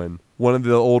Rowan, one of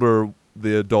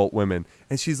the adult women.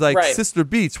 And she's like, Sister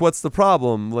Beach, what's the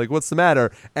problem? Like, what's the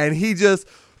matter? And he just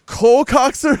cold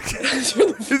cocks her.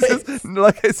 Just,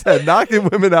 like I said, knocking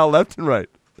women out left and right.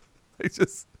 Like,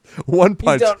 just one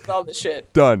punch. He's done with all this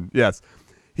shit. Done, yes.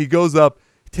 He goes up,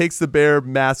 takes the bear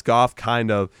mask off,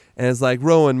 kind of, and is like,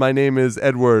 Rowan, my name is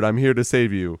Edward. I'm here to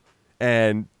save you.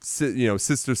 And,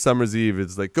 Sister Summer's Eve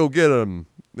is like, go get him.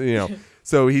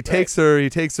 So he takes her.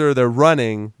 They're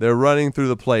running through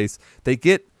the place.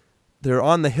 They're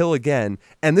on the hill again,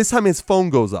 and this time his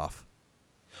phone goes off.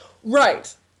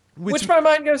 Right. Which my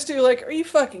mind goes to, like, are you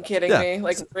fucking kidding me?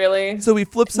 Like, really? So he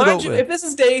flips it over. If this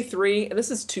is day 3, and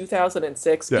this is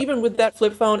 2006, even with that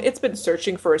flip phone, it's been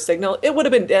searching for a signal. It would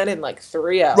have been dead in, like,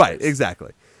 3 hours. Right,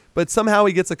 exactly. But somehow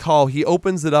he gets a call. He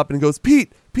opens it up and goes,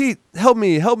 Pete, help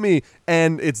me.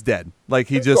 And it's dead. Like,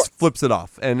 he just flips it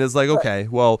off and is like, okay,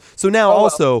 well. So now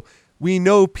we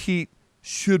know Pete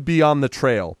should be on the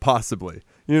trail, possibly.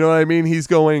 You know what I mean? He's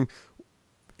been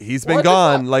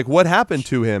gone. Like, what happened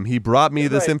to him? He brought me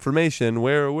this information.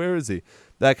 Where is he?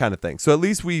 That kind of thing. So at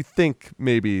least we think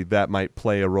maybe that might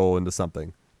play a role into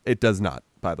something. It does not,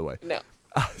 by the way. No.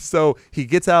 So he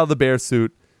gets out of the bear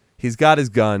suit. He's got his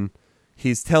gun.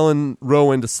 He's telling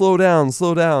Rowan to slow down,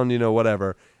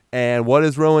 whatever. And what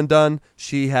has Rowan done?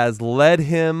 She has led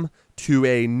him to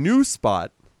a new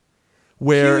spot.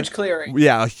 Huge clearing.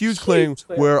 Yeah, a huge clearing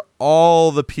where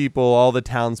all the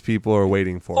townspeople are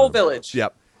waiting for whole him. Village.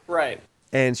 Yep. Right.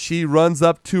 And she runs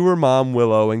up to her mom,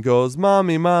 Willow, and goes,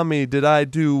 Mommy, did I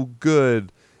do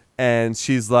good? And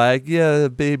she's like, yeah,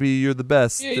 baby, you're the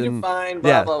best. Yeah, you're fine,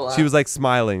 blah, blah, blah. She was like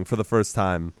smiling for the first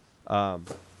time.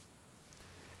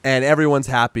 And everyone's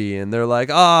happy, and they're like,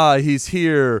 he's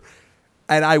here.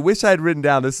 And I wish I'd written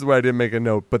down, this is where I didn't make a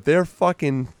note, but their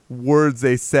fucking words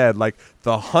they said, like,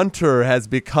 the hunter has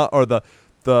become, or the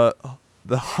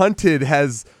hunted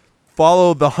has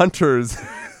followed the hunters.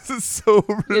 So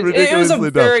ridiculously it was a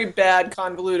dumb. very bad,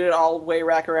 convoluted, all way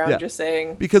rack around just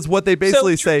saying. Because what they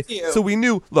basically say, so we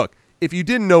knew, look, if you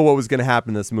didn't know what was going to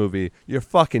happen in this movie, you're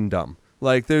fucking dumb.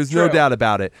 Like, there's no doubt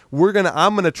about it.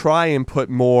 I'm going to try and put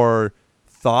more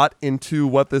thought into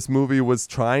what this movie was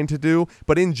trying to do,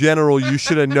 but in general you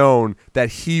should have known that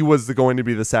he was going to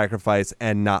be the sacrifice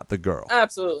and not the girl.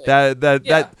 Absolutely.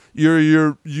 That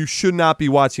you should not be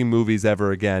watching movies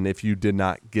ever again if you did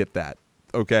not get that.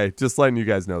 Okay, just letting you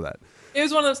guys know that. It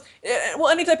was one of those,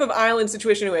 any type of island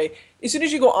situation anyway. As soon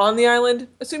as you go on the island,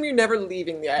 assume you're never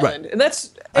leaving the island, and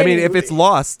that's. If it's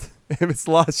Lost, you're any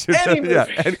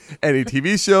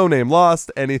TV show named Lost,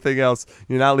 anything else,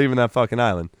 you're not leaving that fucking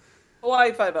island.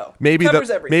 Hawaii Five-0.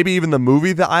 Maybe even the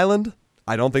movie The Island.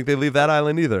 I don't think they leave that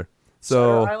island either.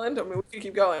 So Shutter Island. I mean, we can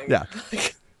keep going. Yeah.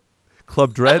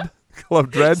 Club Dread. Club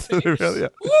Dread. Yeah.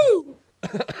 Woo!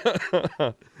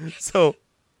 So,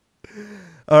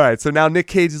 all right. So now Nick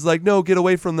Cage is like, no, get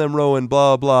away from them, Rowan.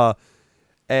 Blah blah.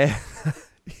 And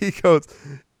he goes,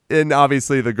 and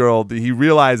obviously the girl, he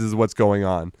realizes what's going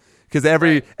on. Because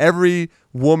every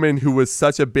woman who was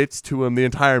such a bitch to him the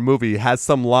entire movie has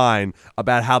some line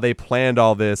about how they planned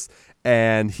all this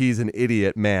and he's an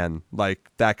idiot man, like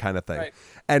that kind of thing. Right.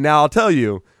 And now I'll tell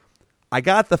you, I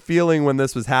got the feeling when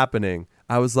this was happening,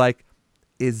 I was like,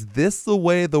 is this the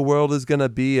way the world is going to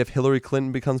be if Hillary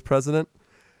Clinton becomes president?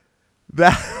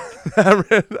 I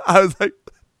was like,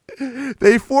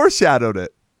 they foreshadowed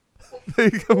it.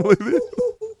 They completely...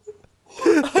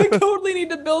 I totally need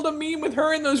to build a meme with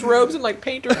her in those robes and like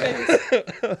paint her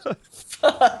face.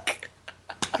 Fuck.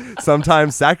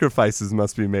 Sometimes sacrifices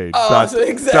must be made.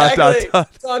 Exactly.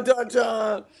 Dun, dun,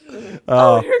 dun.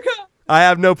 Oh, here comes. I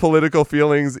have no political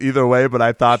feelings either way, but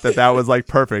I thought that was like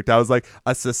perfect. I was like,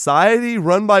 a society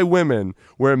run by women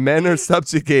where men are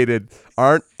subjugated,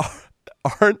 aren't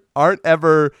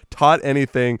ever taught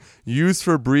anything, used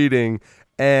for breeding,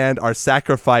 and are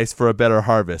sacrificed for a better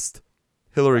harvest.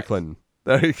 Hillary Clinton.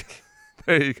 There you go.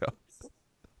 There you go.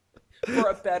 For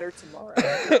a better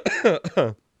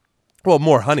tomorrow. Well,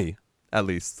 more honey, at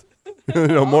least.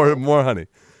 More honey.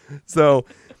 So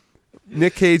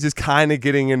Nick Cage is kind of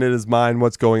getting into his mind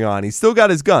what's going on. He's still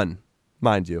got his gun,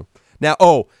 mind you. Now,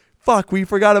 we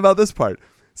forgot about this part.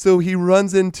 So he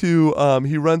runs in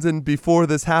before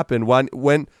this happened.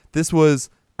 When this was,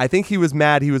 I think he was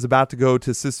mad. He was about to go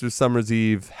to Sister Summer's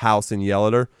Eve house and yell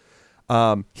at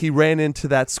her. He ran into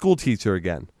that school teacher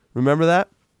again. Remember that?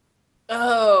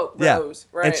 Oh, Rose,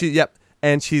 yeah. right.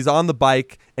 And she's on the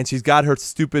bike, and she's got her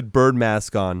stupid bird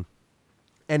mask on.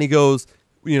 And he goes,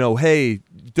 hey,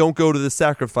 don't go to the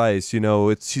sacrifice.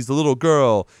 She's a little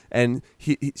girl. And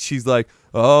she's like,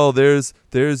 oh,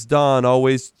 there's Dawn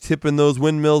always tipping those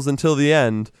windmills until the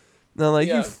end. And I'm like,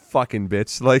 you fucking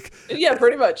bitch. Like, yeah,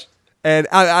 pretty much. And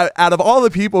out of all the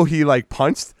people he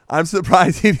punched, I'm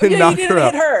surprised he didn't knock her out. He didn't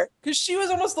hit her because she was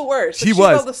almost the worst. She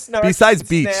was. Besides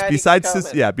Beach, besides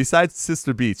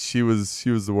Sister Beach, she was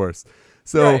the worst.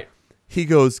 So he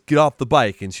goes, get off the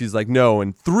bike, and she's like, no.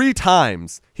 And 3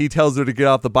 times he tells her to get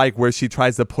off the bike where she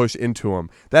tries to push into him.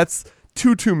 That's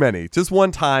too many. Just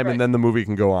one time, and then the movie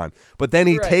can go on. But then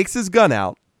he takes his gun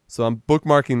out. So I'm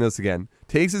bookmarking this again.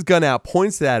 Takes his gun out,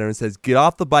 points it at her, and says, get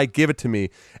off the bike, give it to me.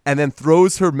 And then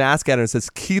throws her mask at her and says,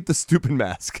 keep the stupid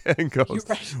mask. And goes,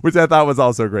 which I thought was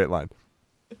also a great line.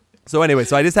 So anyway,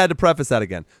 I just had to preface that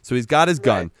again. So he's got his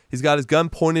gun. He's got his gun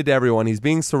pointed to everyone. He's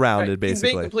being surrounded, basically.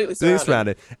 He's being completely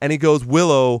surrounded. And he goes,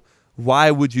 Willow,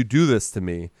 why would you do this to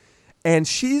me? And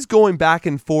she's going back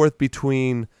and forth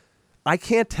between, I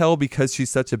can't tell because she's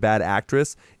such a bad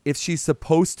actress, if she's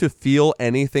supposed to feel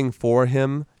anything for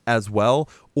him as well,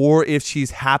 or if she's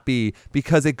happy,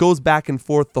 because it goes back and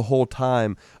forth the whole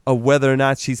time of whether or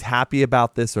not she's happy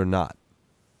about this or not.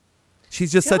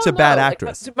 She's just such a bad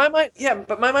actress. My mind,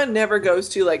 but my mind never goes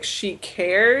to she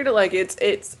cared.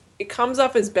 It comes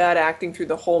off as bad acting through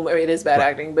the whole movie. It is bad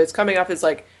acting, but it's coming off as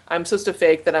I'm supposed to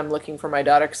fake that I'm looking for my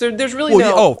daughter, because there's really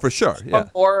for sure,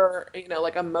 or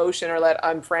emotion, or that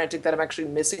I'm frantic that I'm actually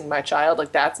missing my child.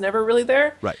 That's never really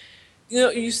there. Right.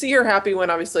 You see her happy when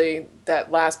obviously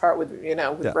that last part with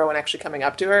Rowan actually coming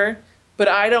up to her, but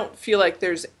I don't feel like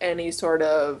there's any sort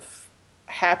of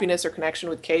happiness or connection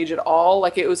with Cage at all.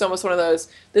 It was almost one of those,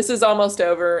 this is almost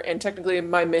over and technically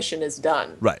my mission is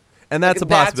done. Right. And that's a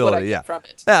possibility. That's what I get from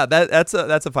it. Yeah,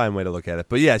 that's a fine way to look at it.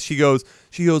 But yeah, she goes,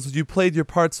 you played your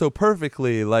part so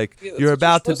perfectly. You're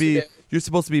about to be, you're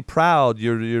supposed to be proud.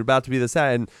 You're about to be the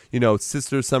sad. And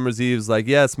Sister Summer's Eve's like,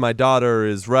 yes, my daughter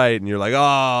is right. And you're like,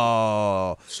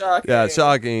 oh, shocking. Yeah,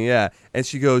 shocking. Yeah. And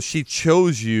she goes, she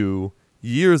chose you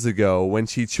years ago when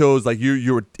she chose,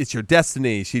 it's your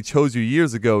destiny. She chose you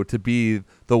years ago to be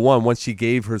the one once she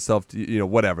gave herself to,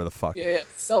 whatever the fuck. Yeah,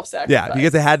 self-sacrifice. Yeah,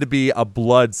 because it had to be a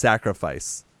blood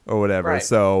sacrifice or whatever. Right.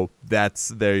 So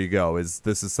there you go.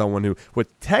 This is someone who,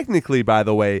 technically, by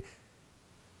the way,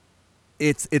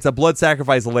 it's a blood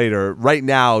sacrifice later. Right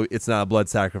now, it's not a blood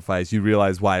sacrifice. You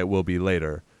realize why it will be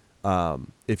later,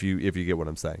 if you get what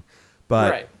I'm saying.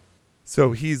 But right.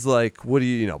 So he's like, what do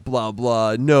you, blah,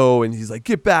 blah, no. And he's like,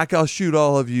 get back, I'll shoot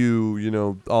all of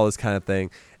you, all this kind of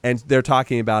thing. And they're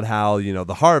talking about how,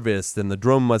 the harvest and the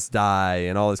drone must die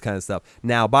and all this kind of stuff.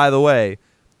 Now, by the way,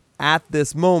 at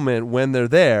this moment when they're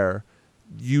there,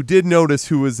 you did notice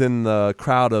who was in the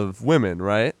crowd of women,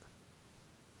 right?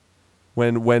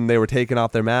 When they were taking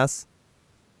off their masks?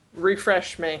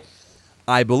 Refresh me.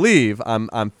 I believe,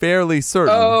 I'm fairly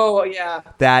certain. Oh, yeah.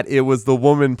 That it was the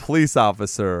woman police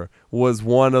officer was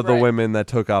one of the women that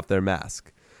took off their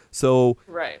mask. So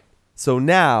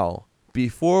now,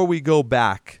 before we go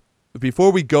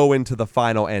into the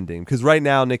final ending, because right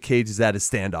now Nick Cage is at his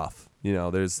standoff.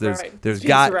 There's he's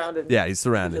surrounded. Yeah, he's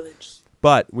surrounded.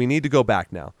 But we need to go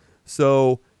back now.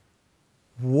 So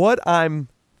what I'm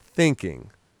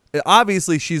thinking,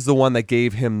 obviously she's the one that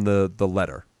gave him the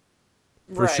letter.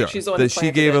 For sure. She's the one she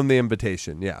gave him the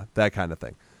invitation. Yeah, that kind of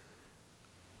thing.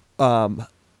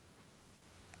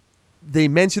 They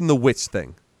mentioned the witch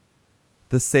thing.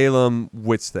 The Salem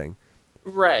witch thing.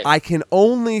 Right. I can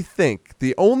only think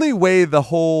the only way the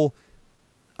whole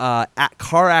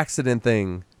car accident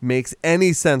thing makes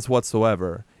any sense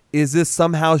whatsoever is if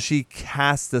somehow she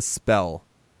cast a spell.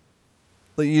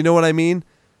 You know what I mean?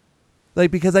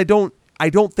 Because I don't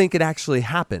think it actually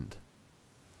happened.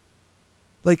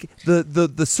 like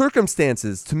the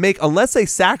circumstances to make, unless they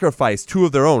sacrifice two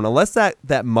of their own, unless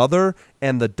that mother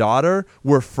and the daughter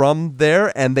were from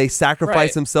there and they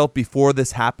sacrifice themselves before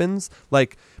this happens,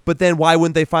 like, but then why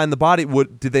wouldn't they find the body?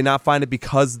 Did they not find it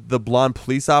because the blonde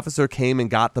police officer came and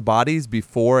got the bodies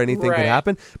before anything could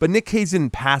happen? But Nick Cage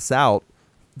didn't pass out.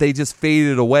 They just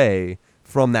faded away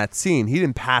from that scene. He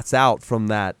didn't pass out from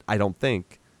that, I don't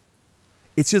think.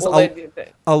 It's just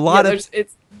a lot of...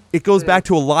 It goes back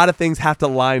to a lot of things have to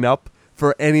line up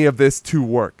for any of this to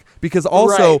work. Because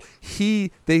also,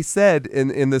 they said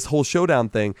in this whole showdown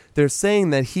thing, they're saying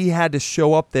that he had to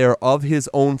show up there of his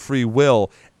own free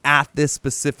will at this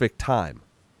specific time.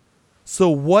 So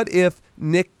what if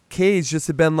Nick Cage just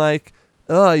had been like,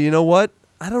 you know what?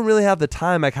 I don't really have the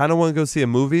time. I kind of want to go see a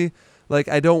movie. Like,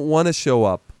 I don't want to show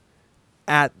up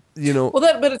at, Well,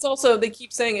 but it's also, they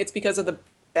keep saying it's because of the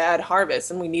bad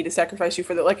harvest and we need to sacrifice you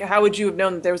for the, like, how would you have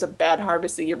known that there was a bad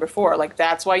harvest the year before? Like,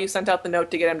 that's why you sent out the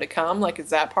note to get him to come? Like, is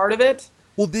that part of it?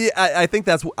 Well, I think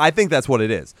that's what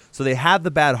it is. So they have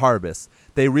the bad harvest.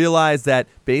 They realize that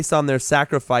based on their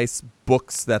sacrifice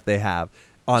books that they have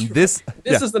on this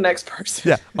is the next person.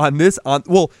 Yeah, on this. No,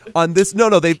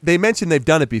 they mentioned they've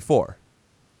done it before.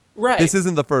 Right. This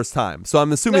isn't the first time. So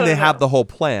I'm assuming they have the whole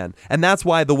plan. And that's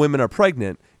why the women are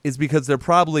pregnant, is because they're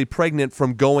probably pregnant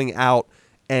from going out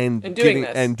and doing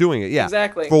it. Yeah.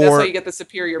 Exactly. That's how you get the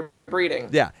superior breeding.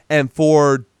 Yeah. And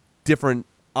for different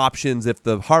options if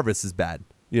the harvest is bad.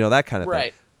 That kind of thing.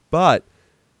 Right. But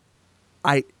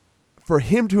for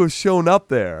him to have shown up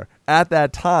there at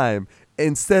that time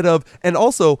instead of, and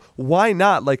also, why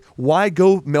not? Like, why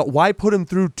put him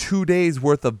through 2 days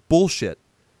worth of bullshit?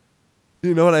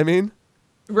 You know what I mean?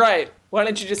 Right. Why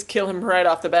don't you just kill him right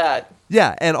off the bat?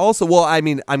 Yeah, and also, well, I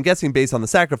mean, I'm guessing based on the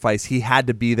sacrifice, he had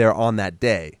to be there on that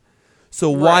day.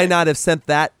 So why not have sent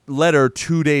that letter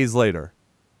 2 days later?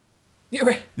 You're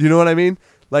right. You know what I mean?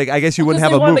 Like, I guess you wouldn't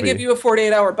have a movie. They wanted to give you a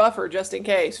 48-hour buffer just in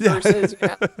case. Versus,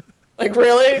 like,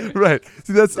 really? Right.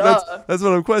 See, that's what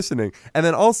I'm questioning. And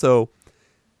then also,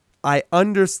 I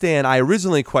understand. I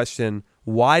originally questioned,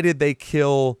 why did they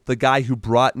kill the guy who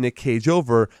brought Nick Cage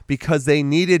over? Because they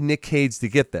needed Nick Cage to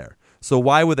get there. So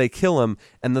why would they kill him?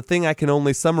 And the thing I can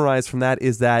only summarize from that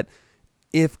is that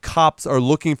if cops are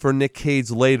looking for Nick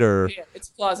Cage later... Yeah, it's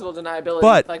plausible deniability.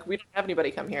 But, like, we don't have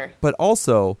anybody come here. But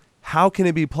also, how can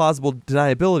it be plausible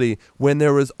deniability when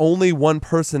there was only one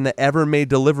person that ever made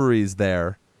deliveries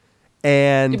there?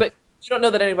 And but you don't know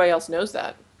that anybody else knows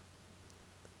that.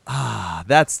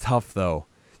 That's tough, though.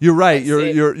 You're right.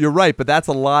 You're right, but that's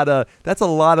a lot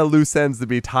of loose ends to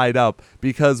be tied up,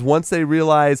 because once they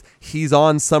realize he's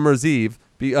on Summer's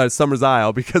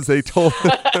Isle, because they told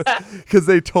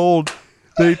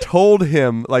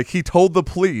him, like, he told the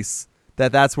police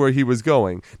that that's where he was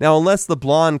going. Now, unless the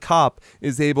blonde cop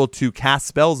is able to cast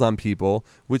spells on people,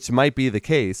 which might be the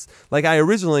case. Like, I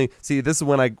originally this is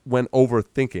when I went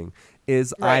overthinking.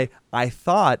 I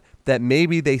thought that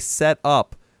maybe they set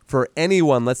up for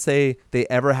anyone, let's say they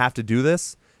ever have to do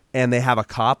this and they have a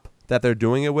cop that they're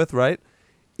doing it with, right?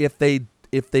 If they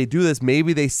do this,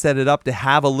 maybe they set it up to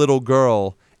have a little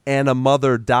girl and a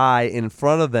mother die in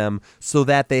front of them so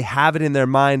that they have it in their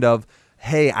mind of,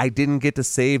 hey, I didn't get to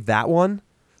save that one,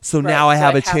 so now I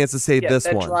have a chance to save this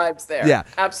one. Drives there. Yeah,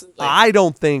 absolutely. I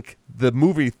don't think the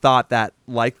movie thought that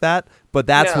like that, but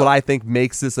that's what I think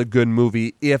makes this a good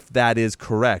movie if that is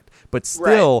correct. But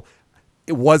still,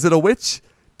 was it a witch?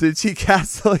 Did she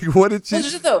cast, like, what did she...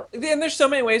 Well, and there's so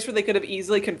many ways where they could have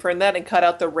easily confirmed that and cut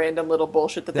out the random little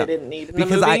bullshit that they didn't need in the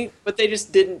movie, but they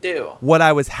just didn't do. What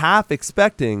I was half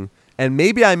expecting, and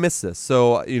maybe I missed this,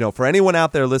 so, for anyone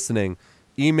out there listening,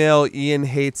 email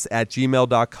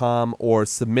ianhates@gmail.com or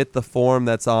submit the form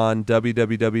that's on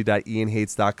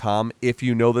www.ianhates.com if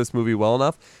you know this movie well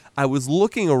enough. I was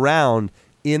looking around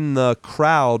in the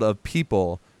crowd of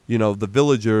people, the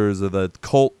villagers or the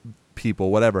cult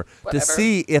people, whatever, to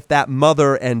see if that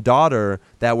mother and daughter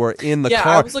that were in the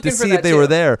car, to see if they were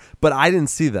there, but I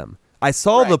didn't see them. I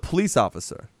saw the police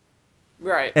officer.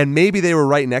 Right. And maybe they were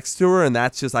right next to her, and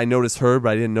that's just, I noticed her, but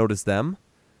I didn't notice them.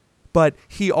 But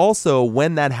he also,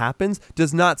 when that happens,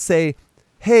 does not say,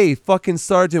 hey, fucking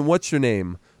Sergeant, what's your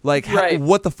name? Like,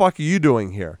 what the fuck are you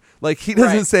doing here? Like, he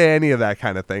doesn't say any of that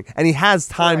kind of thing. And he has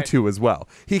time to as well.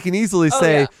 He can easily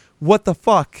say, what the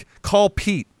fuck? Call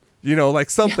Pete. Like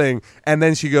something. And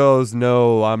then she goes,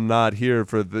 no, I'm not here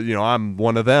for the, I'm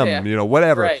one of them,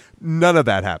 whatever. Right. None of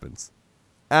that happens.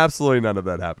 Absolutely none of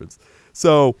that happens.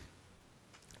 So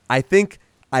I think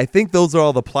those are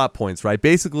all the plot points, right?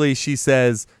 Basically, she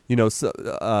says,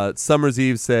 Summer's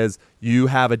Eve says, you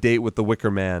have a date with the Wicker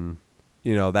Man,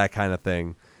 that kind of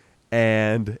thing.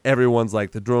 and everyone's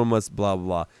like, the drone must blah, blah,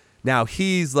 blah. Now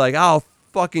he's like, I'll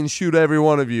fucking shoot every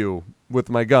one of you with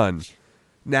my gun.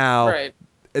 Now, right.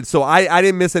 So I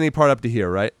didn't miss any part up to here,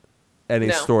 right? Any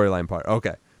No. storyline part.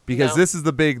 Okay. Because this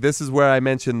is where I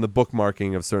mentioned the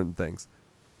bookmarking of certain things.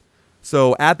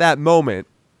 So at that moment,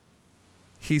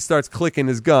 he starts clicking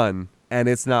his gun, and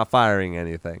it's not firing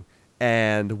anything.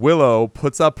 And Willow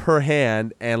puts up her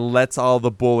hand and lets all the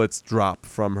bullets drop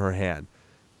from her hand.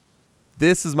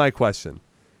 This is my question.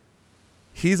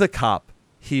 He's a cop.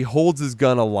 He holds his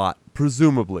gun a lot,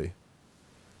 presumably.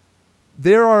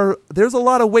 There's a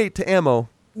lot of weight to ammo.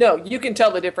 No, you can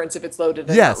tell the difference if it's loaded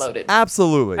and Yes, not loaded.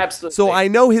 absolutely. Absolutely. So I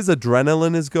know his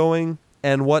adrenaline is going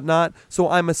and whatnot. So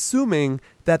I'm assuming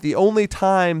that the only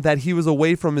time that he was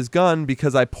away from his gun,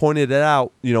 because I pointed it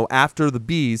out, after the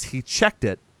bees, he checked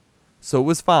it. So it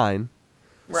was fine.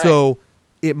 Right. So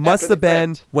it must After have the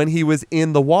been fact. when he was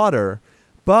in the water.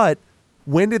 But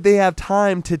when did they have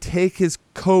time to take his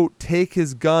coat, take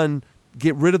his gun,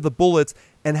 get rid of the bullets,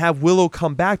 and have Willow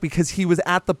come back? Because he was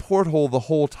at the porthole the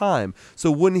whole time. So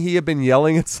wouldn't he have been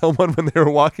yelling at someone when they were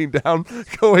walking down,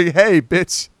 going, hey,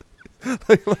 bitch?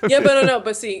 Yeah, but no.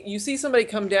 But see, you see somebody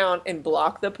come down and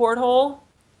block the porthole.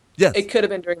 Yes. It could have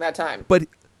been during that time. But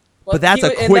Well, that's he-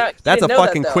 a and quick, that- he that's a didn't know that,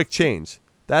 fucking though. quick change.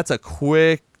 That's a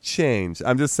quick change.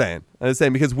 I'm just saying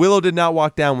because Willow did not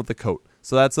walk down with the coat.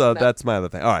 So that's my other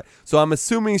thing. All right. So I'm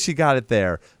assuming she got it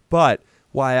there. But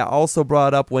why I also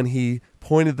brought up when he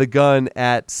pointed the gun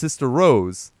at Sister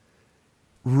Rose,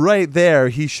 right there,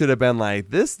 he should have been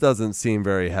like, this doesn't seem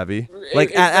very heavy.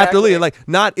 Like after Exactly. leaving, like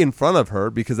not in front of her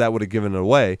because that would have given it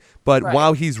away. But Right.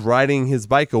 while he's riding his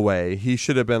bike away, he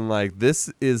should have been like,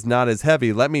 this is not as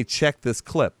heavy. Let me check this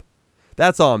clip.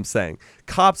 That's all I'm saying.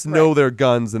 Cops know Right. their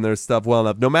guns and their stuff well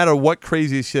enough. No matter what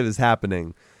crazy shit is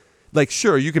happening, like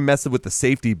sure you can mess it with the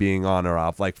safety being on or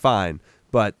off, like fine.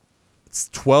 But it's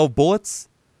 12 bullets.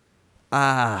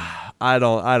 I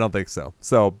don't think so.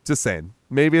 So just saying,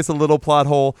 maybe it's a little plot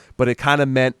hole, but it kind of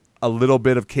meant a little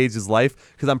bit of Cage's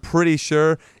life because I'm pretty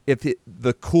sure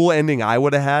the cool ending I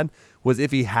would have had was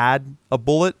if he had a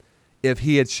bullet, if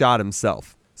he had shot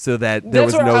himself. So that there That's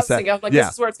was what no I was thinking. I was like, yeah.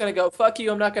 this is where it's going to go. Fuck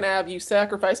you. I'm not going to have you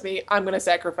sacrifice me. I'm going to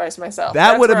sacrifice myself.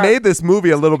 That That's would have where made this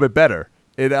movie a little bit better.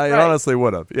 It Right. honestly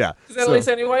would have. Yeah. Because at So- least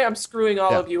anyway, I'm screwing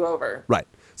all Yeah. of you over. Right.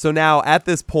 So now at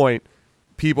this point,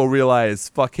 people realize,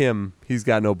 fuck him. He's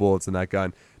got no bullets in that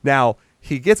gun. Now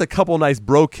he gets a couple nice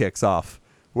bro kicks off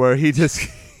where he just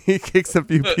he kicks a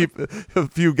few people, a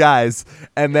few guys,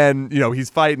 and then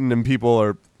he's fighting and people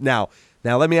are now.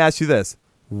 Let me ask you this: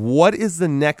 what is the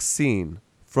next scene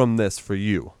from this for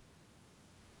you?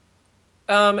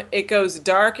 It goes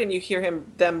dark and you hear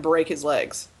them break his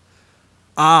legs.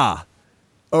 Ah,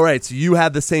 all right. So you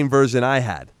had the same version I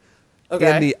had.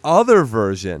 Okay. In the other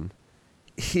version,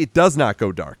 it does not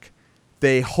go dark.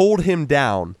 They hold him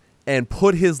down and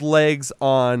put his legs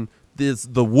on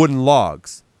the wooden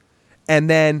logs. And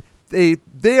then they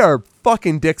are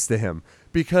fucking dicks to him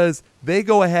because they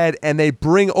go ahead and they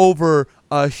bring over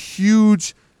a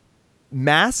huge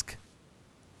mask,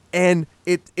 and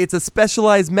it's a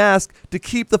specialized mask to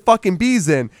keep the fucking bees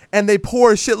in, and they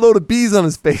pour a shitload of bees on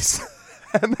his face.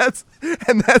 And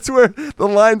that's where the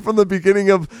line from the beginning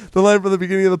of the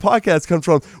podcast comes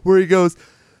from, where he goes,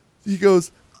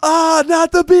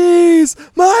 not the bees,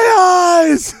 my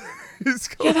eyes.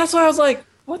 Yeah, that's why I was like,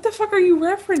 what the fuck are you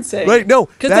referencing? Right, no,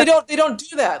 because they don't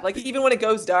do that. Like even when it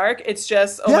goes dark, it's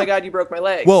just Yeah. my god, you broke my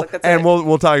leg. Well, like, that's and it.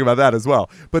 we'll talk about that as well.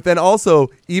 But then also,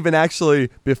 even actually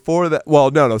before that,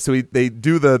 well, no. So they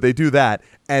do that,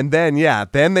 and then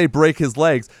then they break his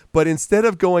legs. But instead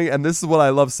of going, and this is what I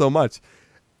love so much,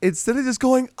 instead of just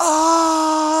going,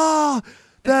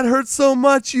 that hurts so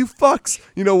much, you fucks,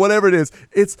 whatever it is,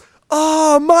 it's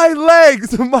my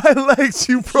legs,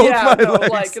 you broke my legs.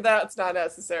 Like that's not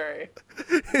necessary.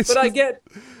 It's But I just- get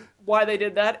why they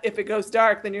did that. If it goes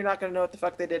dark, then you're not going to know what the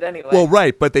fuck they did anyway. Well,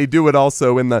 right, but they do it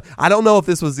also in the. I don't know if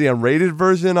this was the unrated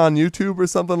version on YouTube or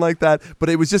something like that, but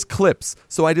it was just clips.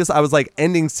 So I was like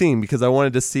ending scene because I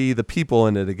wanted to see the people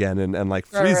in it again and like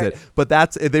freeze Right. it. But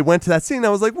they went to that scene. And I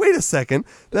was like, wait a second,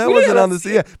 that Yeah, wasn't on that's-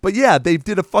 this. Yeah, but yeah, they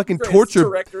did a fucking For his torture.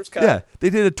 director's cut. Yeah, they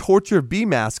did a torture bee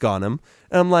mask on him,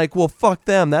 and I'm like, well, fuck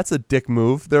them. That's a dick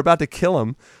move. They're about to kill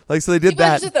him. Like, so they did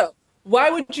that. Imagine it, though.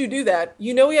 Why would you do that?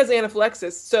 You know he has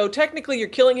anaphylaxis, so technically you're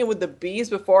killing him with the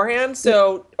bees beforehand.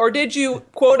 So, or did you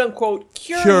quote unquote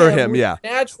cure him? With Yeah, a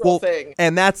natural thing.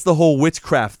 And that's the whole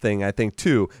witchcraft thing, I think,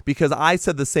 too, because I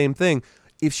said the same thing.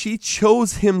 If she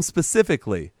chose him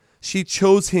specifically, she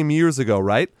chose him years ago,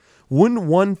 right? Wouldn't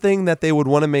one thing that they would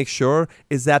want to make sure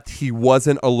is that he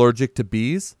wasn't allergic to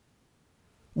bees?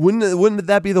 Wouldn't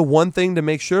that be the one thing to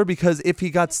make sure? Because if he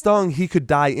got stung, he could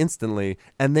die instantly,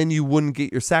 and then you wouldn't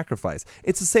get your sacrifice.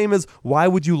 It's the same as, why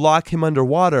would you lock him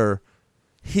underwater?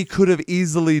 He could have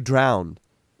easily drowned.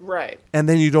 Right. And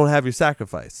then you don't have your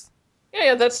sacrifice.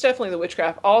 Yeah, that's definitely the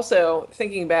witchcraft. Also,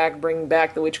 bringing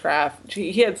back the witchcraft,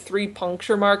 he had 3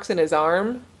 puncture marks in his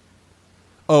arm.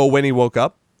 Oh, when he woke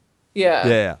up? Yeah.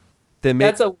 Yeah.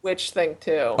 That's a witch thing,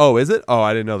 too. Oh, is it? Oh,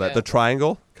 I didn't know that. Yeah. The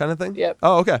triangle kind of thing? Yep.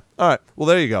 Oh, okay. All right. Well,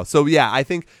 there you go. So, yeah, I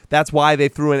think that's why they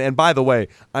threw in. And by the way,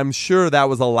 I'm sure that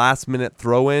was a last-minute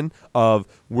throw-in of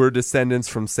we're descendants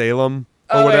from Salem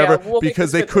or whatever. Yeah.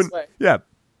 Because they couldn't. Yeah.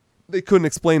 They couldn't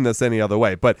explain this any other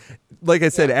way. But like I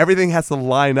said, everything has to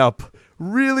line up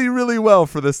really, really well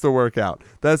for this to work out.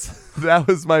 That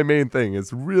was my main thing.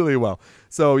 It's really well.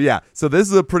 So, yeah. So, this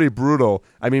is a pretty brutal.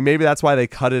 I mean, maybe that's why they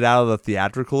cut it out of the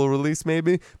theatrical release,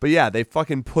 maybe. But, yeah, they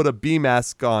fucking put a bee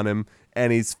mask on him,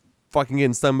 and he's fucking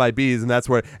getting stung by bees, and that's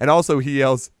where. And also, he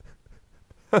yells.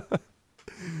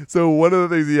 So, one of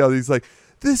the things he yells, he's like,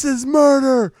 "This is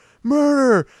murder!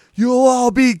 Murder! You'll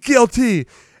all be guilty,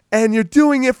 and you're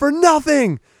doing it for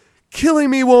nothing! Killing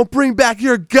me won't bring back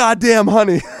your goddamn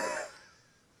honey!"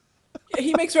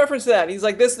 He makes reference to that. He's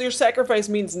like, your sacrifice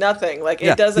means nothing. Like,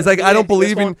 it doesn't. He's like, I don't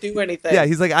believe in. Won't do anything. Yeah,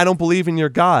 he's like, I don't believe in your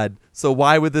God. So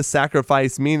why would this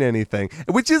sacrifice mean anything?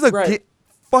 Which is a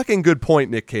fucking good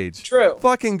point, Nick Cage. True.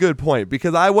 Fucking good point,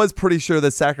 because I was pretty sure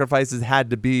that sacrifices had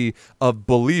to be of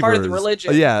believers. Part of the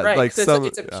religion. Yeah, right. like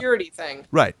it's a purity thing.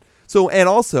 Right. So, and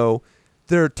also,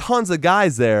 there are tons of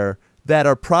guys there that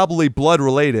are probably blood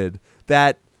related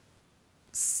that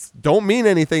don't mean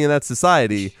anything in that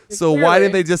society. So why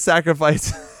didn't they just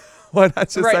sacrifice? Why not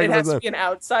just sacrifice it has them? to be an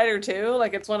outsider too.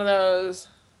 Like, it's one of those.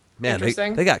 Man,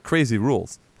 interesting. they got crazy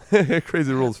rules.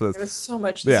 Crazy rules for this. There's so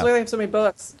much. This is why they have so many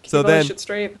books. Keep So all then, this shit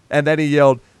straight. And then he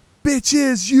yelled,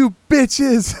 "Bitches, you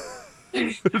bitches!"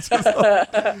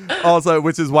 Also,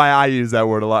 which is why I use that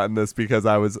word a lot in this, because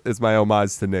it's my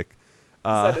homage to Nick.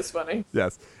 That is funny.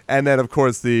 Yes. And then, of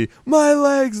course, the my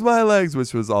legs,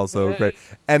 which was also great.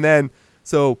 And then,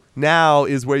 so now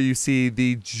is where you see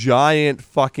the giant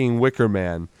fucking Wicker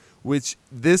Man, which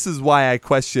this is why I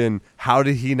question, how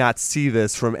did he not see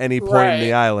this from any point in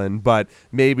the island? But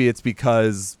maybe it's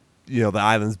because, the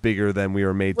island's bigger than we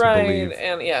were made to believe. Right,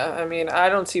 and I mean, I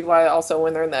don't see why also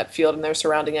when they're in that field and they're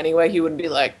surrounding anyway, he wouldn't be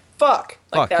like, fuck.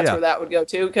 Like, that's where that would go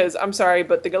to. Because, I'm sorry,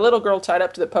 but the little girl tied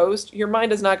up to the post, your mind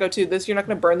does not go to this. You're not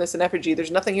going to burn this in effigy. There's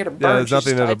nothing here to burn. Yeah, there's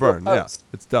nothing there to burn. Yeah,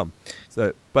 it's dumb.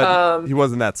 So, but he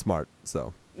wasn't that smart,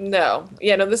 so. No.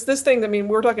 Yeah, no, this thing, I mean,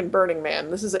 we're talking Burning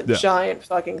Man. This is a giant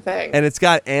fucking thing. And it's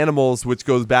got animals, which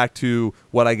goes back to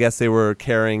what I guess they were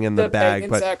carrying in the bag.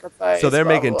 But sacrifice, so they're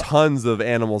making tons of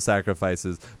animal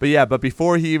sacrifices. But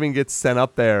before he even gets sent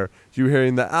up there, you're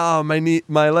hearing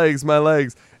my legs.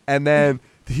 And then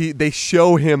they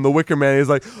show him the Wicker Man. He's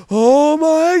like, oh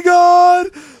my God.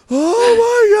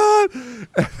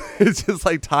 It's just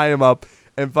like tie him up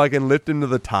and fucking lift him to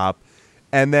the top.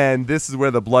 And then this is where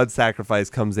the blood sacrifice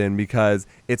comes in, because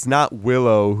it's not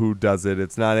Willow who does it.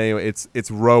 It's not anyone.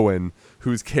 It's Rowan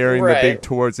who's carrying the big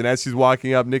torch. And as she's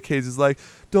walking up, Nick Cage is like,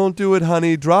 "Don't do it,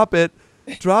 honey. Drop it,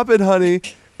 honey."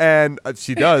 And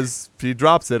she does. She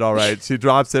drops it. All right. She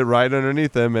drops it right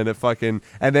underneath him, and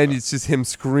and then it's just him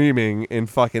screaming in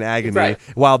fucking agony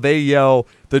while they yell,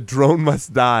 "The drone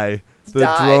must die.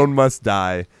 The drone must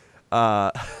die."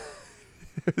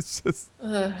 It's just.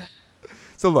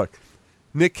 So look.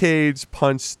 Nick Cage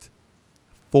punched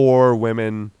 4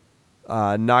 women,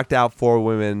 knocked out 4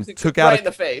 women, took out in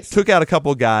the face. Took out a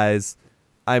couple guys.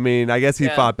 I mean, I guess he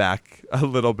fought back a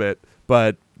little bit,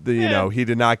 but he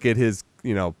did not get his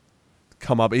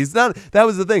come up. He's not. That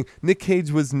was the thing. Nick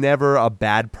Cage was never a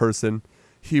bad person.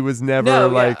 He was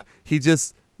never he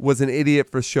just was an idiot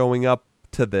for showing up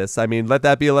to this. I mean, let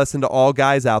that be a lesson to all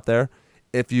guys out there.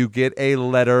 If you get a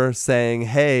letter saying,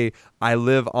 "Hey, I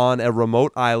live on a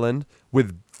remote island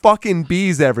with fucking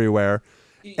bees everywhere,"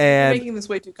 you're making this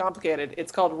way too complicated. It's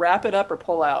called wrap it up or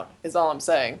pull out, is all I'm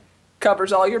saying.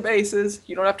 Covers all your bases.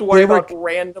 You don't have to worry about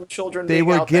random children being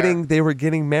out there. They were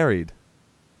getting married.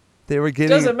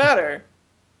 Doesn't matter.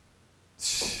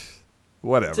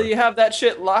 Whatever. So you have that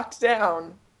shit locked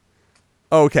down.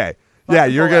 Okay. Yeah,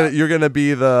 you're gonna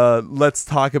be the let's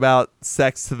talk about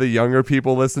sex to the younger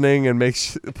people listening, and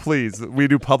please, we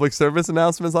do public service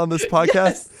announcements on this podcast.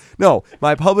 Yes. No,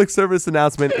 my public service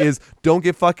announcement is don't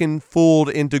get fucking fooled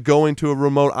into going to a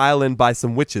remote island by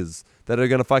some witches that are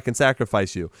gonna fucking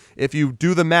sacrifice you. If you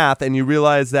do the math and you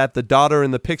realize that the daughter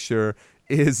in the picture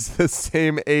is the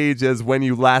same age as when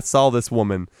you last saw this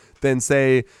woman, then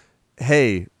say,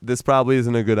 hey, this probably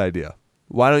isn't a good idea.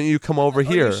 Why don't you come over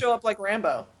here? You show up like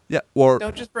Rambo. Yeah, or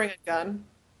don't just bring a gun.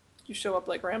 You show up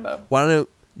like Rambo. Why don't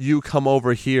you come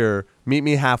over here? Meet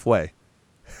me halfway.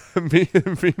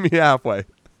 meet me halfway.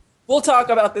 We'll talk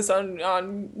about this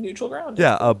on neutral ground.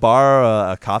 Yeah, a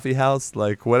bar, a coffee house,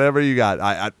 like whatever you got.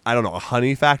 I don't know, a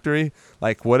honey factory,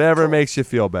 like whatever makes you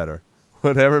feel better.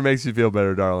 Whatever makes you feel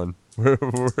better, darling. We're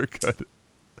good.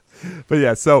 But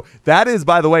yeah, so that is,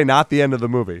 by the way, not the end of the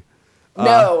movie.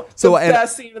 No, the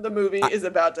best scene of the movie is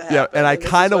about to happen. Yeah, and I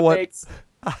kind of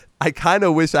I kind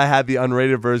of wish I had the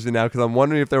unrated version now, because I'm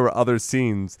wondering if there were other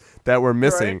scenes that were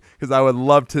missing, because I would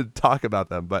love to talk about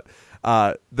them. But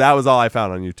that was all I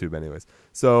found on YouTube anyways.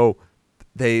 So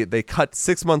they cut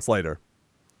 6 months later,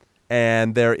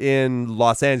 and they're in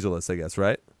Los Angeles, I guess,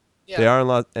 right? Yeah. They are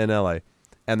in LA,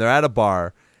 and they're at a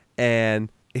bar,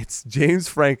 and it's James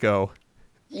Franco.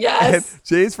 Yes. And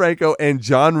James Franco and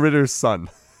John Ritter's son.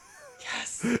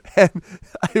 Yes. And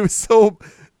I was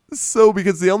so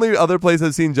because the only other place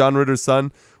I've seen John Ritter's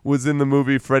son was in the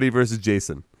movie Freddy vs.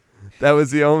 Jason. That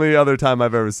was the only other time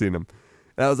I've ever seen him.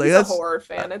 And I was like, that's a horror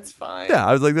fan. It's fine. Yeah,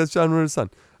 I was like, that's John Ritter's son.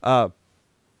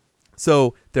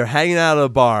 So they're hanging out at a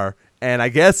bar, and I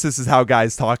guess this is how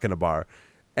guys talk in a bar.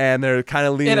 And they're kind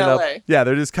of leaning up. Yeah,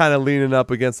 they're just kind of leaning up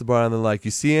against the bar, and they're like,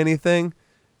 "You see anything?"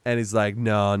 And he's like,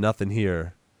 "No, nothing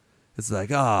here." It's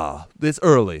like, it's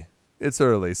early. It's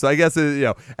early. So I guess,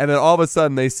 and then all of a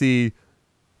sudden they see,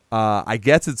 I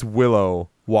guess it's Willow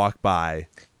walk by,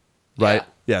 right?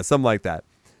 Yeah, something like that.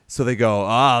 So they go,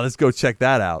 let's go check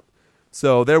that out.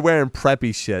 So they're wearing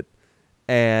preppy shit.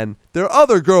 And there are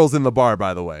other girls in the bar,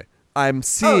 by the way. I'm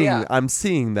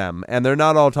seeing them, and they're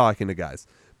not all talking to guys.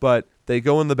 But they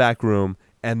go in the back room,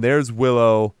 and there's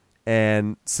Willow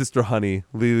and Sister Honey,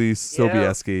 Lily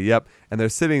Sobieski. Yep. And they're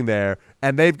sitting there,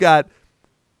 and they've got,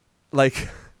 like,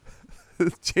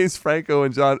 James Franco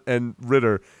and John and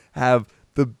Ritter have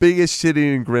the biggest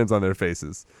shit-eating grins on their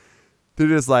faces. They're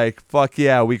just like, fuck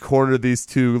yeah, we cornered these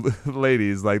two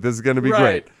ladies. Like, this is going to be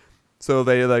great. So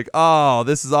they're like, oh,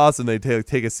 this is awesome. They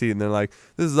take a seat, and they're like,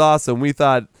 this is awesome. We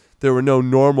thought there were no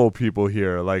normal people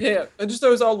here. Like, yeah, I just thought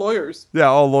it was all lawyers. Yeah,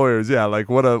 all lawyers. Yeah, like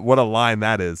what a line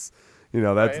that is.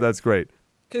 That's great.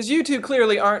 Because you two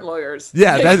clearly aren't lawyers.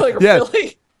 Yeah,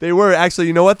 really. They were actually.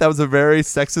 You know what? That was a very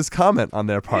sexist comment on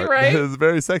their part. Right? It was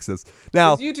very sexist.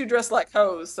 Now you two dress like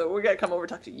hoes, so we gotta come over and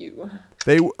talk to you.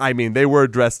 They were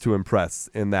dressed to impress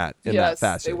in that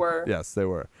fashion. They were. Yes, they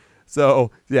were.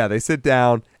 So yeah, they sit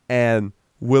down, and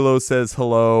Willow says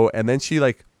hello, and then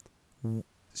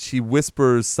she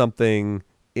whispers something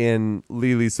in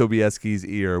Lily Sobieski's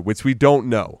ear, which we don't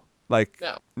know. No.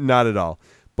 Not at all.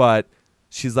 But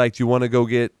she's like, do you want to go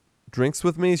get drinks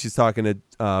with me? She's talking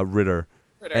to Ritter.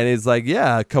 And he's like,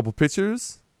 yeah, a couple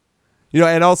pictures.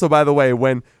 And also, by the way,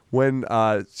 when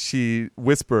she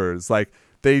whispers, like,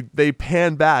 they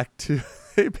pan back to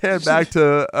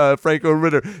Franco and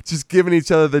Ritter, just giving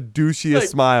each other the douchiest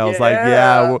smiles. Yeah. Like,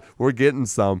 yeah, we're getting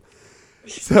some.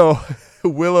 So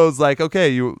Willow's like,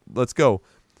 okay, let's go.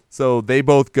 So they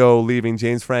both go, leaving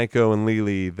James Franco and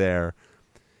Lily there.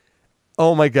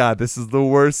 Oh my God, this is the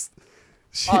worst.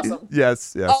 Awesome.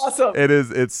 Yes. Awesome. It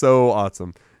is. It's so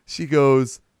awesome. She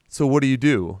goes, so what do you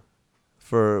do?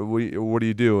 What do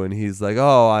you do? And he's like,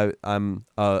 oh, I'm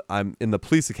in the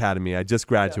police academy. I just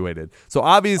graduated. Yeah. So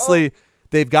obviously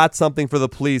they've got something for the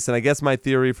police. And I guess my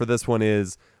theory for this one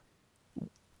is,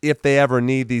 if they ever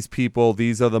need these people,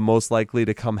 these are the most likely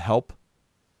to come help,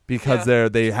 because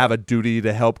they have a duty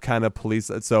to help kind of police.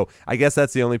 So I guess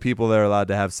that's the only people they're allowed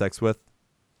to have sex with,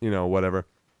 whatever.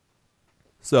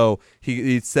 So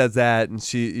he says that, and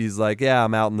he's like, yeah,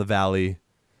 I'm out in the valley.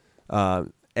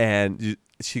 And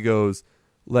she goes,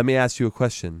 let me ask you a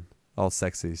question. All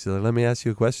sexy. She's like, let me ask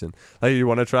you a question. Like, you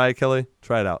want to try it, Kelly?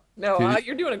 Try it out. No,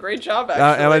 you're doing a great job,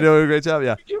 actually. Am I doing a great job?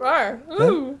 Yeah. You are.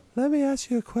 Ooh. Let me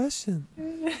ask you a question.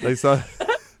 Like, so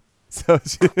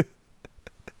she,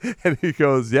 and he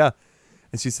goes, yeah.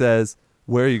 And she says,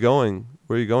 where are you going?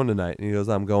 Where are you going tonight? And he goes,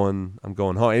 I'm going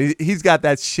home. And he's got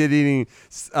that shit-eating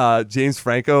James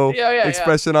Franco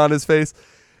expression on his face.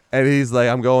 And he's like,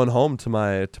 I'm going home to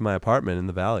my apartment in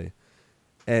the valley.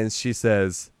 And she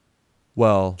says,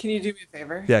 well, can you do me a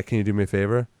favor? Yeah, can you do me a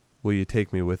favor? Will you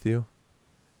take me with you?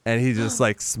 And he just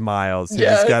like smiles.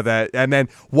 He's got that. And then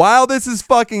while this is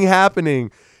fucking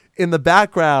happening, in the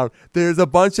background, there's a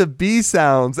bunch of bee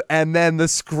sounds and then the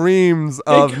screams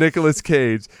of Nicolas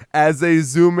Cage as they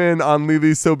zoom in on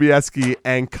Lily Sobieski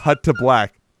and cut to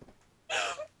black.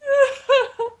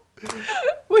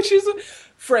 Which is,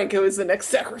 Franco is the next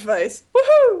sacrifice.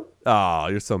 Woohoo! Oh,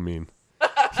 you're so mean.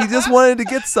 He just wanted to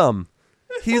get some.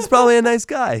 He's probably a nice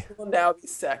guy. Will now be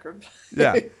sacrificed.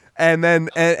 Yeah. And then,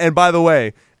 and by the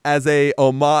way, as a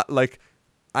homage, like,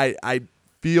 I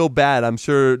feel bad. I'm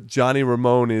sure Johnny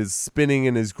Ramone is spinning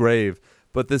in his grave,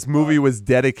 but this movie was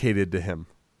dedicated to him.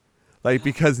 Like,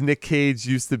 because Nick Cage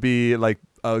used to be like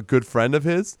a good friend of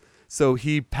his. So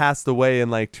he passed away in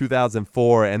like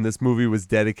 2004, and this movie was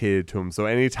dedicated to him. So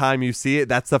anytime you see it,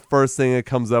 that's the first thing that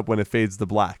comes up when it fades to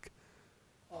black.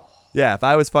 Yeah, if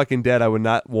I was fucking dead, I would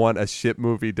not want a shit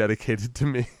movie dedicated to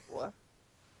me. What?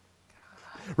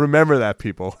 Remember that,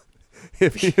 people.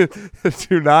 If you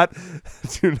do not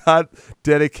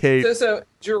dedicate. So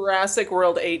Jurassic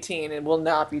World 18, it will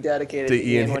not be dedicated to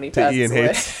Ian when he passes Ian away.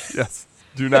 Hates. Yes,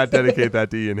 do not dedicate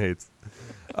that to Ian Hates.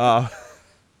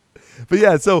 But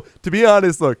yeah, so to be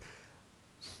honest, look,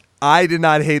 I did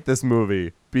not hate this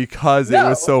movie because it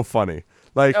was so funny.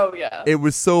 Like, it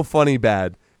was so funny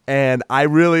bad. And I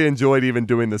really enjoyed even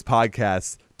doing this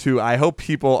podcast too. I hope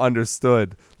people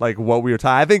understood like what we were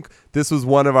talking. I think this was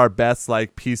one of our best,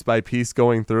 like, piece by piece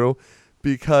going through,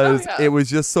 because it was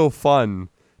just so fun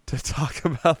to talk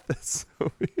about this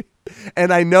movie.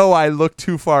 And I know I looked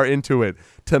too far into it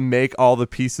to make all the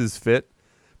pieces fit,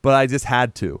 but I just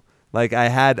had to. Like, I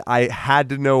had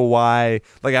to know why.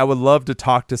 Like, I would love to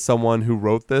talk to someone who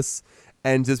wrote this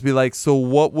and just be like, so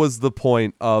what was the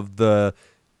point of the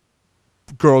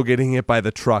girl getting hit by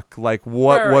the truck? Like,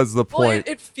 what was the point?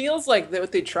 Well, it feels like that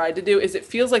what they tried to do is it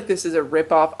feels like this is a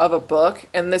ripoff of a book,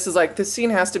 and this is like, this scene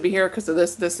has to be here because of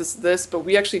this, but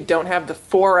we actually don't have the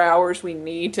 4 hours we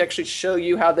need to actually show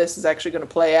you how this is actually going to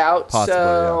play out.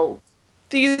 Possibly,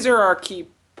 these are our key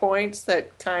points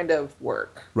that kind of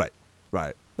work. Right.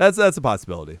 That's a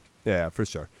possibility. Yeah, for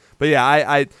sure. But yeah,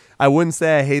 I wouldn't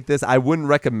say I hate this. I wouldn't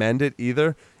recommend it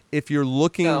either. If you're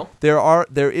looking,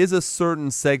 there is a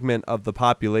certain segment of the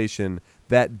population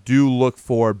that do look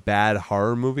for bad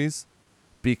horror movies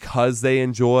because they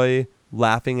enjoy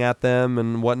laughing at them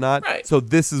and whatnot. Right. So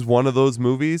this is one of those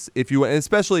movies.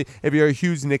 Especially if you're a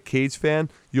huge Nick Cage fan,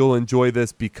 you'll enjoy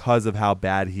this because of how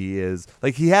bad he is.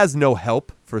 Like, he has no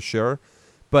help for sure,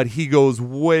 but he goes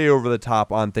way over the top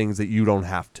on things that you don't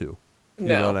have to. You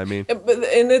know what I mean?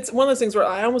 And it's one of those things where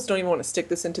I almost don't even want to stick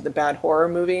this into the bad horror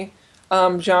movie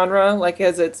genre, like,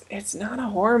 as it's not a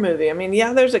horror movie. I mean,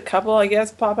 yeah, there's a couple, I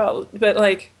guess, pop out, but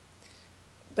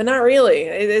not really.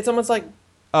 It's almost like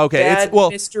bad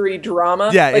mystery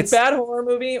drama. Yeah, like bad horror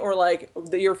movie, or like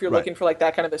if you're looking for like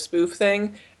that kind of a spoof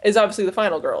thing, is obviously The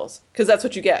Final Girls, because that's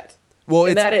what you get. Well,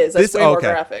 and that's way more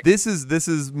graphic. This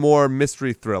is more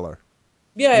mystery thriller.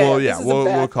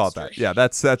 We'll call it that. Yeah,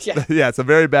 that's it's a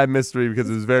very bad mystery because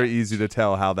it was very easy to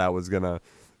tell how that was gonna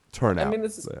turn out. I mean,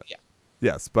 this is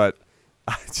yes, but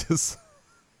I'm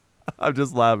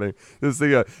just laughing.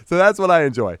 So that's what I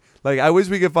enjoy. Like, I wish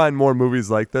we could find more movies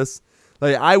like this.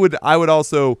 Like, I would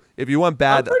also, if you want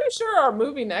bad, I'm pretty sure our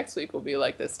movie next week will be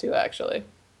like this too. Actually,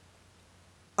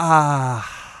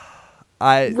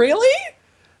 really.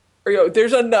 Or,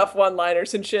 there's enough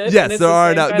one-liners and shit. Yes, there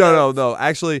are enough. No.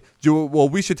 Actually,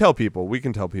 we should tell people. We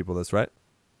can tell people this, right?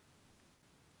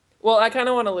 Well, I kind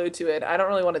of want to allude to it. I don't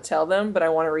really want to tell them, but I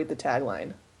want to read the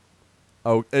tagline.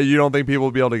 Oh, you don't think people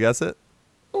will be able to guess it?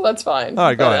 Well, that's fine. All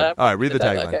right, go ahead. All right, read the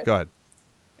tagline. Okay. Go ahead.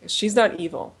 She's not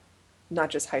evil.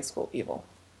 Not just high school evil.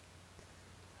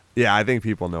 Yeah, I think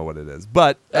people know what it is.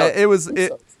 But that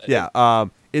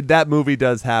movie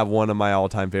does have one of my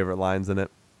all-time favorite lines in it.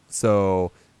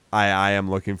 So I am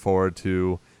looking forward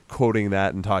to quoting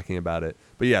that and talking about it.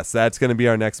 But yes, that's going to be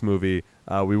our next movie.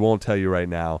 We won't tell you right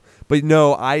now. But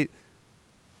no,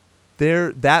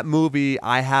 that movie,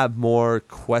 I have more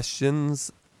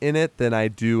questions in it than I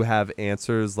do have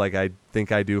answers, like I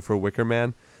think I do for Wicker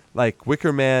Man. Like,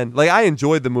 Wicker Man, like, I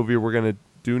enjoyed the movie we're going to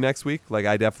do next week. Like,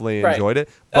 I definitely enjoyed it.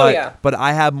 But, but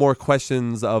I have more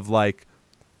questions of, like,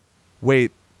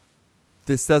 wait,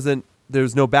 there's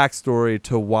no backstory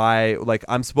to why, like,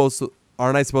 aren't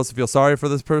I supposed to feel sorry for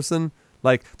this person?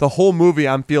 Like, the whole movie,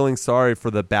 I'm feeling sorry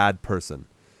for the bad person.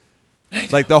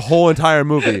 Like, the whole entire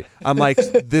movie, I'm like,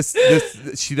 this,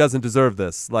 she doesn't deserve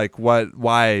this. Like,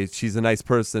 why? She's a nice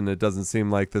person. It doesn't seem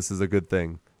like this is a good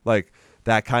thing. Like,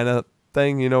 that kind of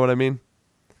thing, you know what I mean?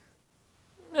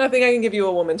 I think I can give you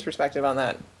a woman's perspective on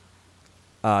that.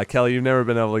 Kelly, you've never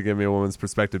been able to give me a woman's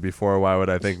perspective before. Why would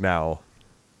I think now?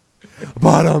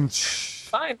 Bottom.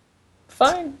 Fine.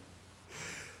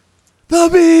 The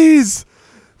bees!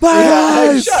 My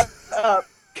eyes! Shut up.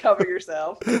 Cover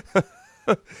yourself.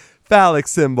 Phallic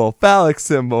symbol.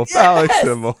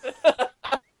 Yes!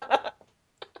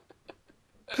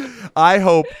 I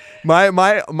hope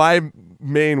my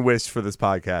main wish for this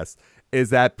podcast is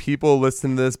that people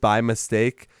listen to this by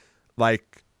mistake,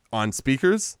 like on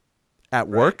speakers at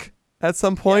work at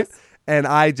some point, and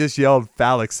I just yelled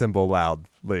phallic symbol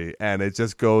loudly, and it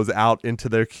just goes out into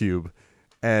their cube,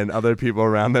 and other people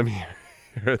around them hear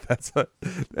it.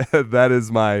 That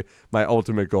is my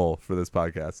ultimate goal for this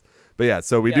podcast. But yeah,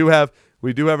 so we do have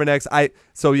our next. I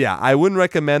wouldn't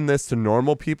recommend this to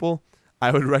normal people.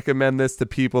 I would recommend this to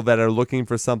people that are looking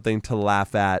for something to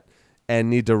laugh at and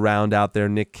need to round out their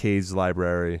Nick Cage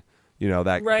library. You know,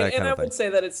 that right, that kind and I of thing. would say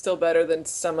that it's still better than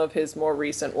some of his more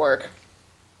recent work.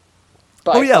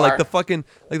 Oh yeah, far. like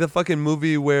the fucking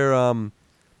movie where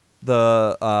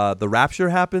the rapture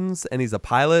happens and he's a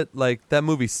pilot. Like that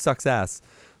movie sucks ass.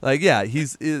 Like yeah,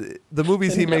 the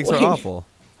movies he makes are awful.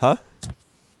 Huh?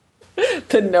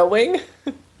 The Knowing?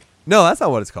 No, that's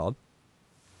not what it's called.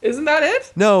 Isn't that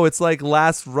it? No, it's like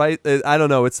Last Right. I don't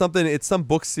know. It's something. It's some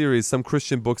book series, some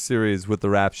Christian book series with the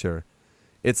rapture.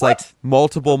 It's What? like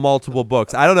multiple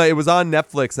books. I don't know. It was on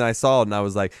Netflix and I saw it and I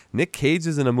was like, Nick Cage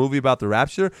is in a movie about the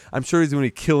rapture? I'm sure he's going to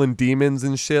be killing demons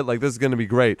and shit. Like, this is going to be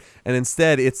great. And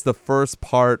instead, it's the first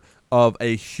part of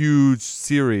a huge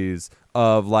series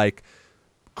of like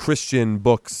Christian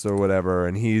books or whatever.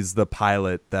 And he's the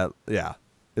pilot that, yeah,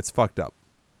 it's fucked up.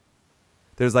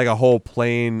 There's like a whole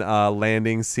plane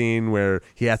landing scene where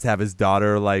he has to have his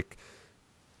daughter like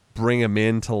bring him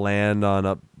in to land on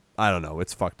a, I don't know.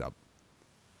 It's fucked up.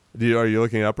 Are you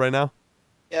looking it up right now?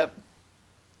 Yep.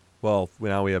 Well,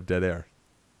 now we have dead air.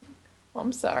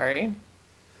 I'm sorry.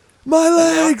 My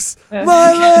legs! No.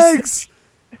 My legs!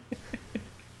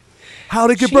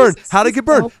 How'd it get burned? How'd it get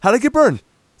burned? How'd it get burned?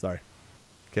 Sorry.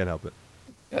 Can't help it.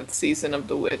 That Season of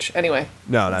the Witch. Anyway.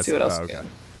 No, let's that's see what else we okay. got.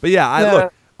 But yeah,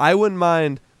 look, I wouldn't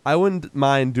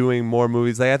mind doing more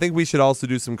movies. Like I think we should also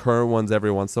do some current ones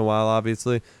every once in a while,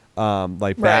 obviously.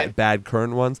 Like bad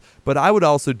current ones. But I would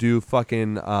also do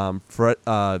fucking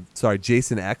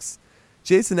Jason X.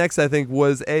 Jason X I think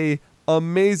was a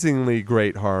amazingly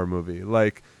great horror movie.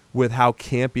 Like with how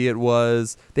campy it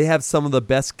was. They have some of the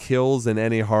best kills in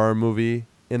any horror movie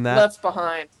in that.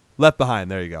 Left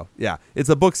Behind, there you go. Yeah. It's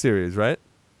a book series, right?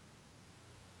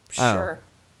 Sure.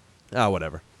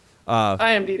 Whatever.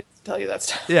 IMDb to tell you that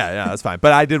stuff. Yeah, that's fine.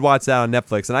 But I did watch that on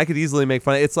Netflix, and I could easily make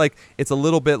fun of it. It's like it's a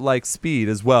little bit like Speed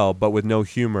as well, but with no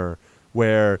humor.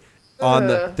 Where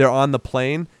they're on the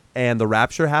plane and the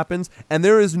rapture happens, and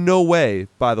there is no way,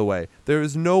 by the way, there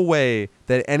is no way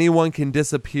that anyone can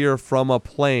disappear from a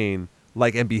plane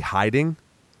like and be hiding.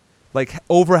 Like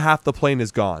over half the plane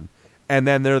is gone, and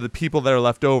then there are the people that are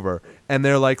left over, and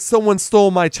they're like, "Someone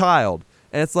stole my child,"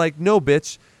 and it's like, "No,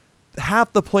 bitch."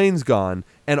 Half the plane's gone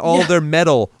and all their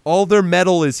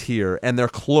metal is here and their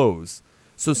clothes.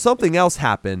 So something else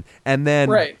happened, and then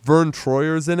Vern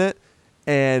Troyer's in it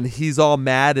and he's all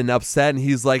mad and upset and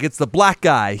he's like, it's the black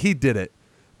guy, he did it.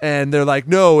 And they're like,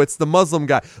 no, it's the Muslim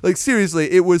guy. Like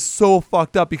seriously, it was so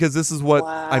fucked up because this is what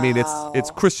I mean,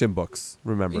 it's Christian books,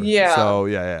 remember? Yeah. So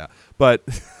yeah. But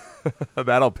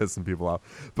that'll piss some people off.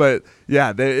 But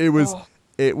yeah,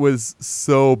 it was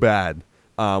so bad.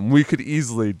 We could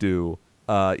easily do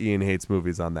Ian Hates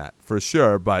movies on that for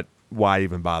sure, but why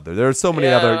even bother? There are so many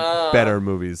other better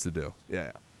movies to do.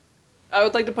 Yeah. I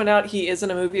would like to point out he is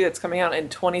in a movie that's coming out in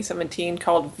 2017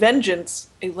 called Vengeance,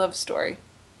 a Love Story.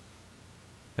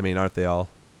 I mean, aren't they all?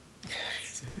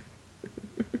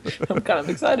 I'm kind of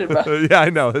excited about it. Yeah,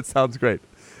 I know. It sounds great.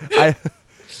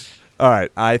 All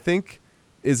right. I think,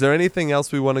 is there anything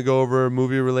else we want to go over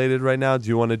movie related right now? Do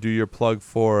you want to do your plug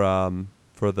for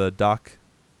the doc?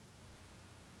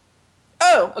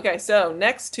 Oh, okay. So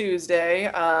next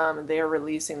Tuesday, they are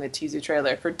releasing the teaser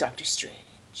trailer for Doctor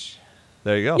Strange.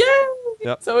 There you go. Yay!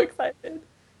 Yep. So excited.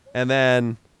 And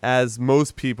then, as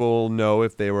most people know,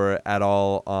 if they were at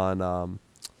all on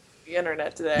the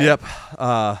internet today. Yep.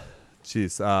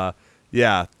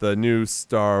 Yeah, the new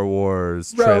Star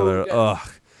Wars trailer. Rogue. Ugh.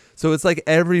 So it's like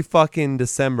every fucking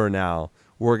December now,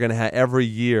 every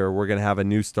year we're gonna have a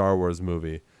new Star Wars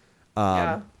movie.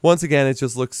 Once again, it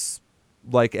just looks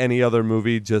like any other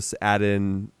movie, just add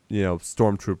in,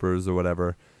 stormtroopers or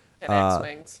whatever. And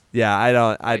X-Wings.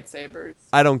 Yeah, lightsabers.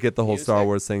 I don't get the whole music. Star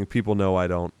Wars thing. People know I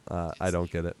don't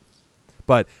get it.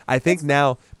 But I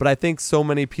think so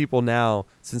many people now,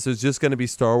 since there's just going to be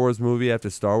Star Wars movie after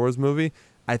Star Wars movie,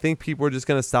 I think people are just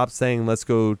going to stop saying, let's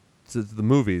go to the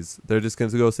movies. They're just going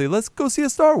to go say, let's go see a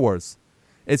Star Wars.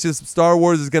 It's just Star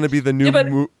Wars is going to be the new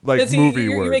movie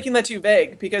word. You're making that too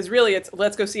vague because really it's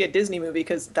let's go see a Disney movie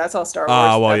because that's all Star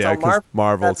Wars. That's all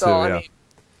Marvel that's too. All yeah,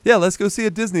 yeah. Let's go see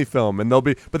a Disney film, and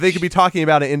they could be talking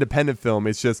about an independent film.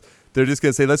 It's just they're just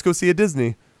going to say let's go see a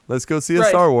Disney, let's go see a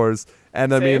Star Wars,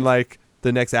 and I mean like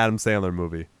the next Adam Sandler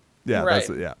movie. Yeah, right.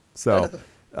 So,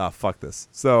 fuck this.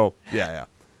 So yeah.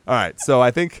 All right. So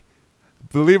I think,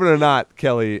 believe it or not,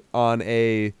 Kelly, on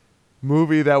a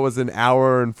movie that was an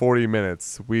hour and 40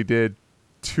 minutes, we did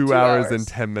 2 hours and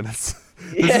 10 minutes.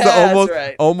 This is almost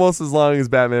almost as long as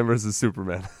Batman versus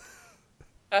Superman.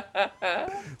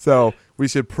 So we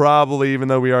should probably, even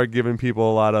though we are giving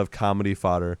people a lot of comedy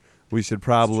fodder, we should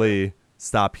probably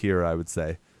stop here, I would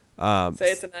say.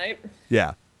 Say it tonight.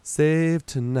 Yeah. Save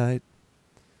tonight.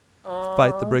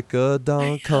 Fight the break of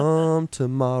dawn. Come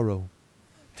tomorrow.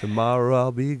 Tomorrow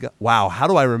I'll be gone. Wow, how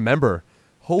do I remember?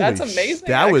 Holy That's amazing,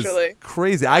 that actually. was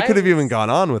crazy. Nice. I could have even gone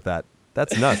on with that.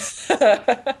 That's nuts.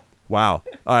 Wow.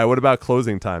 All right, what about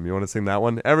Closing Time? You want to sing that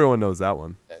one? Everyone knows that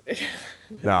one.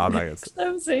 No, I'm not going to.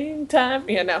 Closing Time.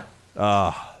 Yeah, no.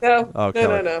 No. Okay.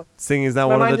 No. Singing is not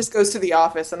My one of the... mind just goes to The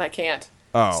Office, and I can't.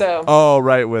 Oh. So. Oh,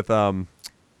 right, with,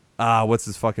 what's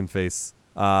his fucking face?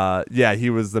 Yeah, he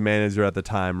was the manager at the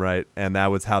time, right? And that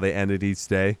was how they ended each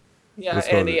day. Yeah,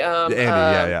 Andy.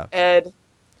 Yeah. Ed.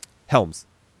 Helms.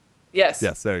 Yes.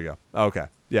 Yes, there you go. Okay.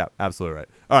 Yeah, absolutely right.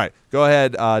 All right, go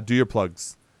ahead. Do your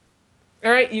plugs. All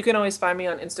right, you can always find me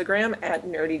on Instagram at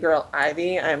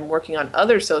NerdyGirlIvy. I'm working on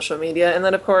other social media, and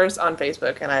then, of course, on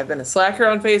Facebook. And I've been a slacker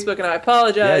on Facebook, and I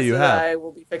apologize. Yeah, you have. I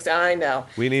will be fixing. I know.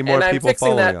 We need more people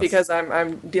following us. And I'm fixing that because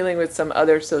I'm dealing with some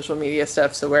other social media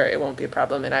stuff, so where it won't be a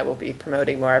problem, and I will be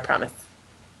promoting more, I promise.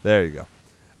 There you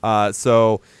go.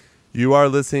 So you are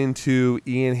listening to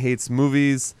Ian Hates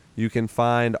Movies. You can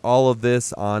find all of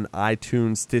this on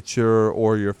iTunes, Stitcher,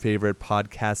 or your favorite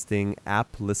podcasting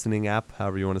app, listening app,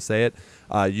 however you want to say it.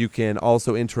 You can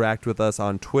also interact with us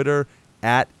on Twitter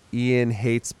at Ian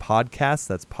Hates Podcast.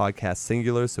 That's podcast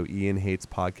singular, so Ian Hates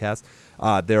Podcast.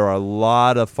 There are a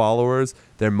lot of followers.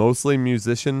 They're mostly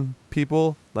musician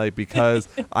people, like because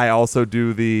I also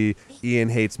do the Ian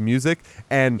Hates Music.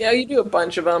 And yeah, you do a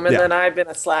bunch of them, and then I've been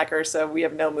a slacker, so we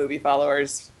have no movie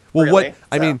followers. Well, really,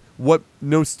 I mean,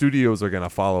 no studios are going to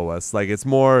follow us. Like, it's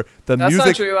more the That's music.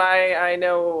 That's not true. I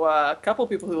know a couple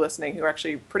people who are listening who are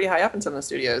actually pretty high up in some of the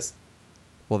studios.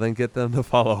 Well, then get them to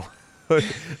follow.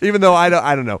 Even though I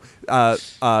don't know.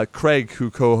 Craig, who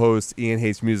co-hosts Ian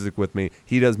Hates Music with me,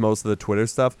 he does most of the Twitter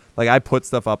stuff. Like, I put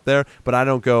stuff up there, but I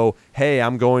don't go, hey,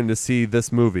 I'm going to see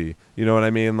this movie. You know what I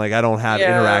mean? Like, I don't have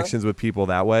interactions with people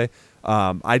that way.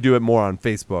 I do it more on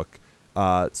Facebook.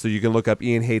 So you can look up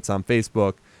Ian Hates on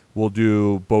Facebook. We'll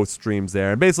do both streams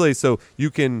there. And basically, so you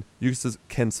can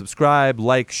subscribe,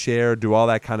 like, share, do all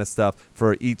that kind of stuff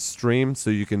for each stream. So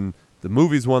you can, the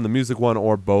movies one, the music one,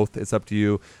 or both. It's up to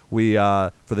you. We,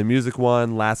 for the music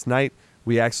one last night,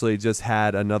 we actually just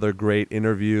had another great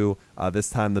interview. This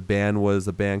time the band was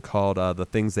a band called The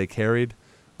Things They Carried.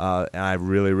 And I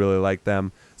really, really like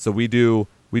them. So we do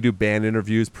band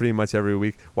interviews pretty much every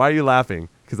week. Why are you laughing?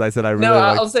 Because I said I really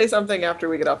like... No, I'll say something after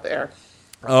we get off the air.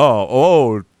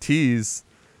 Oh, tease.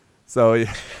 So I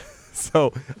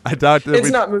talked to... It's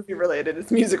not movie related.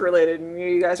 It's music related, and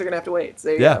you guys are going to have to wait.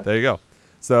 So there you go.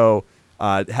 So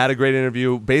had a great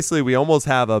interview. Basically, we almost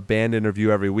have a band interview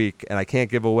every week, and I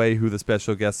can't give away who the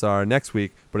special guests are next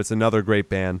week, but it's another great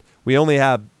band. We only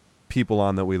have people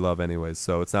on that we love anyways,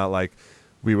 so it's not like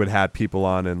we would have people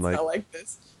on and like... I like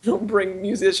this. Don't bring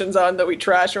musicians on that we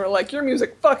trash and we're like, your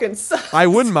music fucking sucks. I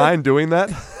wouldn't mind doing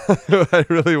that. I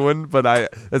really wouldn't, but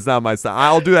it's not my style.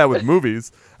 I'll do that with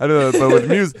movies. I don't know, but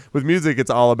with music,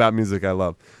 it's all about music I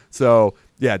love. So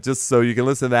yeah, just so you can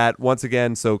listen to that once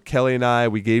again. So Kelly and I,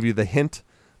 we gave you the hint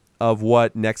of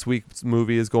what next week's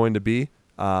movie is going to be.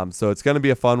 So it's going to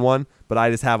be a fun one, but I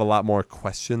just have a lot more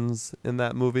questions in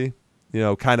that movie. You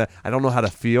know, kind of, I don't know how to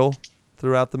feel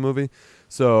throughout the movie.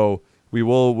 So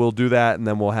we'll do that, and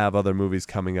then we'll have other movies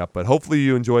coming up. But hopefully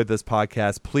you enjoyed this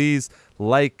podcast. Please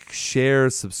like, share,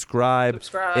 subscribe.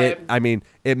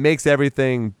 It makes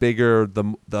everything bigger.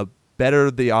 The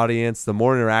better the audience, the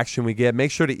more interaction we get.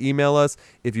 Make sure to email us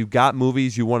if you've got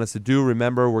movies you want us to do.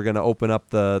 Remember, we're going to open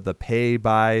up the pay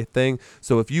by thing.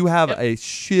 So if you have a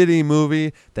shitty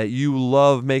movie that you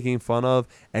love making fun of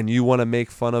and you want to make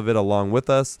fun of it along with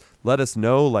us, let us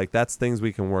know. Like, that's things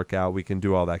we can work out. We can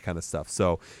do all that kind of stuff.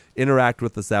 So interact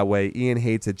with us that way.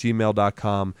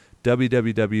 IanHates@gmail.com,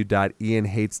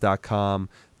 www.ianhates.com,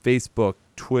 Facebook,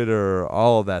 Twitter,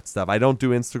 all of that stuff. I don't do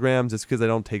Instagram just because I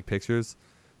don't take pictures.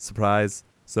 Surprise.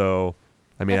 So,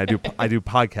 I mean, I do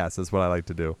podcasts. That's what I like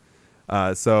to do.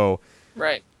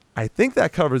 Right. I think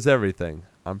that covers everything.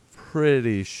 I'm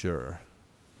pretty sure.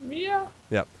 Yeah.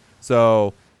 Yep.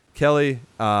 So, Kelly,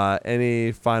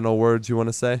 any final words you want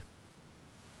to say?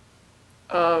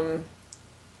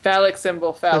 Phallic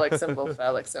symbol, phallic symbol,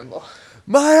 phallic symbol.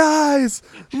 My eyes!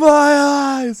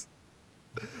 My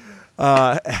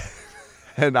eyes!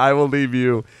 And I will leave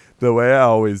you the way I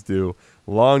always do.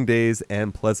 Long days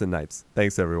and pleasant nights.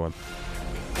 Thanks, everyone.